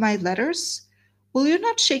received my letters? Will you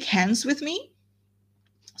not shake hands with me?"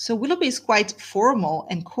 So Willoughby is quite formal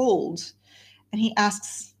and cold, and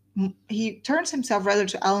he turns himself rather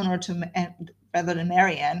to Eleanor rather than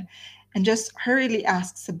Marianne, and just hurriedly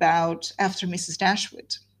asks after Mrs.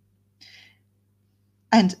 Dashwood.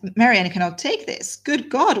 And Marianne cannot take this. "Good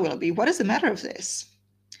God, Willoughby, what is the matter of this?"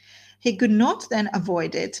 He could not then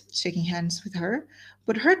avoid it, shaking hands with her,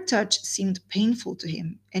 but her touch seemed painful to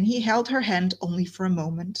him, and he held her hand only for a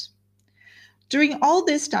moment. During all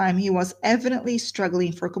this time he was evidently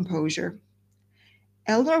struggling for composure.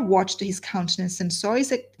 Eleanor watched his countenance and saw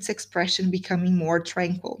its expression becoming more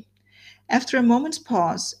tranquil. After a moment's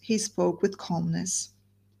pause, he spoke with calmness.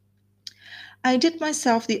 "I did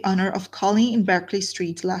myself the honor of calling in Berkeley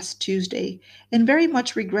Street last Tuesday, and very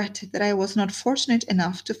much regretted that I was not fortunate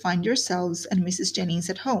enough to find yourselves and Mrs. Jennings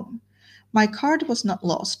at home. My card was not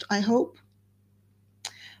lost, I hope."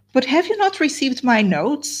 "But have you not received my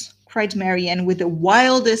notes?" cried Marianne with the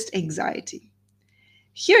wildest anxiety.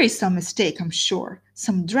 "Here is some mistake, I'm sure,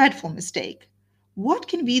 some dreadful mistake. What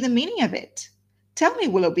can be the meaning of it? Tell me,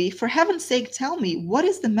 Willoughby, for heaven's sake, tell me, what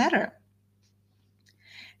is the matter?"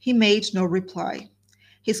 He made no reply.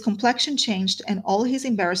 His complexion changed, and all his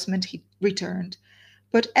embarrassment he returned.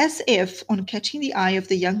 But as if, on catching the eye of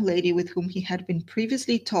the young lady with whom he had been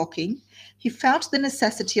previously talking, he felt the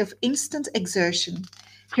necessity of instant exertion,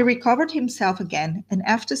 he recovered himself again, and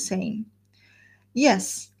after saying,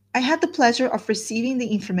 Yes, I had the pleasure of receiving the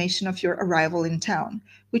information of your arrival in town,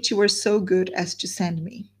 which you were so good as to send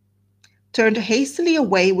me. Turned hastily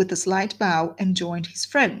away with a slight bow and joined his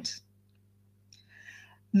friend.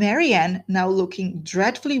 Marianne, now looking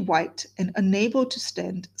dreadfully white and unable to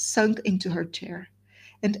stand, sunk into her chair,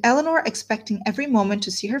 and Eleanor, expecting every moment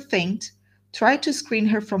to see her faint, tried to screen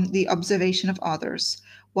her from the observation of others,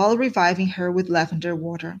 while reviving her with lavender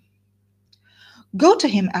water. Go to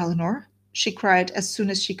him, Eleanor, she cried as soon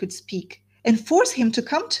as she could speak, and force him to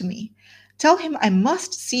come to me. Tell him I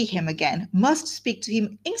must see him again, must speak to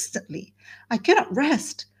him instantly. I cannot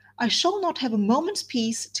rest. I shall not have a moment's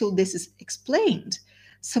peace till this is explained.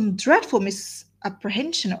 Some dreadful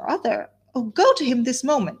misapprehension or other. Oh, go to him this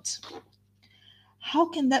moment. How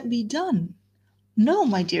can that be done? No,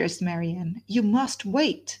 my dearest Marianne, you must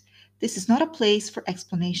wait. This is not a place for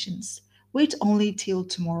explanations. Wait only till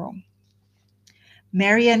tomorrow.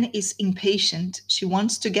 Marianne is impatient. She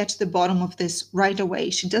wants to get to the bottom of this right away.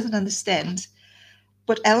 She doesn't understand.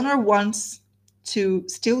 But Eleanor wants to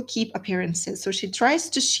still keep appearances. So she tries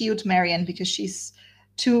to shield Marianne because she's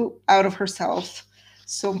too out of herself.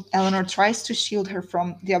 So Eleanor tries to shield her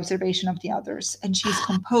from the observation of the others. And she's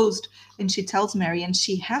composed and she tells Marianne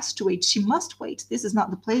she has to wait. She must wait. This is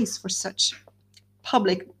not the place for such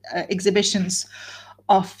public exhibitions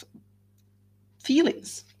of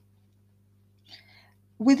feelings.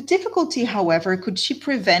 With difficulty, however, could she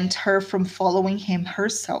prevent her from following him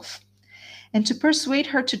herself, and to persuade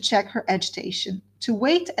her to check her agitation, to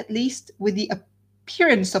wait at least with the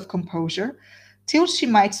appearance of composure, till she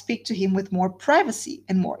might speak to him with more privacy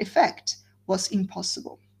and more effect, was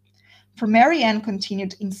impossible. For Marianne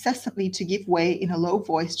continued incessantly to give way in a low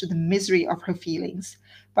voice to the misery of her feelings,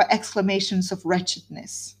 by exclamations of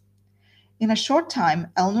wretchedness. In a short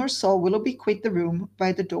time, Eleanor saw Willoughby quit the room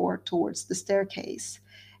by the door towards the staircase,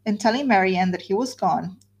 and telling Marianne that he was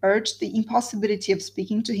gone, urged the impossibility of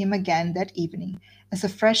speaking to him again that evening as a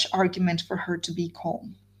fresh argument for her to be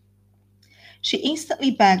calm. She instantly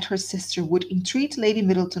begged her sister would entreat Lady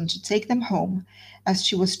Middleton to take them home, as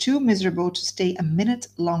she was too miserable to stay a minute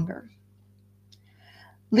longer.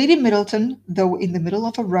 Lady Middleton, though in the middle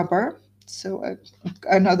of a rubber, so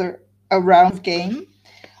another a round of game,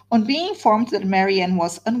 on being informed that Marianne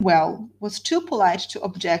was unwell, was too polite to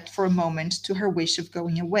object for a moment to her wish of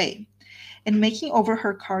going away, and making over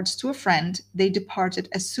her cards to a friend, they departed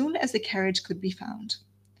as soon as the carriage could be found.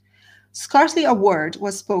 Scarcely a word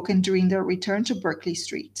was spoken during their return to Berkeley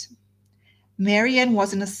Street. Marianne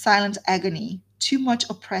was in a silent agony, too much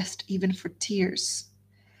oppressed even for tears.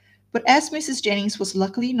 But as Mrs. Jennings was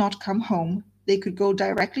luckily not come home, they could go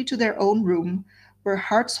directly to their own room, where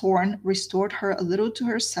hartshorn restored her a little to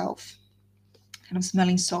herself, kind of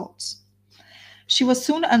smelling salts. She was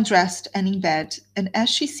soon undressed and in bed, and as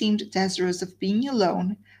she seemed desirous of being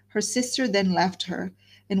alone, her sister then left her,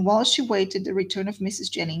 and while she waited the return of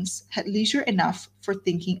Mrs. Jennings, had leisure enough for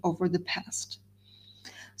thinking over the past.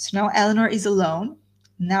 So now Eleanor is alone.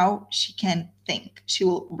 Now she can think. She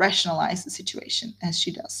will rationalize the situation as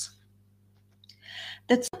she does.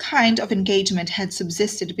 That some kind of engagement had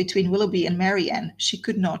subsisted between Willoughby and Marianne, she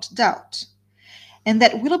could not doubt, and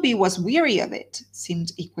that Willoughby was weary of it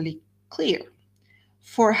seemed equally clear.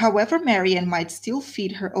 For however Marianne might still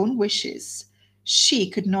feed her own wishes, she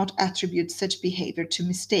could not attribute such behavior to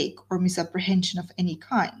mistake or misapprehension of any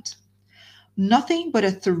kind. Nothing but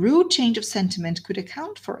a thorough change of sentiment could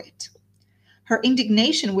account for it. Her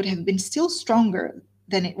indignation would have been still stronger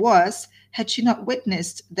than it was had she not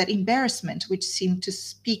witnessed that embarrassment which seemed to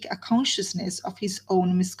speak a consciousness of his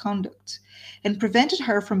own misconduct, and prevented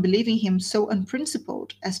her from believing him so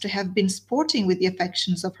unprincipled as to have been sporting with the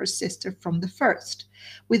affections of her sister from the first,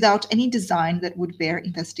 without any design that would bear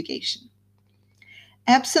investigation.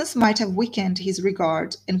 Absence might have weakened his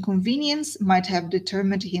regard, and convenience might have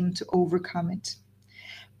determined him to overcome it.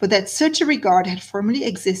 But that such a regard had formerly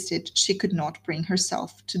existed, she could not bring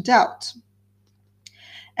herself to doubt.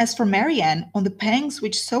 As for Marianne, on the pangs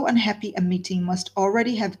which so unhappy a meeting must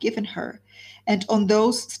already have given her, and on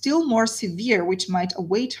those still more severe which might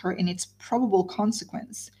await her in its probable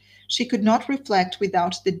consequence, she could not reflect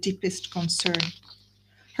without the deepest concern.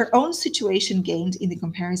 Her own situation gained in the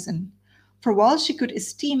comparison, for while she could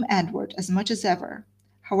esteem Edward as much as ever,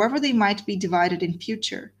 however they might be divided in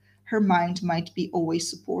future, her mind might be always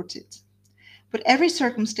supported. But every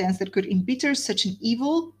circumstance that could embitter such an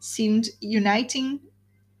evil seemed uniting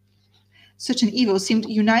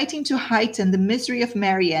to heighten the misery of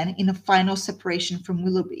Marianne in a final separation from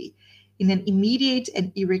Willoughby, in an immediate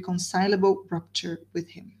and irreconcilable rupture with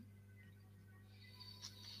him.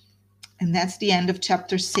 And that's the end of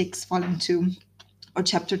chapter 6, volume 2, or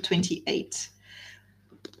chapter 28.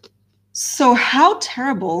 So, how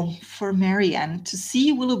terrible for Marianne to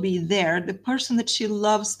see Willoughby there, the person that she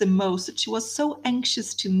loves the most, that she was so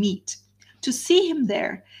anxious to meet, to see him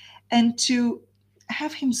there and to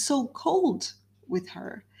have him so cold with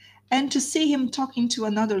her, and to see him talking to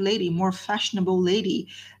another lady, more fashionable lady.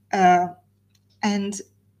 Uh, and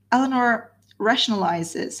Eleanor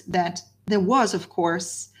rationalizes that there was, of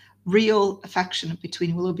course, real affection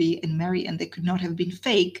between Willoughby and Marianne. They could not have been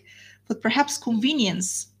fake, but perhaps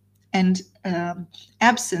convenience and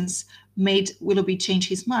absence made Willoughby change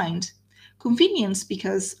his mind. Convenience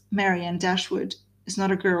because Marianne Dashwood is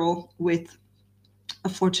not a girl with a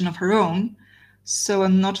fortune of her own, so a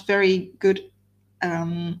not very good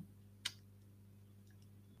um,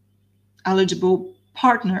 eligible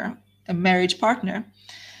partner, a marriage partner.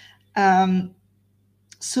 Um,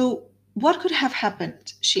 So, what could have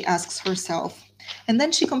happened? She asks herself. And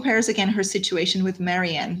then she compares again her situation with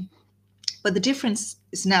Marianne. But the difference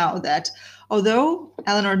is now that although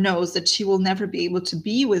Eleanor knows that she will never be able to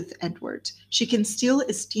be with Edward, she can still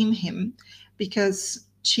esteem him because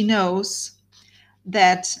she knows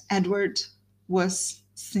that Edward was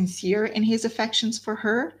sincere in his affections for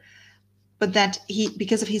her, but that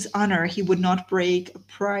because of his honor, he would not break a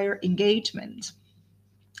prior engagement.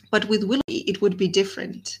 But with Willie, it would be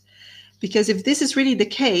different. Because if this is really the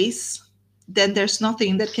case, then there's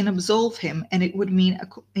nothing that can absolve him, and it would mean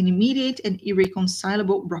an immediate and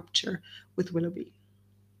irreconcilable rupture with Willoughby.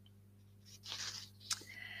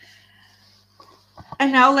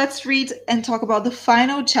 And now let's read and talk about the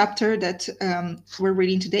final chapter that we're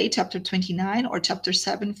reading today, chapter 29 or chapter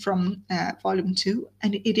 7 from volume 2.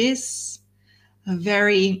 And it is a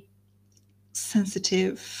very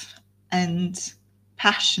sensitive and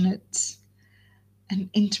passionate and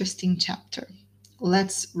interesting chapter.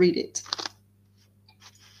 Let's read it.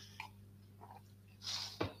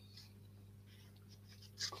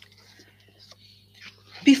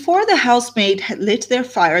 Before the housemaid had lit their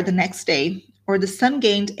fire the next day, or the sun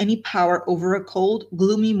gained any power over a cold,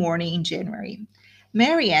 gloomy morning in January,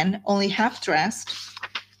 Marianne, only half dressed,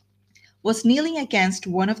 was kneeling against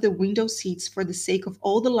one of the window seats for the sake of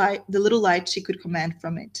all the little light she could command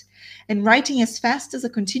from it, and writing as fast as a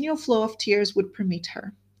continual flow of tears would permit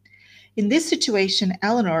her. In this situation,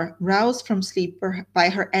 Eleanor, roused from sleep by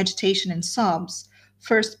her agitation and sobs,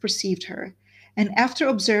 first perceived her, and after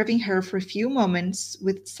observing her for a few moments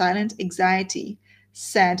with silent anxiety,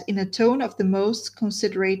 said in a tone of the most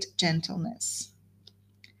considerate gentleness,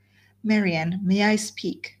 "Marianne, may I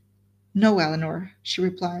speak?" "No, Eleanor," she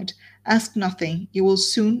replied. "Ask nothing. You will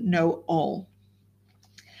soon know all."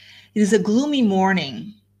 It is a gloomy,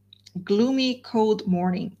 cold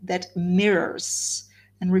morning that mirrors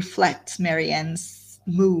and reflects Marianne's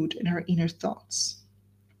mood and her inner thoughts,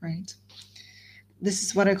 right? This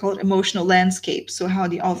is what I call emotional landscape. So, how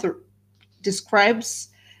the author describes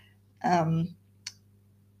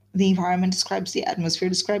the environment, describes the atmosphere,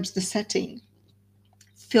 describes the setting,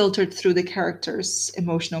 filtered through the character's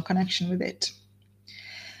emotional connection with it.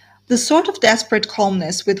 The sort of desperate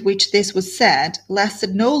calmness with which this was said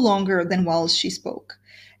lasted no longer than while she spoke,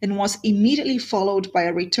 and was immediately followed by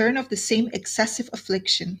a return of the same excessive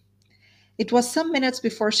affliction. It was some minutes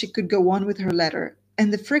before she could go on with her letter,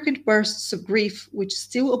 and the frequent bursts of grief which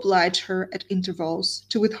still obliged her at intervals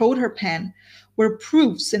to withhold her pen were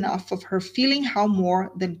proofs enough of her feeling how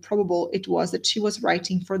more than probable it was that she was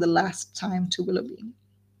writing for the last time to Willoughby.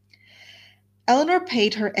 Eleanor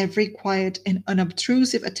paid her every quiet and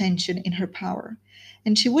unobtrusive attention in her power,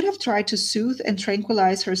 and she would have tried to soothe and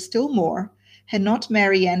tranquilize her still more, had not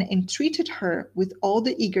Marianne entreated her with all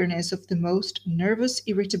the eagerness of the most nervous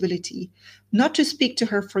irritability not to speak to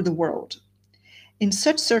her for the world. In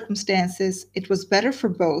such circumstances, it was better for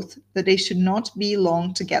both that they should not be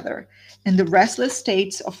long together, and the restless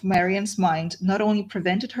states of Marianne's mind not only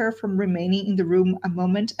prevented her from remaining in the room a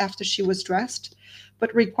moment after she was dressed,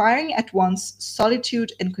 but requiring at once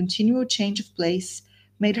solitude and continual change of place,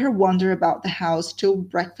 made her wander about the house till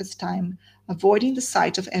breakfast time, avoiding the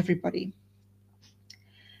sight of everybody.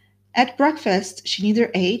 At breakfast, she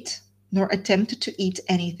neither ate nor attempted to eat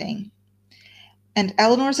anything, and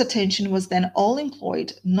Eleanor's attention was then all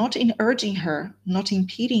employed, not in urging her, not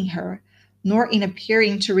impeding her, nor in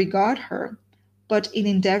appearing to regard her, but in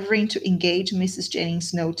endeavoring to engage Mrs.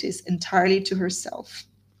 Jennings' notice entirely to herself.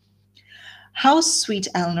 How sweet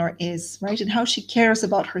Eleanor is, right? And how she cares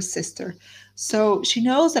about her sister. So she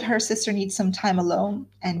knows that her sister needs some time alone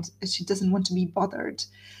and she doesn't want to be bothered.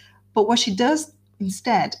 But what she does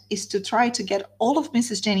instead is to try to get all of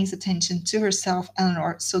Mrs. Jennings' attention to herself,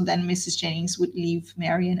 Eleanor, so then Mrs. Jennings would leave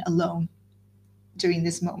Marian alone during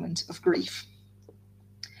this moment of grief.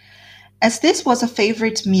 As this was a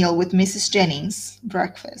favorite meal with Mrs. Jennings,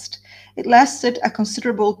 breakfast, it lasted a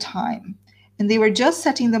considerable time, and they were just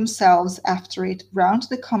setting themselves after it round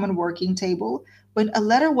the common working table when a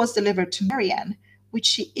letter was delivered to Marianne, which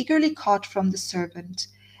she eagerly caught from the servant,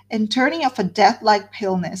 and turning off a death-like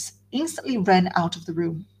paleness, instantly ran out of the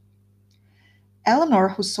room. Eleanor,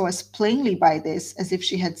 who saw as plainly by this as if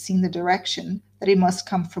she had seen the direction that it must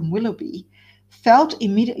come from Willoughby, felt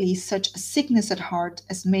immediately such a sickness at heart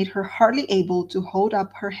as made her hardly able to hold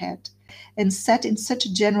up her head, and sat in such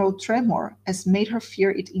a general tremor as made her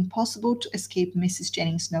fear it impossible to escape Mrs.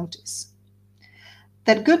 Jennings' notice.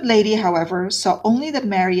 That good lady, however, saw only that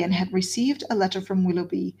Marianne had received a letter from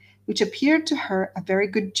Willoughby, which appeared to her a very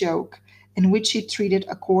good joke, and which she treated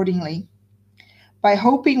accordingly, by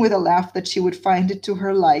hoping with a laugh that she would find it to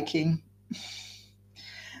her liking.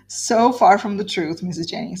 So far from the truth, Mrs.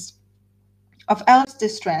 Jennings. Of Alice's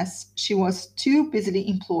distress, she was too busily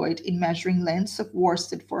employed in measuring lengths of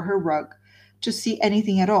worsted for her rug to see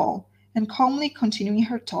anything at all, and calmly continuing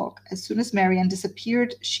her talk, as soon as Marianne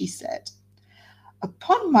disappeared, she said,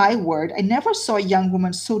 "Upon my word, I never saw a young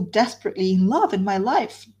woman so desperately in love in my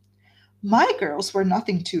life. My girls were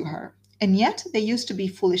nothing to her, and yet they used to be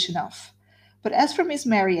foolish enough. But as for Miss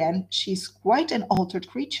Marianne, she's quite an altered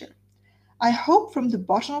creature. I hope from the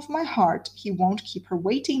bottom of my heart he won't keep her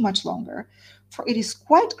waiting much longer, for it is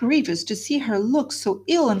quite grievous to see her look so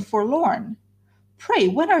ill and forlorn. Pray,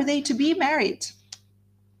 when are they to be married?"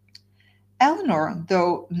 Eleanor,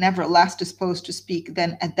 though never less disposed to speak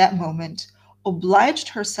than at that moment, obliged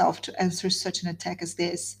herself to answer such an attack as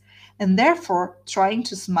this, and therefore, trying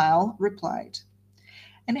to smile, replied,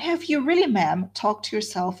 "And have you really, ma'am, talked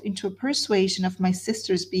yourself into a persuasion of my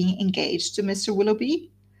sister's being engaged to Mr. Willoughby?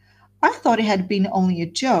 I thought it had been only a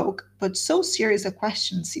joke, but so serious a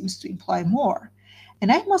question seems to imply more,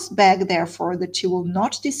 and I must beg, therefore, that you will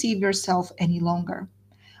not deceive yourself any longer.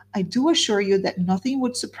 I do assure you that nothing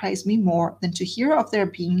would surprise me more than to hear of their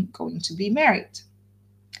being going to be married."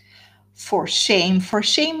 For shame,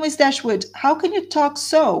 Miss Dashwood. How can you talk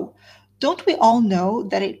so? Don't we all know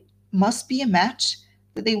that it must be a match,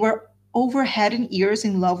 that they were over head and ears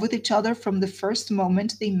in love with each other from the first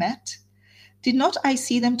moment they met? Did not I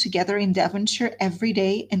see them together in Devonshire every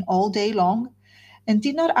day and all day long? And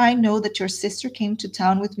did not I know that your sister came to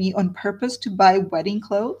town with me on purpose to buy wedding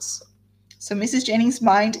clothes? So Mrs. Jennings'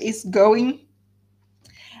 mind is going,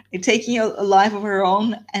 taking a life of her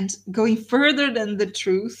own and going further than the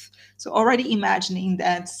truth. So already imagining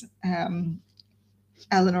that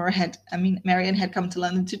Marianne had come to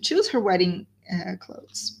London to choose her wedding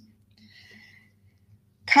clothes.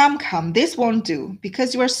 Come, come, this won't do.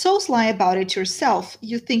 Because you are so sly about it yourself,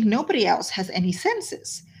 you think nobody else has any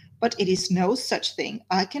senses. But it is no such thing,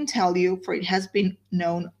 I can tell you, for it has been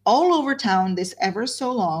known all over town this ever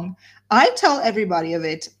so long. I tell everybody of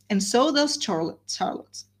it, and so does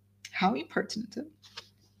Charlotte. How impertinent.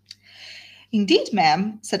 Indeed,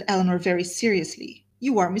 ma'am, said Eleanor very seriously,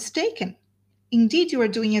 you are mistaken. Indeed, you are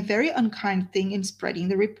doing a very unkind thing in spreading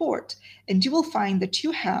the report, and you will find that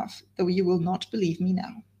you have, though you will not believe me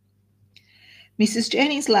now. Mrs.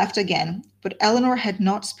 Jennings laughed again, but Eleanor had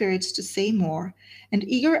not spirits to say more, and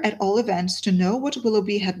eager at all events to know what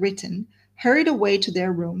Willoughby had written, hurried away to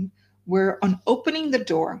their room, where, on opening the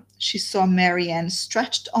door, she saw Marianne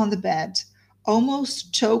stretched on the bed,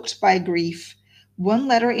 almost choked by grief, one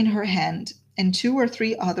letter in her hand, and 2 or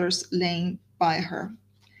 3 others laying by her.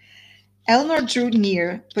 Eleanor drew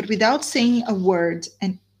near, but without saying a word,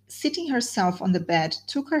 and sitting herself on the bed,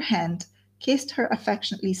 took her hand, kissed her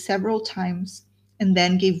affectionately several times, and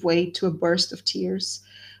then gave way to a burst of tears,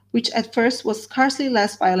 which at first was scarcely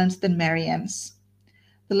less violent than Marianne's.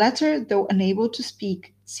 The latter, though unable to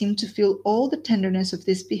speak, seemed to feel all the tenderness of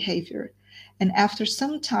this behavior, and after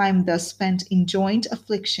some time thus spent in joint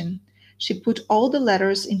affliction, she put all the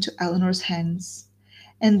letters into Eleanor's hands,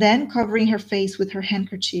 and then, covering her face with her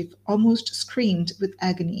handkerchief, almost screamed with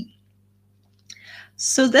agony.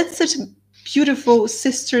 So that's such a beautiful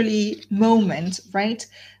sisterly moment, right?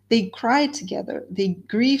 They cried together, they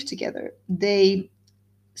grieved together, they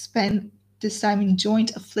spent this time in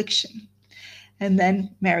joint affliction. And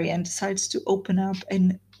then Marianne decides to open up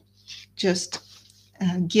and just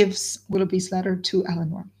gives Willoughby's letter to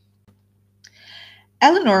Eleanor.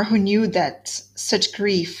 Eleanor, who knew that such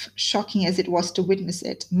grief, shocking as it was to witness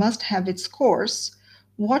it, must have its course,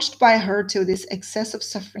 watched by her till this excess of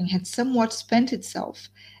suffering had somewhat spent itself,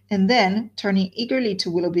 and then, turning eagerly to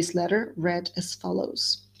Willoughby's letter, read as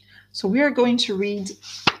follows. So we are going to read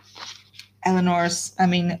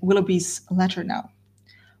Willoughby's letter now.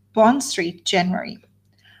 Bond Street, January.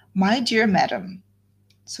 My dear Madam.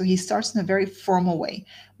 So he starts in a very formal way.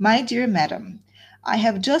 My dear madam, I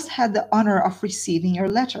have just had the honor of receiving your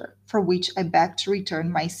letter, for which I beg to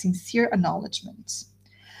return my sincere acknowledgments.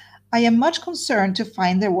 I am much concerned to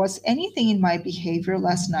find there was anything in my behavior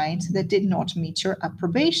last night that did not meet your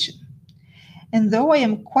approbation. And though I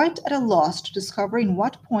am quite at a loss to discover in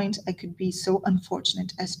what point I could be so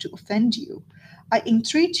unfortunate as to offend you, I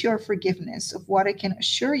entreat your forgiveness of what I can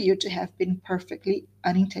assure you to have been perfectly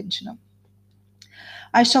unintentional.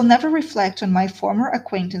 I shall never reflect on my former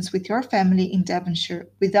acquaintance with your family in Devonshire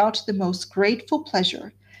without the most grateful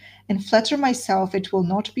pleasure, and flatter myself it will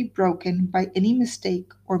not be broken by any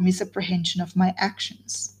mistake or misapprehension of my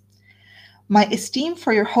actions. My esteem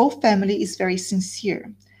for your whole family is very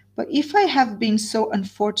sincere, but if I have been so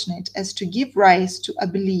unfortunate as to give rise to a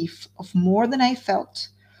belief of more than I felt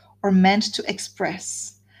or meant to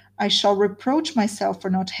express, I shall reproach myself for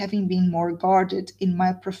not having been more guarded in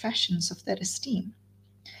my professions of that esteem.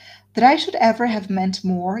 That I should ever have meant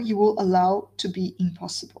more, you will allow to be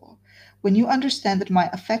impossible, when you understand that my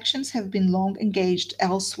affections have been long engaged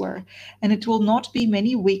elsewhere, and it will not be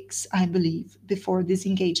many weeks, I believe, before this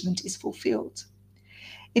engagement is fulfilled.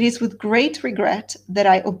 It is with great regret that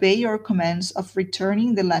I obey your commands of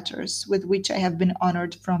returning the letters with which I have been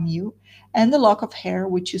honored from you, and the lock of hair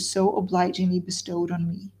which you so obligingly bestowed on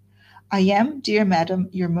me. I am, dear madam,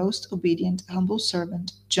 your most obedient, humble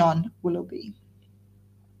servant, John Willoughby.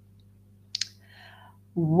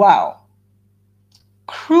 Wow.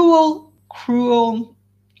 Cruel, cruel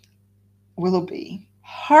Willoughby.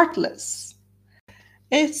 Heartless.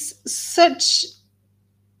 It's such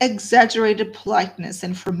exaggerated politeness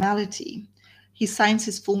and formality. He signs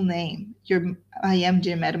his full name. I am,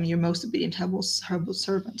 dear madam, your most obedient, humble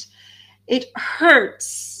servant. It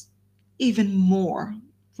hurts even more,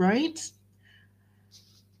 right?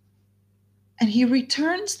 And he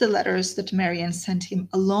returns the letters that Marianne sent him,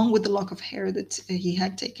 along with the lock of hair that he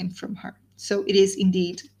had taken from her. So it is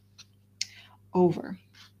indeed over.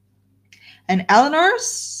 And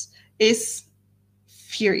Eleanor's is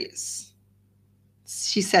furious.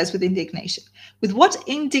 She says with indignation. With what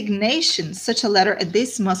indignation such a letter as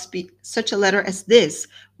this must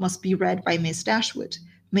be read by Miss Dashwood,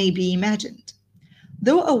 may be imagined.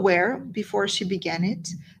 Though aware, before she began it,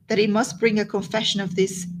 that it must bring a confession of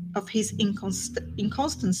his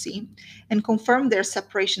inconstancy and confirm their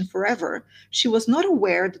separation forever, she was not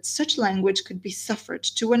aware that such language could be suffered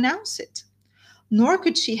to announce it. Nor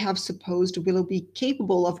could she have supposed Willoughby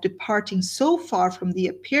capable of departing so far from the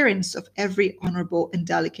appearance of every honourable and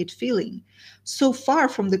delicate feeling, so far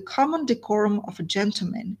from the common decorum of a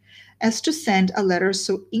gentleman, as to send a letter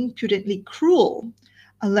so impudently cruel,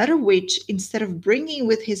 a letter which, instead of bringing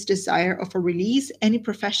with his desire of a release any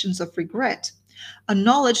professions of regret,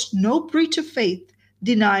 acknowledged no breach of faith,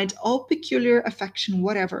 denied all peculiar affection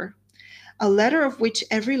whatever, a letter of which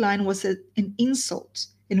every line was an insult,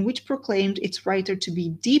 and which proclaimed its writer to be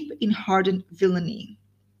deep in hardened villainy.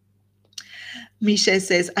 Misha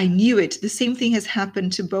says, I knew it. The same thing has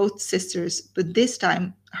happened to both sisters, but this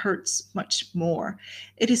time hurts much more.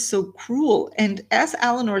 It is so cruel. And as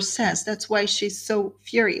Eleanor says, that's why she's so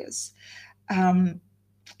furious.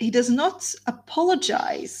 He does not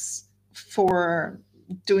apologize for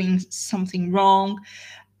doing something wrong.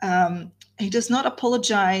 He does not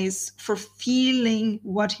apologize for feeling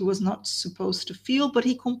what he was not supposed to feel, but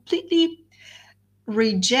he completely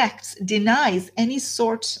rejects, denies any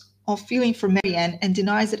sort of feeling for Marianne and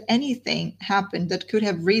denies that anything happened that could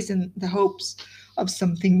have risen the hopes of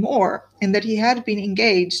something more, and that he had been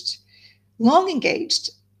engaged, long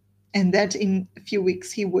engaged, and that in a few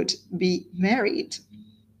weeks he would be married.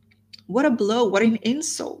 What a blow, what an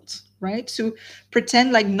insult, right? To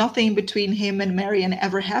pretend like nothing between him and Marianne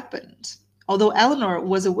ever happened. Although Eleanor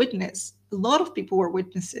was a witness, a lot of people were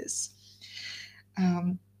witnesses.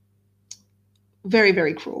 Very,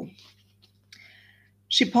 very cruel.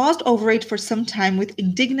 She paused over it for some time with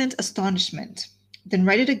indignant astonishment, then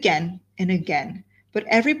read it again and again. But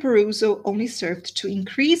every perusal only served to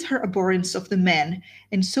increase her abhorrence of the man,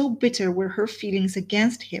 and so bitter were her feelings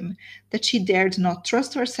against him that she dared not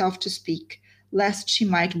trust herself to speak, lest she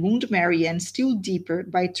might wound Marianne still deeper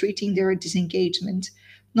by treating their disengagement,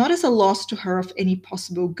 not as a loss to her of any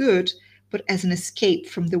possible good, but as an escape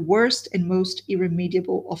from the worst and most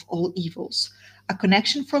irremediable of all evils, a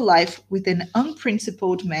connection for life with an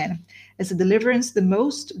unprincipled man, as a deliverance the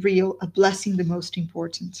most real, a blessing the most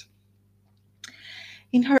important.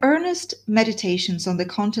 In her earnest meditations on the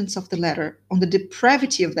contents of the letter, on the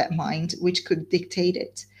depravity of that mind which could dictate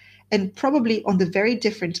it, and probably on the very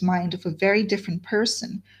different mind of a very different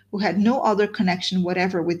person who had no other connection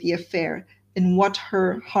whatever with the affair and what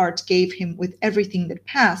her heart gave him with everything that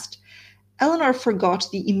passed, Eleanor forgot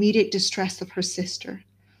the immediate distress of her sister,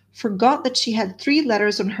 forgot that she had 3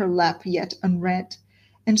 letters on her lap yet unread,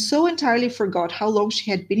 and so entirely forgot how long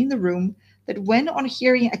she had been in the room that when, on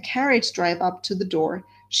hearing a carriage drive up to the door,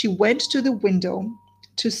 she went to the window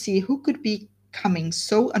to see who could be coming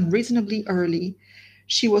so unreasonably early,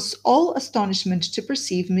 she was all astonishment to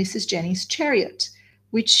perceive Mrs. Jennings' chariot,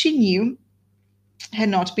 which she knew had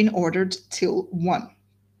not been ordered till 1.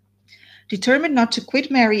 Determined not to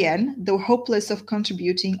quit Marianne, though hopeless of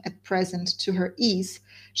contributing at present to her ease,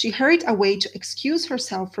 she hurried away to excuse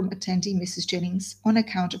herself from attending Mrs. Jennings on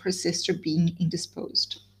account of her sister being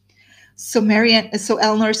indisposed. So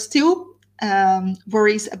Eleanor still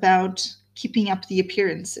worries about keeping up the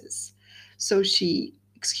appearances. So she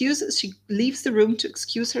leaves the room to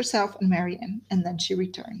excuse herself and Marianne, and then she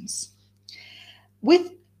returns.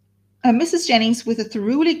 With Mrs. Jennings, with a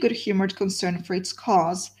thoroughly good-humored concern for its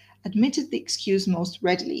cause, admitted the excuse most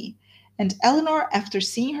readily, and Eleanor, after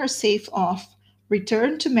seeing her safe off,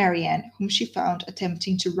 returned to Marianne, whom she found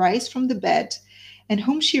attempting to rise from the bed, and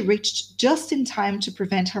whom she reached just in time to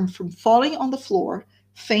prevent her from falling on the floor,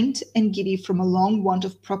 faint and giddy from a long want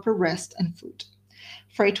of proper rest and food.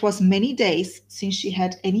 For it was many days since she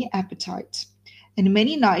had any appetite, and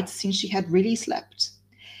many nights since she had really slept.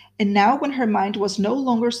 And now, when her mind was no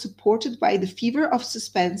longer supported by the fever of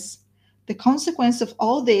suspense, the consequence of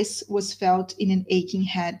all this was felt in an aching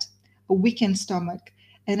head, a weakened stomach,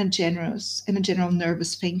 and a general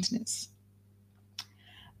nervous faintness.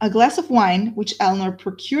 A glass of wine, which Eleanor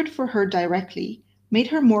procured for her directly, made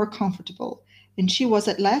her more comfortable, and she was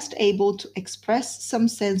at last able to express some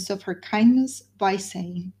sense of her kindness by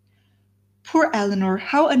saying, "Poor Eleanor,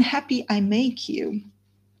 how unhappy I make you!"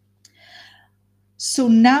 So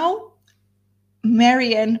now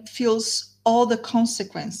Marianne feels all the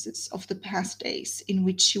consequences of the past days in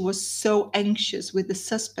which she was so anxious with the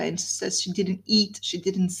suspense that she didn't eat, she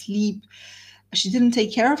didn't sleep, she didn't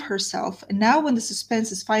take care of herself. And now, when the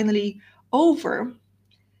suspense is finally over,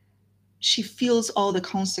 she feels all the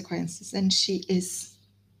consequences and she is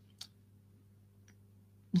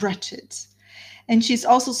wretched. And she's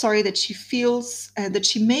also sorry that she feels that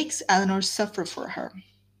she makes Eleanor suffer for her.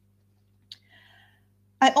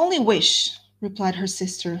 "I only wish," replied her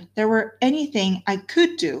sister, "there were anything I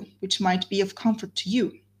could do which might be of comfort to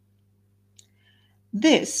you."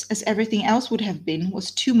 This, as everything else would have been,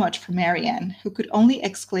 was too much for Marianne, who could only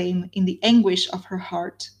exclaim in the anguish of her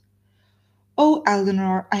heart, "Oh,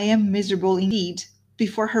 Eleanor, I am miserable indeed,"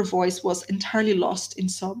 before her voice was entirely lost in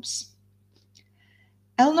sobs.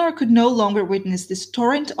 Eleanor could no longer witness this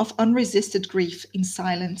torrent of unresisted grief in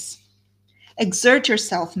silence. "Exert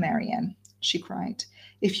yourself, Marianne," she cried.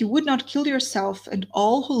 "If you would not kill yourself and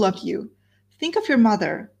all who love you, think of your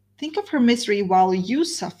mother, think of her misery while you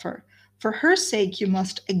suffer. For her sake, you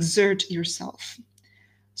must exert yourself."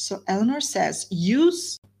 So Eleanor says,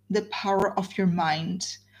 use the power of your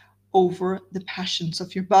mind over the passions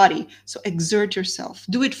of your body. So exert yourself.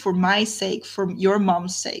 Do it for my sake, for your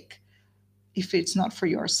mom's sake, if it's not for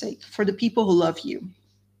your sake, for the people who love you.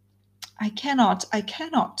 I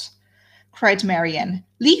cannot, cried Marianne.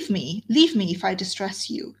 Leave me if I distress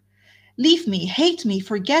you. Leave me, hate me,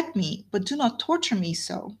 forget me, but do not torture me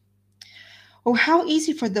so. Oh, how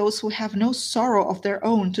easy for those who have no sorrow of their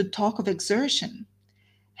own to talk of exertion.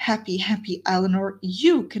 Happy, happy Eleanor,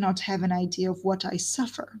 you cannot have an idea of what I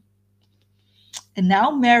suffer. And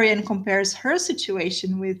now Marianne compares her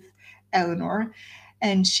situation with Eleanor,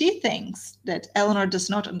 and she thinks that Eleanor does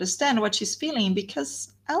not understand what she's feeling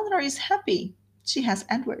because Eleanor is happy. She has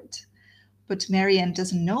Edward. But Marianne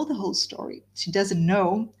doesn't know the whole story. She doesn't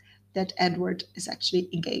know that Edward is actually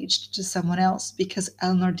engaged to someone else because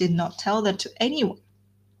Eleanor did not tell that to anyone.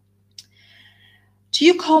 Do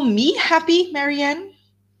you call me happy, Marianne?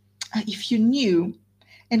 If you knew.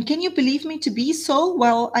 And can you believe me to be so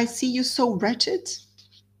while I see you so wretched?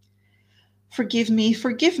 Forgive me,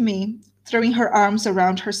 throwing her arms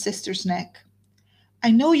around her sister's neck.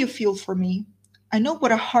 I know you feel for me. I know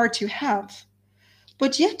what a heart you have.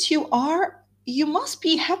 But yet you must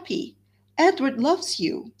be happy. Edward loves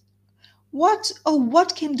you.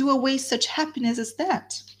 What can do away such happiness as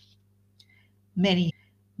that? Many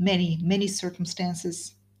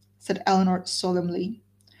circumstances, said Eleanor solemnly.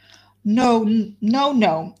 No,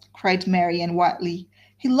 no, cried Marianne wildly.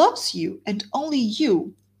 He loves you, and only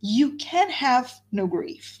you. You can have no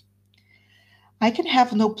grief. I can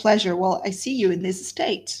have no pleasure while I see you in this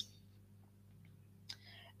state.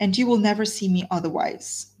 And you will never see me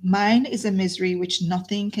otherwise. Mine is a misery which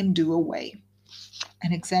nothing can do away.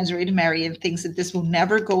 An exaggerated Marian thinks that this will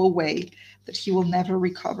never go away, that he will never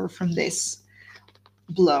recover from this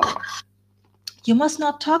blow. You must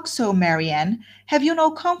not talk so, Marianne. Have you no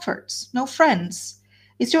comforts, no friends?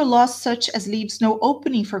 Is your loss such as leaves no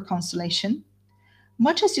opening for consolation?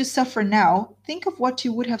 Much as you suffer now, think of what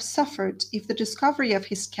you would have suffered if the discovery of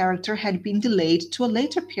his character had been delayed to a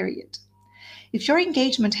later period. If your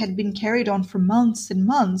engagement had been carried on for months and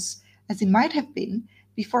months, as it might have been,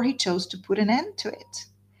 before he chose to put an end to it.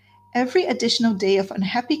 Every additional day of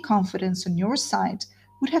unhappy confidence on your side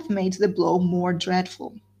would have made the blow more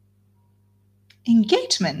dreadful.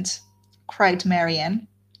 Engagement? Cried Marianne.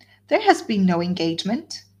 There has been no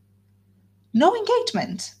engagement. No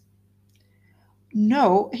engagement.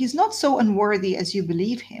 No, he's not so unworthy as you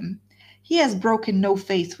believe him. He has broken no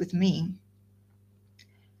faith with me.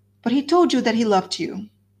 But he told you that he loved you.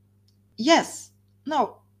 Yes.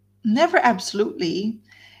 No, never absolutely.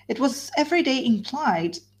 It was every day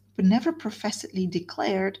implied, but never professedly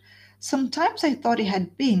declared. Sometimes I thought he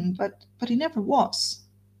had been, but he never was.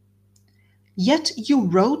 Yet you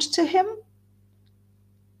wrote to him?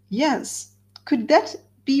 Yes. Could that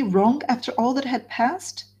be wrong after all that had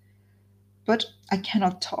passed? But I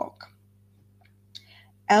cannot talk.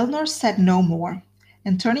 Eleanor said no more,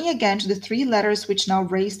 and turning again to the three letters which now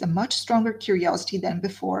raised a much stronger curiosity than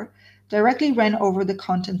before, directly ran over the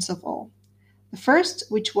contents of all. The first,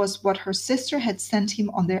 which was what her sister had sent him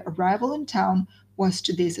on their arrival in town, was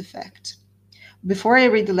to this effect. Before I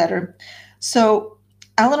read the letter, so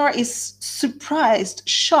Eleanor is surprised,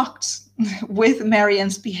 shocked with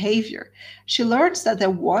Marianne's behavior. She learns that there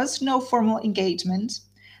was no formal engagement,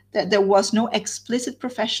 that there was no explicit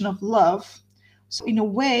profession of love. So, in a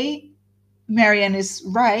way, Marianne is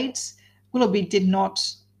right. Willoughby did not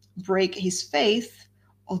break his faith,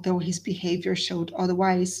 although his behavior showed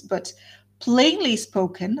otherwise. But plainly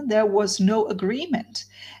spoken, there was no agreement.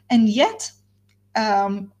 And yet,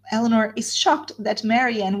 Eleanor is shocked that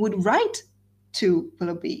Marianne would write to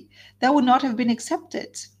Willoughby. That would not have been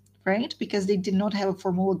accepted, right? Because they did not have a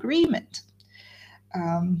formal agreement.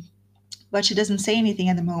 But she doesn't say anything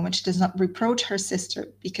at the moment. She does not reproach her sister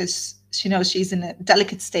because she knows she's in a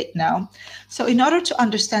delicate state now. So in order to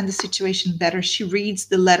understand the situation better, she reads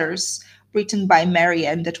the letters written by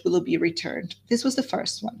Marianne that Willoughby returned. This was the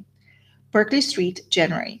first one. Berkeley Street,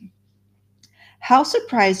 January. How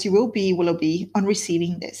surprised you will be, Willoughby, on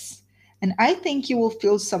receiving this. And I think you will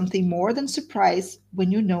feel something more than surprise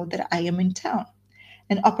when you know that I am in town.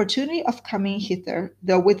 An opportunity of coming hither,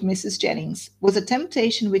 though with Mrs. Jennings, was a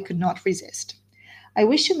temptation we could not resist. I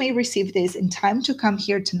wish you may receive this in time to come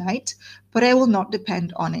here tonight, but I will not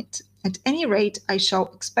depend on it. At any rate, I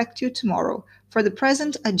shall expect you tomorrow. For the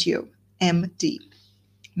present, adieu. M.D.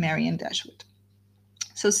 Marianne Dashwood.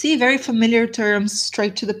 So see, very familiar terms,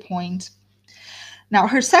 straight to the point. Now,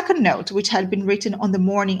 her second note, which had been written on the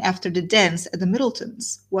morning after the dance at the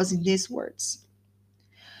Middletons, was in these words.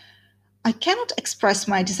 I cannot express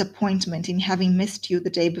my disappointment in having missed you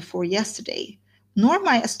the day before yesterday, nor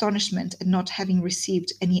my astonishment at not having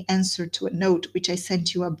received any answer to a note which I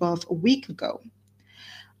sent you above a week ago.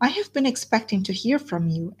 I have been expecting to hear from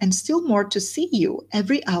you, and still more to see you,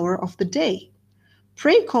 every hour of the day.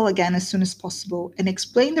 Pray call again as soon as possible, and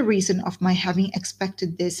explain the reason of my having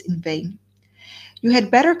expected this in vain. You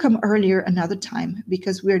had better come earlier another time,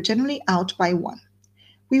 because we are generally out by 1.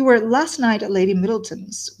 We were last night at Lady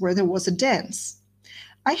Middleton's, where there was a dance.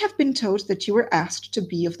 I have been told that you were asked to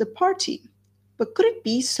be of the party. But could it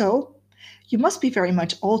be so? You must be very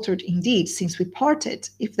much altered indeed since we parted,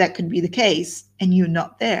 if that could be the case, and you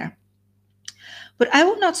not there. But I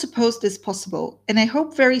will not suppose this possible, and I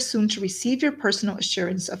hope very soon to receive your personal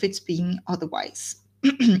assurance of its being otherwise.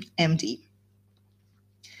 M.D.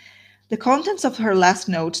 The contents of her last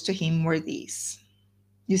note to him were these.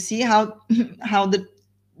 You see how the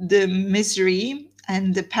misery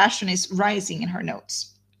and the passion is rising in her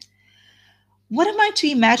notes. What am I to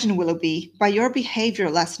imagine, Willoughby, by your behavior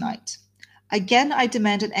last night? Again, I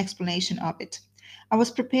demand an explanation of it. I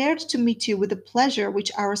was prepared to meet you with the pleasure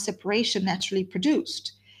which our separation naturally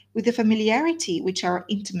produced, with the familiarity which our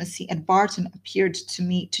intimacy at Barton appeared to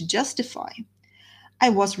me to justify. I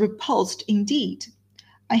was repulsed indeed.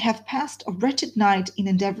 I have passed a wretched night in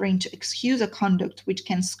endeavoring to excuse a conduct which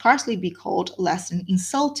can scarcely be called less than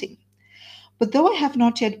insulting. But though I have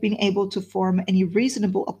not yet been able to form any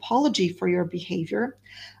reasonable apology for your behavior,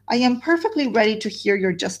 I am perfectly ready to hear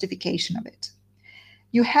your justification of it.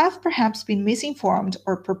 You have perhaps been misinformed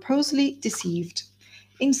or purposely deceived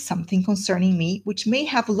in something concerning me which may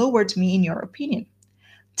have lowered me in your opinion.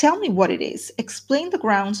 Tell me what it is. Explain the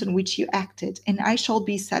grounds on which you acted, and I shall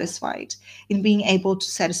be satisfied in being able to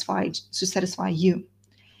satisfy you.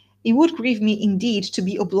 It would grieve me indeed to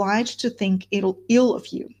be obliged to think ill of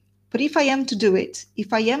you. But if I am to do it,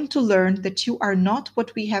 if I am to learn that you are not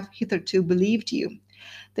what we have hitherto believed you,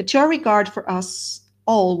 that your regard for us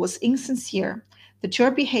all was insincere, that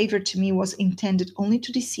your behavior to me was intended only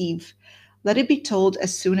to deceive, let it be told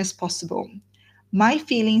as soon as possible. My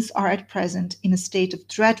feelings are at present in a state of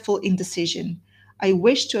dreadful indecision. I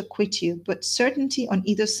wish to acquit you, but certainty on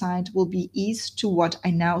either side will be ease to what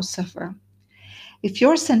I now suffer. If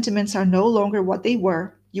your sentiments are no longer what they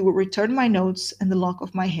were, you will return my notes and the lock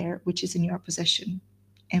of my hair, which is in your possession.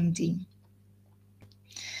 M.D.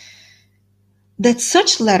 That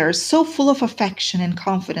such letters, so full of affection and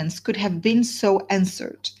confidence, could have been so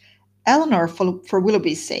answered, Eleanor, for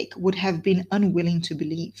Willoughby's sake, would have been unwilling to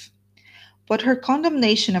believe. But her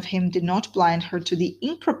condemnation of him did not blind her to the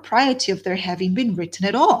impropriety of their having been written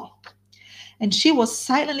at all, and she was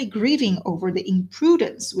silently grieving over the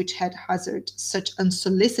imprudence which had hazarded such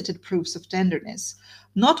unsolicited proofs of tenderness,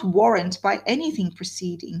 not warranted by anything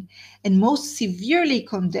preceding, and most severely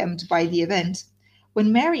condemned by the event,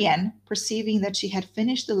 when Marianne, perceiving that she had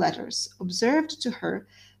finished the letters, observed to her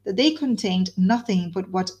that they contained nothing but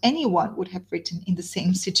what any one would have written in the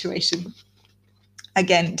same situation.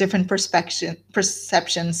 Again, different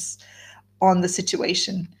perceptions on the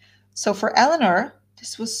situation. So for Eleanor,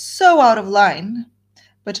 this was so out of line,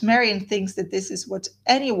 but Marian thinks that this is what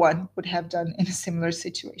anyone would have done in a similar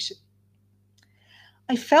situation.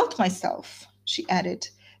 I felt myself, she added,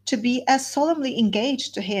 to be as solemnly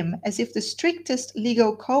engaged to him as if the strictest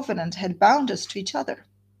legal covenant had bound us to each other.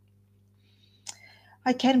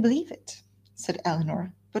 I can believe it, said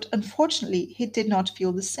Eleanor, but unfortunately he did not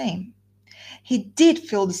feel the same. He did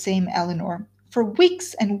feel the same, Eleanor. For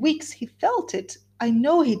weeks and weeks he felt it. I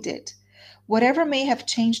know he did. Whatever may have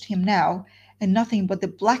changed him now, and nothing but the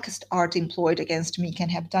blackest art employed against me can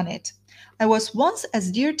have done it, I was once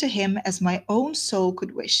as dear to him as my own soul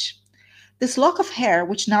could wish. This lock of hair,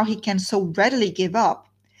 which now he can so readily give up,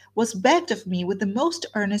 was begged of me with the most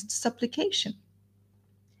earnest supplication.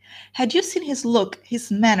 Had you seen his look,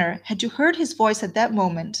 his manner, had you heard his voice at that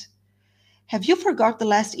moment, have you forgot the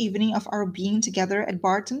last evening of our being together at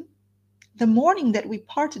Barton? The morning that we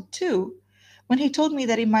parted, too, when he told me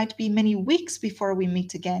that it might be many weeks before we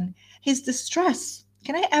meet again. His distress!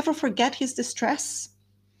 Can I ever forget his distress?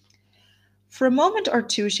 For a moment or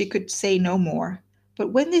two she could say no more,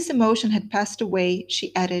 but when this emotion had passed away,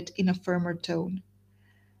 she added in a firmer tone,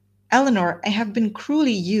 Eleanor, I have been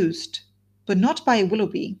cruelly used, but not by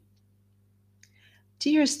Willoughby.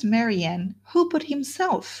 Dearest Marianne, who but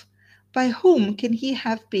himself? By whom can he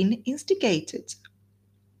have been instigated?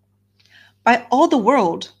 By all the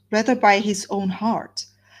world, rather by his own heart.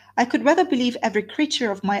 I could rather believe every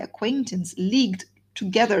creature of my acquaintance leagued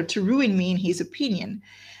together to ruin me in his opinion,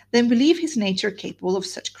 than believe his nature capable of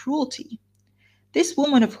such cruelty. This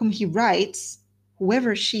woman of whom he writes,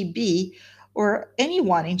 whoever she be, or any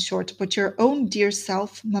one, in short, but your own dear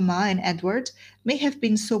self, mamma and Edward, may have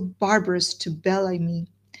been so barbarous to belie me.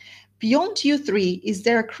 Beyond you three, is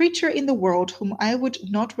there a creature in the world whom I would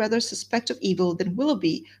not rather suspect of evil than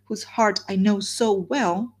Willoughby, whose heart I know so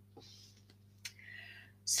well?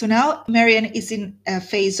 So now Marianne is in a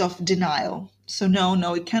phase of denial. So no,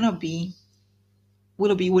 no, it cannot be.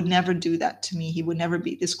 Willoughby would never do that to me. He would never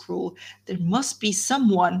be this cruel. There must be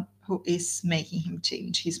someone who is making him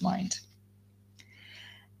change his mind.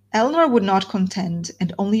 Eleanor would not contend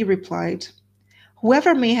and only replied,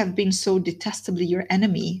 whoever may have been so detestably your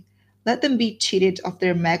enemy, let them be cheated of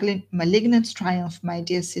their malignant triumph, my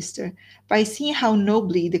dear sister, by seeing how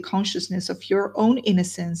nobly the consciousness of your own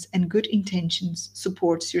innocence and good intentions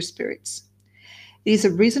supports your spirits. It is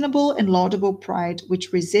a reasonable and laudable pride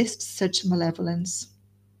which resists such malevolence.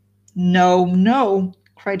 No, no,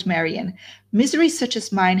 cried Marian. Misery such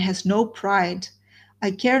as mine has no pride. I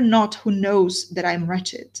care not who knows that I am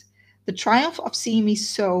wretched. The triumph of seeing me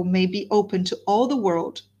so may be open to all the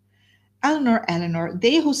world. Eleanor, Eleanor,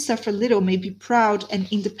 they who suffer little may be proud and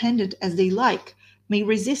independent as they like, may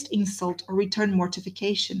resist insult or return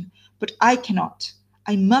mortification, but I cannot.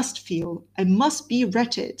 I must feel, I must be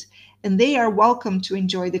wretched, and they are welcome to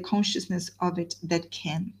enjoy the consciousness of it that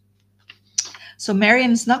can. So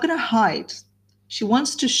Marian is not going to hide. She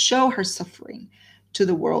wants to show her suffering to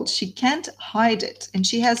the world. She can't hide it, and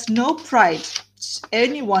she has no pride.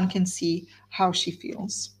 Anyone can see how she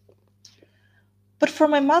feels. But for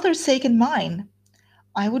my mother's sake and mine,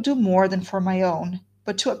 I would do more than for my own.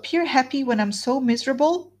 But to appear happy when I'm so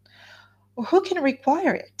miserable? Or who can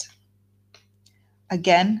require it?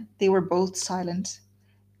 Again, they were both silent.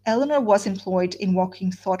 Eleanor was employed in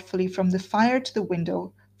walking thoughtfully from the fire to the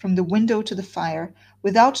window, from the window to the fire,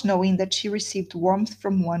 without knowing that she received warmth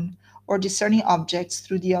from one, or discerning objects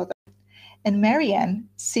through the other. And Marianne,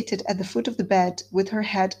 seated at the foot of the bed, with her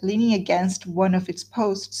head leaning against one of its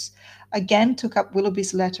posts, again took up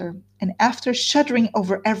Willoughby's letter, and after shuddering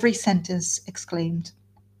over every sentence, exclaimed,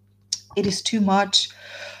 "It is too much.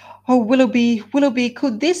 Oh, Willoughby, Willoughby,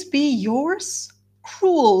 could this be yours?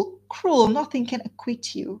 Cruel, cruel, nothing can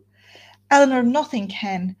acquit you. Eleanor, nothing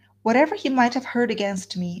can. Whatever he might have heard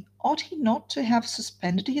against me, ought he not to have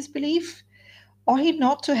suspended his belief? Ought he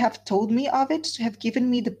not to have told me of it, to have given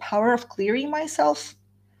me the power of clearing myself?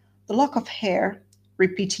 The lock of hair,"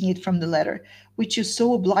 repeating it from the letter, "which you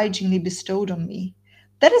so obligingly bestowed on me.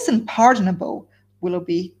 That is unpardonable,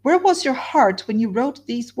 Willoughby. Where was your heart when you wrote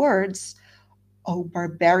these words? Oh,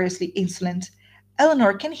 barbarously insolent!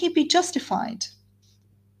 Eleanor, can he be justified?"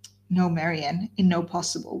 "No, Marianne, in no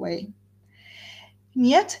possible way." And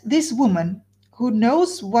yet this woman, who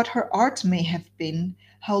knows what her art may have been,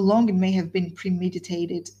 how long it may have been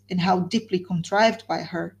premeditated, and how deeply contrived by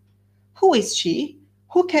her, who is she?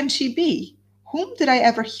 Who can she be? Whom did I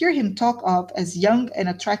ever hear him talk of as young and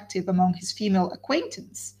attractive among his female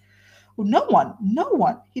acquaintance? No one, no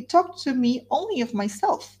one. He talked to me only of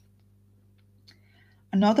myself.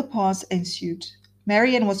 Another pause ensued.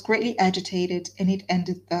 Marianne was greatly agitated, and it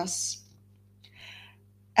ended thus.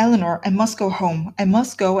 "Eleanor, I must go home. I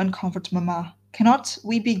must go and comfort mamma. Cannot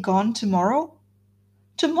we be gone tomorrow?"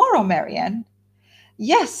 "Tomorrow, Marianne?"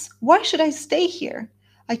 "Yes. Why should I stay here?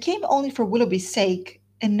 I came only for Willoughby's sake,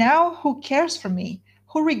 and now who cares for me?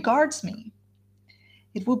 Who regards me?"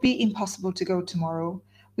 "It would be impossible to go tomorrow.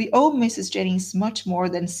 We owe Mrs. Jennings much more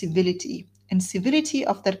than civility, and civility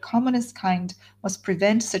of that commonest kind must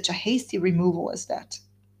prevent such a hasty removal as that."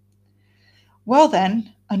 "Well,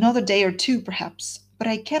 then, another day or two, perhaps. But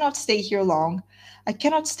I cannot stay here long. I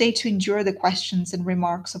cannot stay to endure the questions and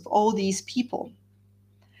remarks of all these people.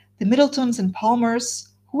 The Middletons and Palmers,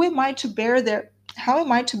 who am I to bear their how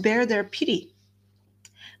am I to bear their pity?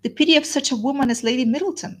 The pity of such a woman as Lady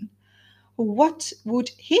Middleton. What would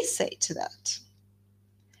he say to that?"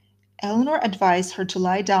 Eleanor advised her to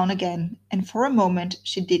lie down again, and for a moment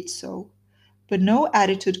she did so. But no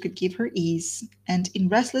attitude could give her ease, and in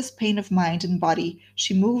restless pain of mind and body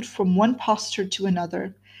she moved from one posture to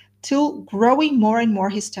another, till, growing more and more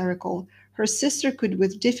hysterical, her sister could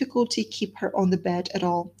with difficulty keep her on the bed at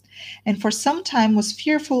all, and for some time was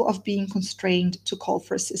fearful of being constrained to call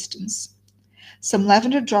for assistance. Some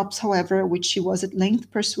lavender drops, however, which she was at length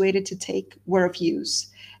persuaded to take, were of use,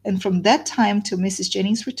 and from that time till Mrs.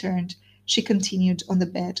 Jennings returned, she continued on the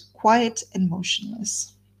bed, quiet and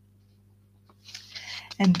motionless.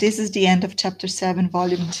 And this is the end of chapter 7,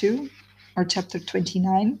 volume 2, or chapter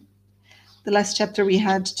 29, the last chapter we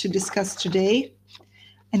had to discuss today.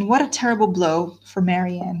 And what a terrible blow for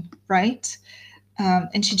Marianne, right?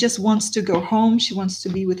 And she just wants to go home. She wants to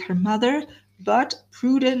be with her mother. But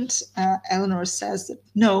prudent Eleanor says that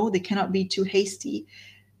no, they cannot be too hasty.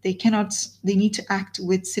 They need to act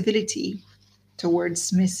with civility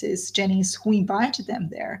towards Mrs. Jennings, who invited them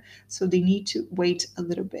there. So they need to wait a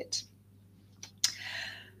little bit.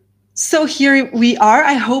 So here we are.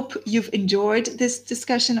 I hope you've enjoyed this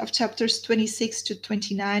discussion of chapters 26 to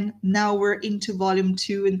 29. Now we're into volume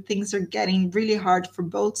 2, and things are getting really hard for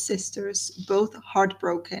both sisters, both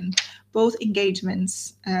heartbroken, both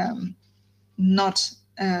engagements not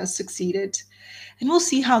succeeded. And we'll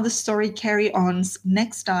see how the story carry on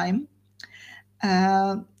next time.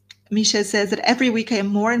 Misha says that every week I am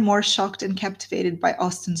more and more shocked and captivated by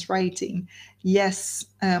Austen's writing. Yes,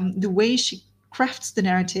 the way she crafts the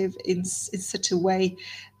narrative in such a way.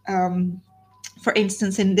 For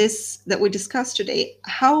instance, in this that we discussed today,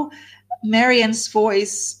 how Marianne's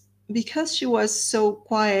voice, because she was so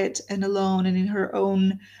quiet and alone and in her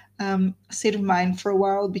own state of mind for a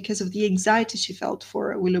while because of the anxiety she felt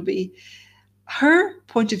for Willoughby, her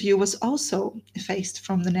point of view was also effaced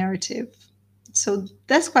from the narrative. So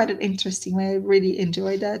that's quite an interesting way. I really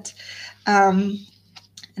enjoy that. And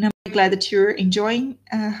I'm really glad that you're enjoying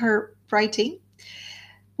her writing.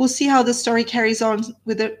 We'll see how the story carries on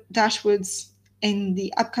with the Dashwoods in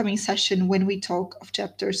the upcoming session when we talk of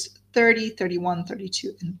chapters 30, 31,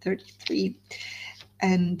 32, and 33.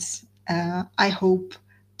 And I hope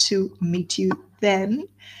to meet you then.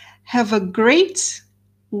 Have a great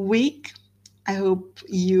week. I hope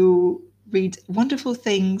you read wonderful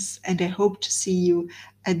things, and I hope to see you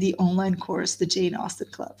at the online course, the Jane Austen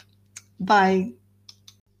Club. Bye.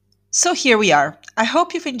 So here we are. I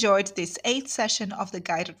hope you've enjoyed this eighth session of the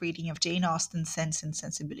guided reading of Jane Austen's Sense and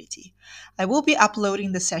Sensibility. I will be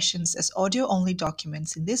uploading the sessions as audio only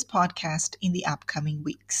documents in this podcast in the upcoming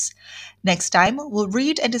weeks. Next time, we'll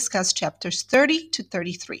read and discuss chapters 30 to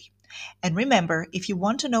 33. And remember, if you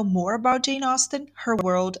want to know more about Jane Austen, her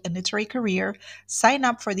world, and literary career, sign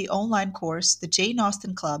up for the online course, the Jane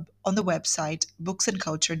Austen Club, on the website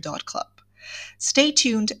booksandculture.club. Stay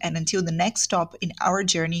tuned, and until the next stop in our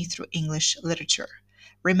journey through English literature.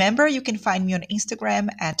 Remember, you can find me on Instagram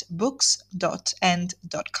at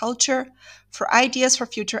books.and.culture. For ideas for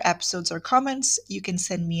future episodes or comments, you can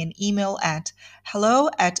send me an email at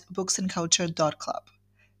hello@booksandculture.club.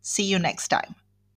 See you next time.